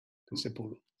တယ်သူစစ်ဖို့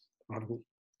လို့နောက်တစ်ခု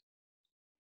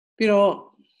ပြီးတော့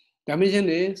dimension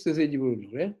တွေစစ်စစ်ကြည့်ဖို့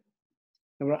လိုတယ်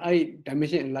နောက်ပြီးတော့အဲ့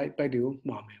dimension align ပိုက်တွေကို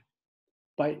မှားမယ်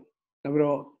ပိုက်နောက်ပြီး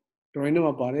တော့ drawing ထဲ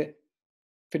မှာပါတဲ့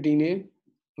fitting တွေ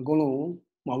အကုန်လုံး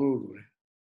မှားဖို့လိုတယ်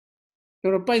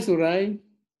အဲ့တော့ပိုက်ဆိုတိုင်း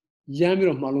ရမ်းပြီး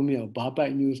တော့မှားလို့မရဘူးဘာပို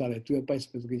က်မျိုးစားလဲသူရဲ့ ပိုက်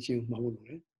specification ကိုမှားဖို့လိုတ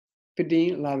ယ် fitting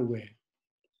အလားတူပဲ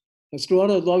store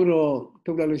တော့သွားပြီးတော့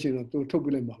ထုတ်လိုက်လို့ရှိရင်တော့သူထုတ်ပြ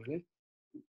လိုက်ပါပဲလေ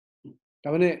ဒါ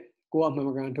ပေမဲ့ကိုကအမှန်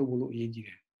မှန်ကန်ထုတ်ဖို့လို့အရေးကြီးတ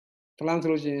ယ်flan ဆို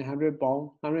လို့ရှိရင်100 pound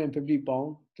 150 pound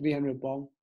 300 pound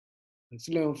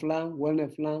slim flan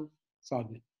wellness flan စ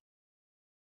သည်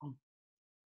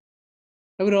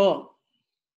နောက်ပြီးတော့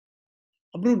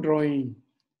approve drawing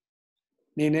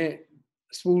နေနဲ့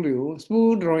spool တွေကို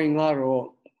spool drawing ကတော့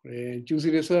juicy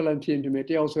တွေဆွဲလိုက်ဖြစ်ပြင်မယ်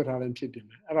တယောက်ဆွဲထားလိုက်ဖြစ်ပြင်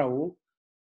မယ်အဲ့ဒါကို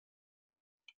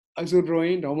iso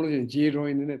drawing တော့မလို့ရှိရင် J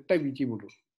drawing နဲ့တိုက်ပြီးကြည့်ဖို့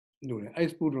လိုတယ်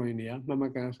spool drawing တွေကမှန်မှ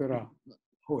န်ကန်ဆွဲတာ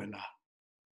ဟုတ်လား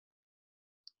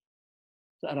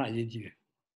အဲ့ဒါအရေးကြီးတယ်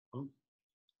နော်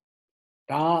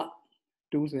ဒါ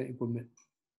tools and equipment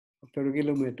fabricate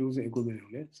လုပ်မဲ့ tools and equipment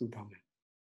ကိုလည်းစုထားမယ်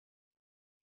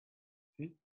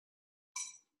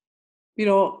ပြီး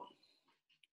တော့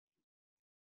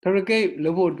fabricate လု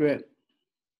ပ်ဖို့အတွက်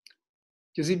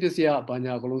ပစ္စည်းဘာ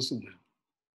ညာအကုန်လုံးစုမယ်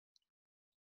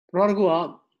ပထမတစ်ခုက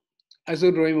iso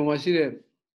drawing မှာရှိတဲ့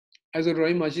iso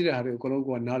drawing မှာရှိတဲ့ဟာတွေအကုန်လုံးက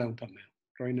နားလည်အောင်ဖတ်မယ်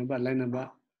drawing number line number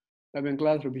weapon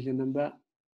class revision number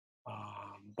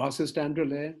bus system အတွက်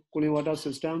လည်း cooling water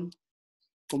system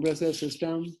compressor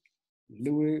system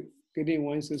lubricating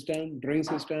wine system drain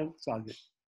system စသည်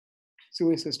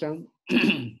sewage system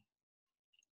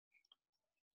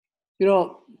ပြီးတော့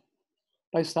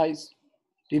pipe size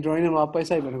ဒီ drawing မှာ pipe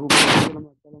size ပဲတစ်ခုပဲလ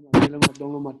က်မ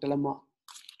3လက်မ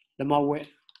လက်မဝဲ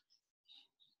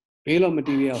ဘေးလော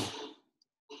material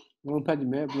လုံးဖတ်ကြ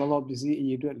ည့်မယ်ဘယ်လိုပစ္စည်းအ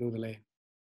ရေးအတွက်လိုတယ်လဲ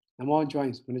number of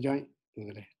joints ဘယ်နှ joint လိုတ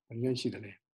ယ်လဲဘယ်နှ joint ရှိတယ်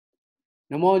လဲ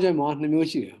number of joint မှာ2မျိုး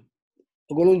ရှိတယ်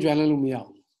အကုန်လုံး join လိုက်လို့မရ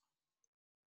ဘူး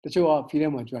တချို့က fee ထဲ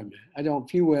မှာ join မယ်အဲကြောင့်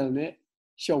fee well နဲ့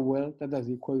short well တတ်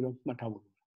စီခွဲပြီးတော့မှတ်ထားဖို့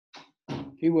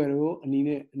fee well ကိုအ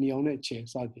နီအောင်နဲ့ခြေ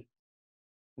စသည်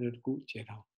အဲ့ဒါတခုခြေ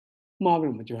ထားမှားပြီး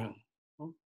တော့မ join အော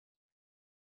င်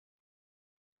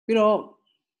ပြီးတော့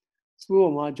spool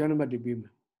မှာ join number တည်ပြီးမ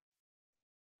ယ်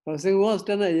single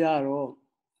standard ရတော့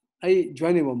အဲ့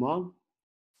join တွေပေါ်မှာ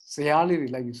ဇယားလေးတွေ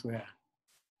လိုက်ပြီးဆွဲရ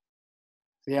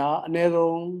ဇယားအနည်း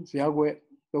ဆုံးဇယားခွဲ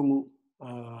3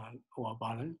ခုဟိုပါ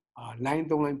လဲline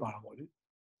 3 line ပါတာပေါ့လေ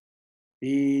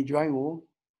ဒီ join ကို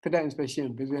fitter inspection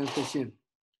visual inspection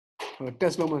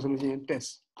test လုပ်မှဆိုလို့ရှိရင် test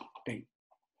date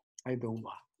အဲ့3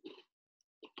ပါ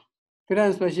fitter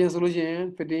inspection ဆိုလို့ရှိရင်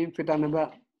fitting fitter number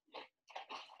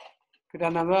ဟို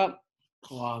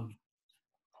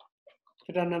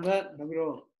fitter number နောက်ပြီး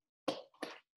တော့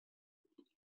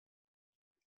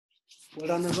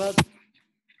welder number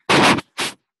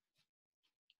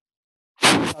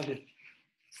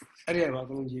အဲ့ဒီပါအ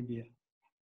ကုန်ရေးပြရ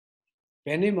ဘ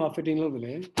ယ်နေ့မှာ fitting လုပ်တယ်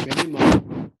လဲဘယ်နေ့မှာ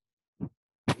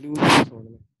လူဆိုတ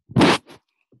ယ်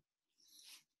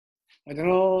အဲ့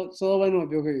တော့စောပိုင်းတော့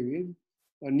ပြောခဲ့ပြီ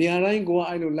နေရာတိုင်းကိုက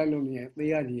အဲ့လိုလိုက်လို့နေရ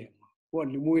သေးရကြီးရကိုက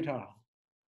လူမွေးထားတာ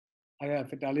အဲ့ဒါ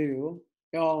fitter လေးတွေကို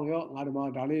ရောငါဒီမှာ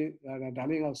ဒါလေး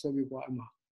ကဆွဲပြီးကွာအမှ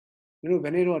no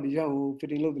Venero di Jau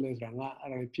fitting look less ranga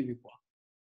are piviqua.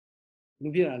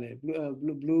 Lupiale,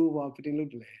 blue fitting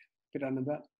look lay.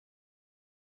 Pitanaba.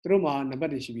 Troma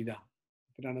Nabadi Shibida.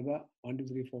 Pitanaba 1, 2,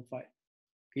 3, 4, 5.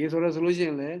 Case or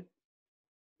resolution lay.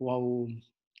 Wow.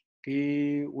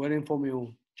 Key wearing for me.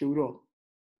 Churo.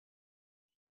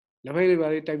 The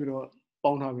very type of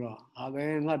pound habra.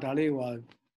 Again, not Dali was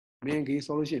main key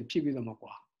solution. Pipi the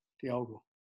Makwa. Tiago.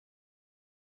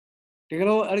 Take a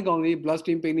look at the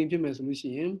blasting painting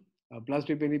solution.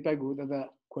 Blasting painting by good that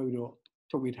Quavido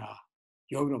took it her.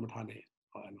 Yoga Matane.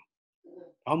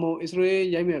 Amo Israel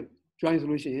Yame joint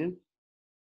solution.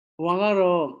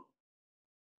 Wangaro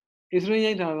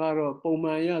Israel Yangaro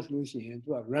Pomaya solution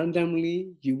to a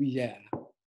randomly UV.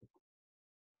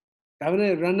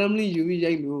 Randomly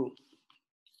UV.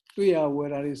 တွေ့ရဝယ်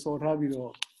တာတွေစော်ထားပြီး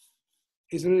တော့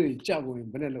Israel တွေကြောက်ဝင်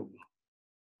ဘယ်နဲ့လုပ်မလဲ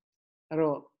အဲ့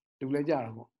တော့ဒီလဲကြတာ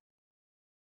ပေါ့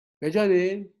ဘယ်ကြလဲ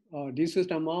ဒီ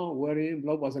system မှာ wearing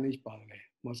block percentage ပါတယ်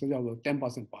မဆိုကြလို့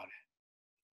 10% ပါတယ်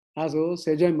အဲဆို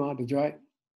10 joint မှာ1 joint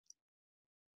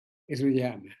Israel ရ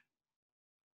ရမယ်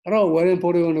အဲ့တော့ wearing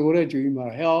protocol ကိုလည်းကြည့်ပြီးမှာ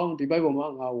ဟဲ့အောင်ဒီဘက်ပေါ်မှာ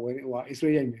ငါ wearing ဟို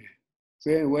Israel ရိုက်မယ်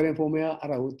ဆိုရင် wearing form ကအဲ့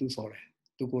ဒါကိုသူစော်တယ်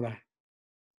သူကိုယ်တိုင်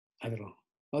အဲ့တော့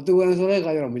သူ wearing ဆိုတဲ့အ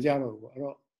ခါကျတော့မကြတော့ဘူးအဲ့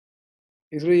တော့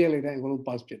Israel လိုက်တိုင်းအကုန်လုံး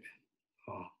pass ဖြစ်တယ်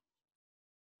ဟော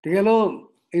တကယ်လို့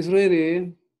Israel တွေ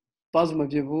pass မ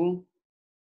ဖြစ်ဘူး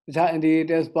တခြား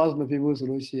indicators pass မဖြစ်ဘူးဆို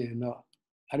လို့ရှိရင်တော့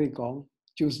အဲ့ဒီကောင်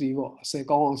juicy ပေါ့အစ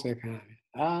ကောင်းအောင်ဆဲခံရတယ်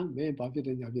ဟာမင်းဘာဖြစ်တ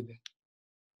ယ်ညာဖြစ်တယ်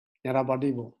ညာတာပါတိ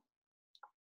ပေါ့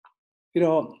ပြီး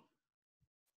တော့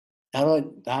ဒါ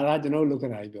ကကျွန်တော်လုပ်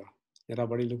ခဲ့တာကြီးပြောညာတာ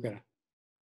ပါတိလုပ်ခဲ့တာ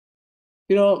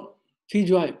ပြီးတော့ fee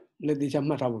joint လက်သေးချ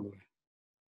မှတ်ထားဖို့လိုတယ်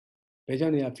ဘယ်ကြော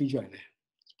င့်နေရ fee joint လဲ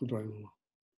sput drawing မှာ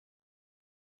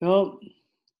နောက်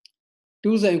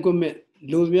tools and equipment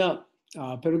လို့မြ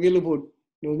fabricate လို့ဖို့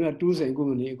လို့မြ tools and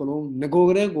equipment တွေအကုန်လုံးငကို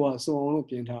ကလေးကိုစုံအောင်လို့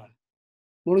ပြင်ထားတယ်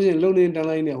မဟုတ်လို့ရှိရင်လုံနေတန်း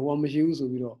လိုက်နေဟိုမရှိဘူးဆို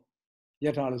ပြီးတော့ရ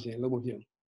က်ထားလို့ရှိရင်လုံးမဖြစ်ဘူး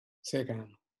ဆဲခံ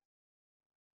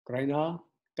grinder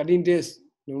cutting disc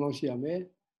လုံးလုံးရှိရမယ်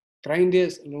grind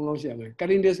disc လုံးလုံးရှိရမယ်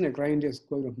cutting disc နဲ့ grind disc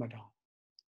ကိုတော့မှတ်ထား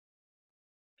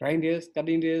grind disc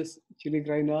cutting disc chili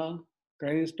grinder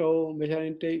grinding stone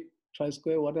measuring tape tri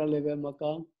square water level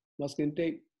marker masking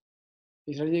tape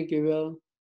extension cable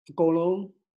အကုန်လုံး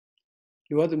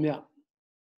လိုအပ်သမျှ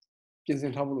ပြင်ဆ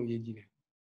င်ထားဖို့လိုရည်ကြီးတယ်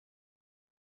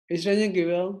extension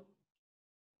cable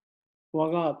ဟို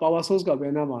က power source ကဘ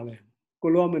ယ်နာမှာလဲကို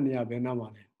လိုမနေရဘယ်နာမှာ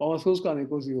လဲ power source ကနေ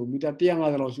ကိုစီကိုမီတာ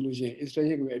150လောက်ရှိလို့ရှိရင်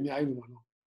extension cable အများကြီးလိုမှာနော်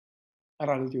အဲ့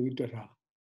ဒါလေးကြိုပြီးတွက်ထား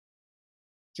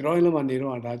ကျွန်တော်လည်းမနေ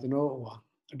တော့ဒါကျွန်တော်ဟို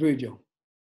အတွေ့အကြုံ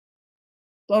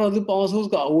တော်သူ power source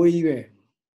ကအဝေးကြီးပဲ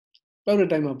တောက်တဲ့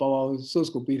တိုင်းမှာ power source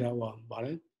ကိုပေးထားပါဗါ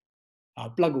လဲ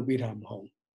plug ကိုပေးထားမဟုတ်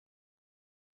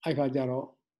အဲ့ခါကျတော့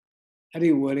အဲ့ဒီ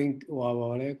wiring ဟိုပါ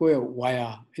လေကိုယ့်ရဲ့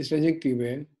wire extension cable ဘ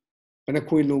ယ်နှ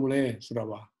ခွေလုံးမလဲဆိုတာ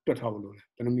ပါတွက်ထားဖို့လိုတယ်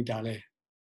ဘယ်နှမီတာလဲ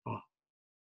ဟော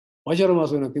ဝါချရမှာ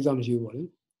ဆိုရင်ကိစ္စမရှိဘူးပေါ့လေ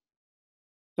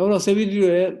နောက်တော့ safety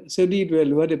တွေ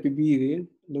လိုအပ်တဲ့ PPE တွေ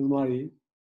လူသမားတွေ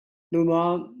လူသ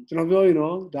မားကျွန်တော်ပြောရင်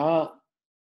တော့ဒါ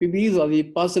PPE ဆိုတာဒီ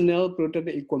personal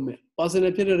protective equipment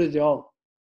personal ဖြစ်တဲ့ကြောင့်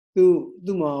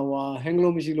သူ့မှာဟို hang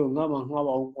လို့မရှိလို့ငါမှငှား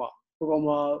ပါအောင်ကွာဟိုကောင်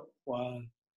မှာဟို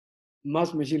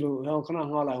mask မရှိလို့ခဏ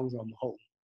ငှားလိုက်အောင်ဆိုတာမဟုတ်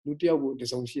လူတယောက်ကိုတ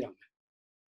စုံရှိရမယ်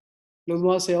လူသ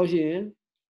မား10ယောက်ရှိရင်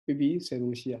PPE 10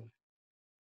လုံးရှိရမယ်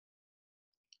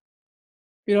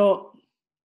ပြီးတော့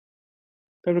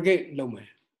fabricate လုပ်မယ်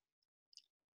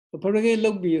fabricate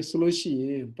လုပ်ပြီးဆိုလို့ရှိရ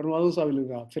င်ပထမဆုံးစပြီးလုပ်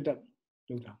တာ fit up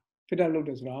လုပ်တာ fit up လုပ်တ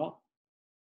ယ်ဆိုတာ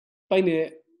ပိုက်နဲ့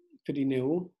fitting တွေ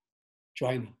ကို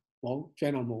join တာမဟုတ်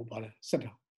join တာမဟုတ်ပါလေဆက်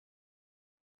တာ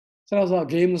ဆက်တော့ဆို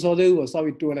game မစော်သေးဘူးပေါ့စ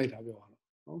ပြီးတွဲလိုက်တာပြောပါ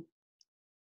တော့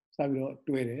စပြီးတော့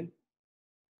တွဲတယ်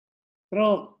အဲ့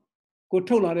တော့ကို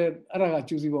ထုတ်လာတဲ့အဲ့ဒါက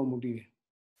juicy ပေါ်မူတည်တယ်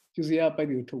juicy ကပိုက်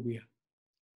တွေကိုထုတ်ပေးတာ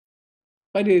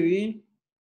ပိုက်တွေဒီ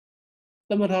သ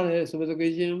တ်မှတ်ထားတဲ့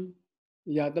specification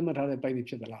အရာသတ်မှတ်ထားတဲ့ပိုက်တွေ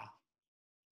ဖြစ်သလား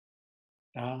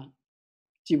ဒါ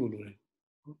ကြည့်ဖို့လိုတယ်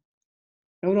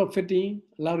နောက်တော့ fitting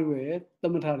အလားတူပဲသ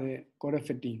တ်မှတ်ထားတဲ့ correct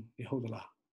fitting ဒီဟုတ်သလား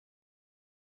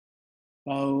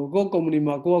ကို company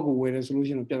မှာကိုယ့်အကူဝယ်တယ်ဆိုလို့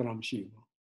ရှိရင်ပြဿနာမရှိဘူး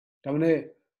ဒါပေမဲ့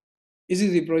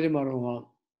ECC project မှာတော့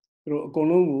သူတို့အကုန်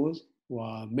လုံးကိုဟို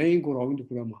main ကိုရောင်းတစ်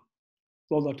ခုထဲမှာ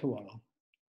သွားထုတ်ရအောင်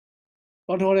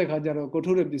သွားထုတ်တဲ့အခါကျတော့ကို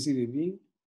ထုတ်တဲ့ပစ္စည်းတွေပြီး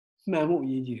မှန်မှုအ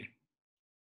ရေးကြီးတယ်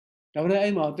ဒါပေမဲ့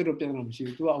အဲ့မှာသူတို့ပြဿနာမရှိ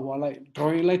ဘူးသူကဟိုလိုက်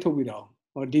drawing လိုက်ထုတ်ပြီးတော့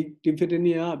ဟောဒီ fitting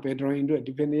ကဘယ် drawing အတွက်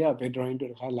ဒီ fitting ကဘယ် drawing အတွ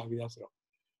က်တခါလာပြီးသားဆိုတော့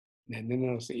နည်းနည်း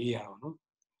တော့စေးရအောင်နော်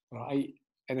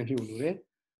အဲ့ဒါဖြစ်ဖို့လိုတယ်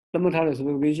သတ်မှတ်ထားတဲ့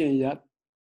specification အရ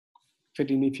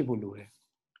fitting နေဖြစ်ဖို့လိုတယ်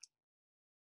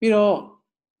ပြီးတော့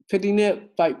fitting နဲ့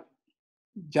pipe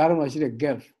ကြားထဲမှာရှိတဲ့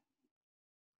gap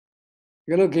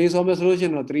Kalau case of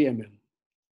solution or 3 mm.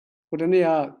 Put any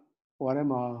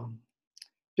whatever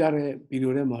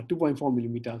video 2.4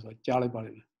 millimeters or Charlie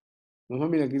Palin.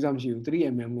 Mamma exam 3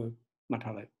 mm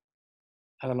matala.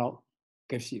 Allow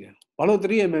Kefsi. Follow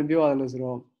 3 mm views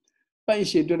row. By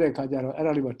she do the Kajaro,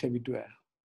 Araliba Tebi to air.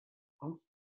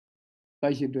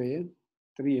 By she do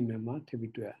 3 mm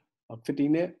Tebi to air. Or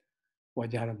 15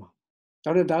 Wajarama.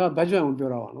 Now the Daga Bajan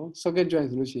Bureau, so get joint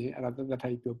solution at the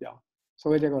type of Biao. So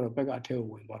we take a back at tail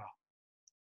win.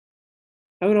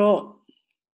 Now,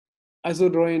 I saw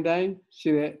drawing time,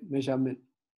 she measurement.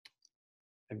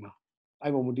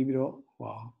 I want to do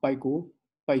by go,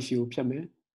 by shoe, Pame.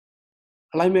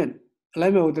 Alignment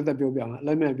with the Biobia,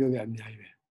 alignment Biobia.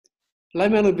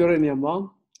 Alignment of Bior in your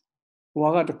mom,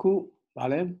 Waga the coup,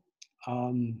 Valem,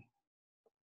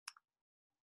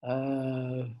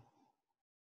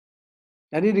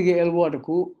 90 degree elbow at the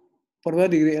coup, 40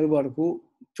 degree elbow at the coup,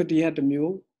 50 at the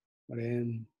mule,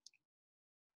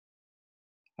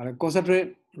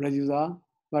 concentrate reducer,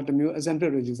 but the mule,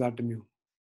 eccentric reducer at the mule.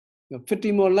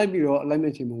 50 more light below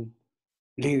alignment.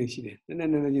 Lady she did, and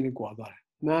then energy quadra.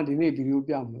 Now the navy you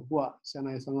piano, what,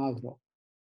 Sana is an outlaw.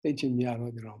 Teaching me out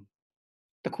of the room.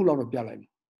 The cool out of Pialam.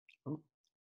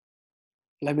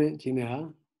 Lemon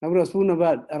China, I was soon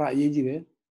about Ara Yiji.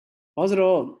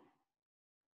 Also,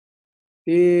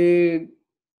 the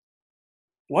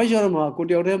Wajarama could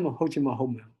you have Hochima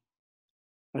home?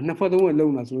 And never the one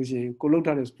alone as Lucy,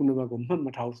 Colota spoon of a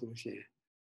Muhammad house.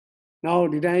 Now,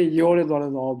 did I yell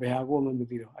 $1 or Behago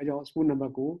material? I just spoon of a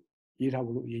go, eat out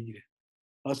Yiji.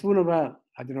 A spoon of a,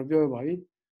 I don't know about it.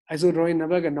 I saw drawing a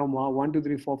bag and no more 1, 2,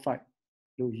 3, 4, 5.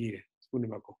 No year, spoon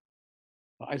of a go.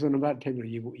 I saw about table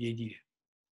ye.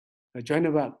 A join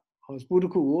about spoon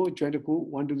cool, join the cool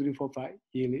 1, 2, 3, 4, 5,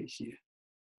 yearly shear.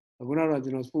 A good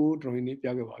original spoon drawing it,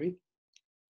 Yagabi.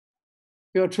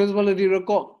 Your traceability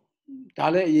record,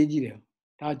 Tale Yeji,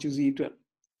 Tachuzi 12.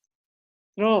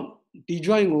 No,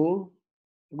 dejoin go,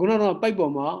 Gunana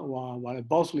Pipoma, while a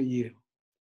bossly year,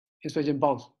 inspection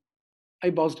boss. I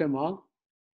bossed them all.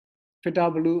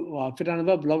 Fitabu or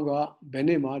Fitanava blogger,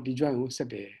 Benema, dejoin set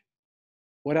day.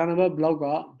 Whatever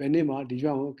blogger, Benema,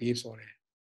 dejoin case or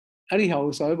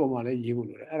anyhow, so Male, you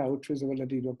will allow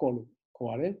traceability record.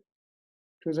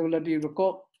 Traceability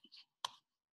record.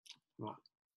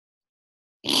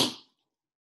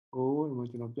 Go,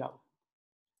 much of job.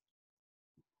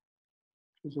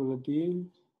 Traceability.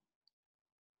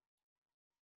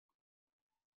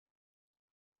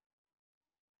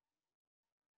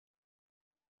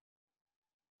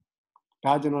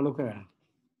 Rajana look at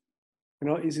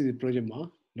easy the project ma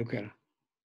look at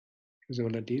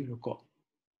traceability record.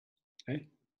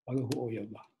 Other who owe you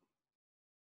back.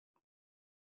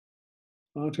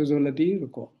 Traceability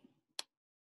record.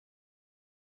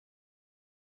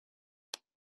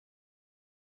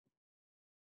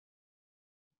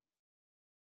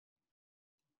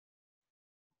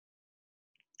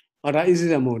 Ada easy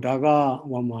the mo daga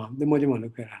wama the mojima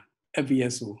look at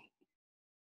FBSO.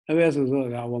 FBSO so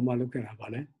that wama look at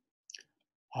vale.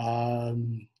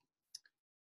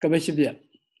 Kabeshibia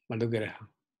ma look at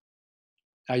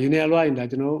her. You know in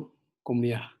that you know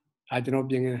comnia. I do not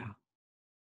being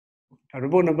a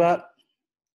report number,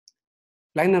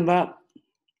 line number,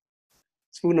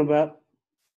 spoon number,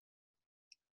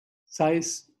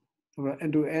 size,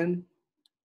 end to end.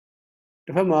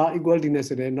 The Fama equal dinner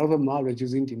today, not a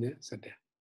reducing dinner today.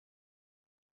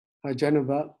 I join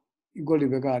about equal to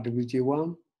Vega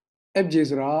WJ1,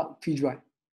 FJs are fee joint,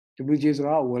 WJs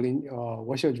are willing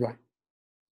washer joint.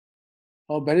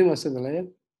 Or Benny was the layer,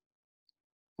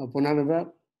 upon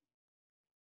another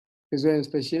visual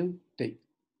inspection date,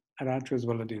 and our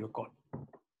traceability record.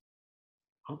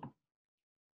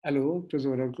 Hello,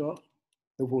 traceability record,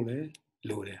 the whole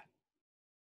load.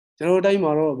 General time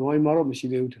or my morrow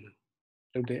machine out.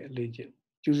 Look at legend.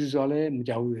 Chooses all a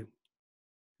Majawi.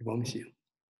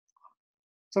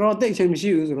 So I think some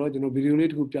issues, video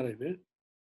need to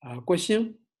go.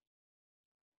 Question?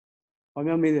 I'm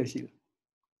a major issue.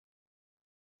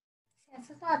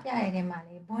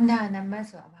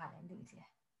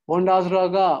 Bondas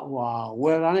Raga, wow,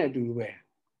 where are I do where?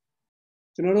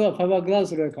 So no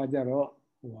fiberglass or a Kajaro,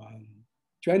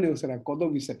 China was a Kodo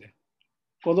visitor.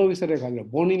 Kodo visitor Kaja,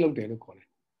 Bonnie looked at the college.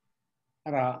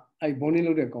 I Bonnie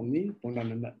looked at company, Bonda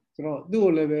number. So do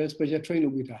a level special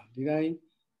train with her. Did I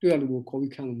do a little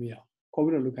COVID kind of meal?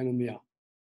 COVID look kind of meal.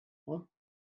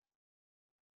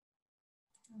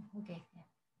 Okay.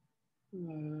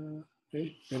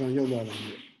 They don't know about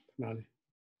it.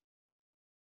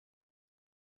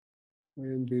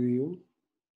 When video,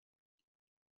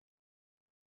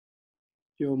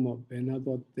 you're more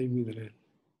another thing with it.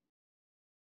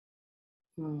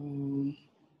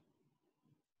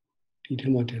 ဒီထ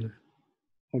က်မှတယ်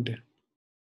ဟုတ်တယ်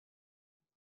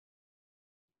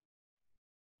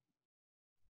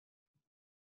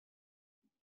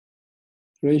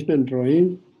arrangement drawing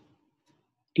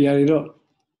တရားတွေတော့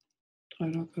ထား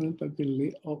တော့ကလည်းပတ်ပြ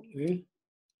လေးအောက်လေ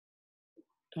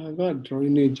ဒါက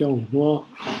drawing တွေကြောင်းဟော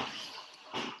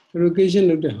allocation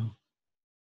လုပ်တဲ့ဟာ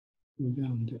မပြော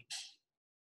င်းတဲ့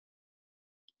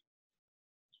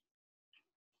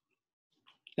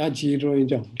If you have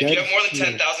more than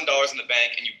 $10,000 in the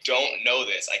bank and you don't know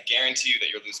this, I guarantee you that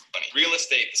you're losing money. Real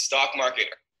estate, the stock market.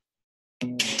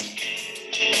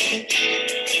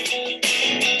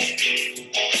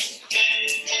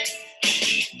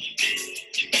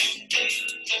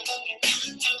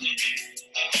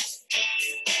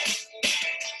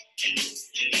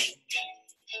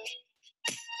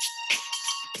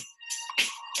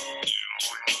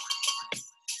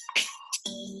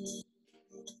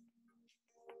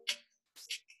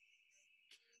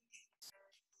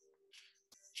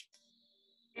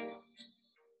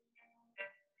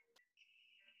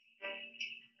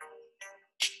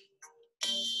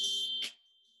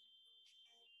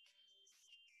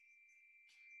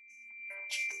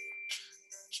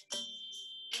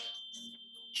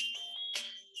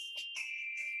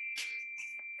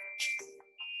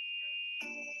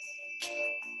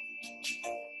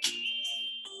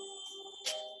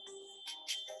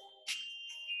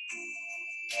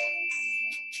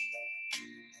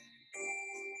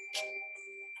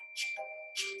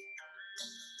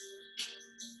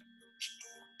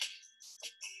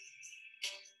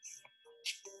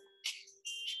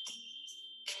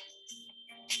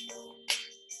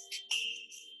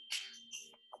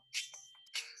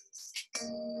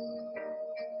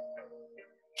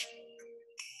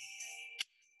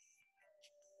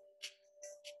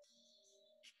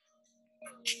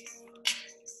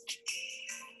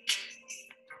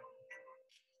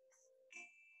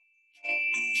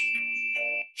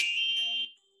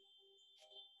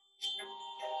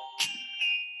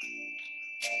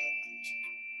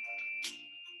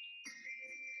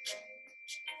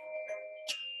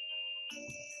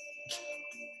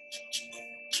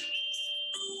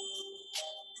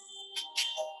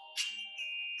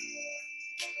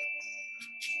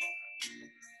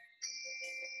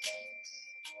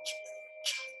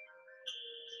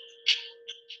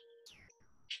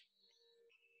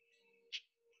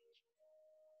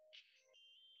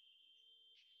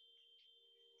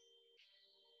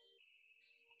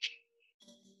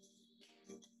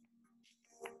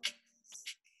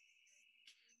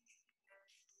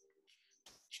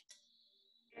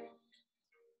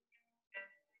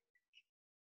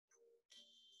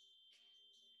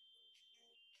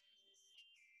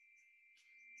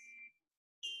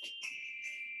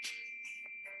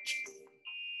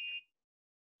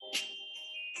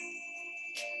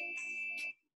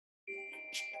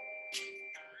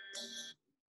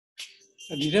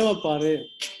ဒီထဲမှာပါတဲ့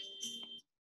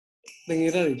သင်္ကေ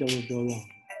တတွေကြောင့်ပြောပါ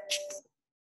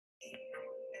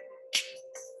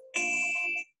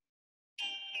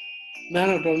မင်း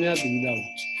တို့တော်များသိပြီးသားပါ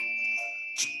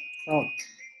ဟုတ်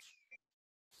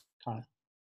ထား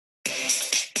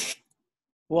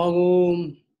ဟိုကို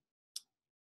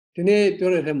ဒီနေ့ပြော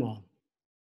တဲ့ထဲမှာ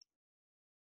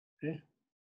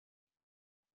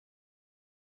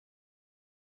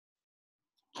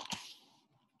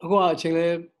အခုအချိန်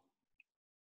လေး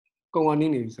ကုန်ကနေ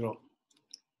နေပြီဆိုတော့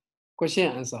question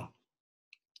answer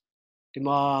ဒီ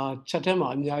မှာ chat ထဲမှာ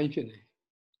အများကြီးဖြစ်နေ chat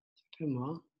ထဲမှာ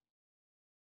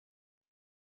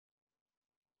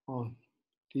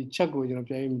ဒီ chat ကိုကျွန်တော်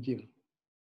ပြန်ရေးမကြည့်ဘူး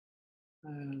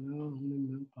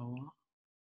ပါဝါ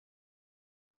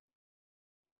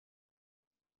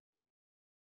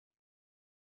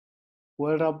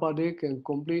Welder party can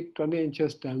complete 20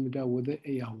 inches diameter within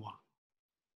 8 hours.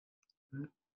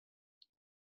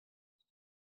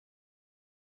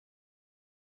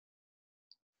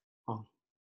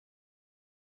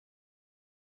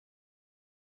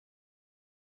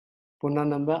 Phone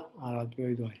number are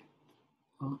very good.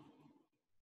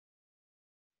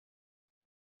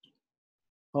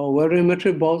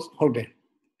 Verimetric box hold it.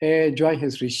 A joint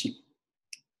history sheet.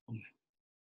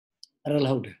 I'll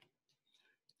hold it.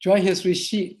 Joint history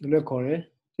sheet look correct.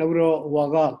 Now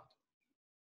waga.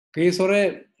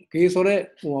 Kisore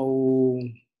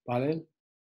pardon.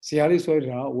 Siari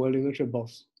soira verimetric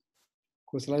box.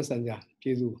 Kusala sanja.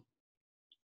 Kizu.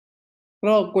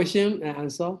 Question and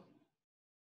answer.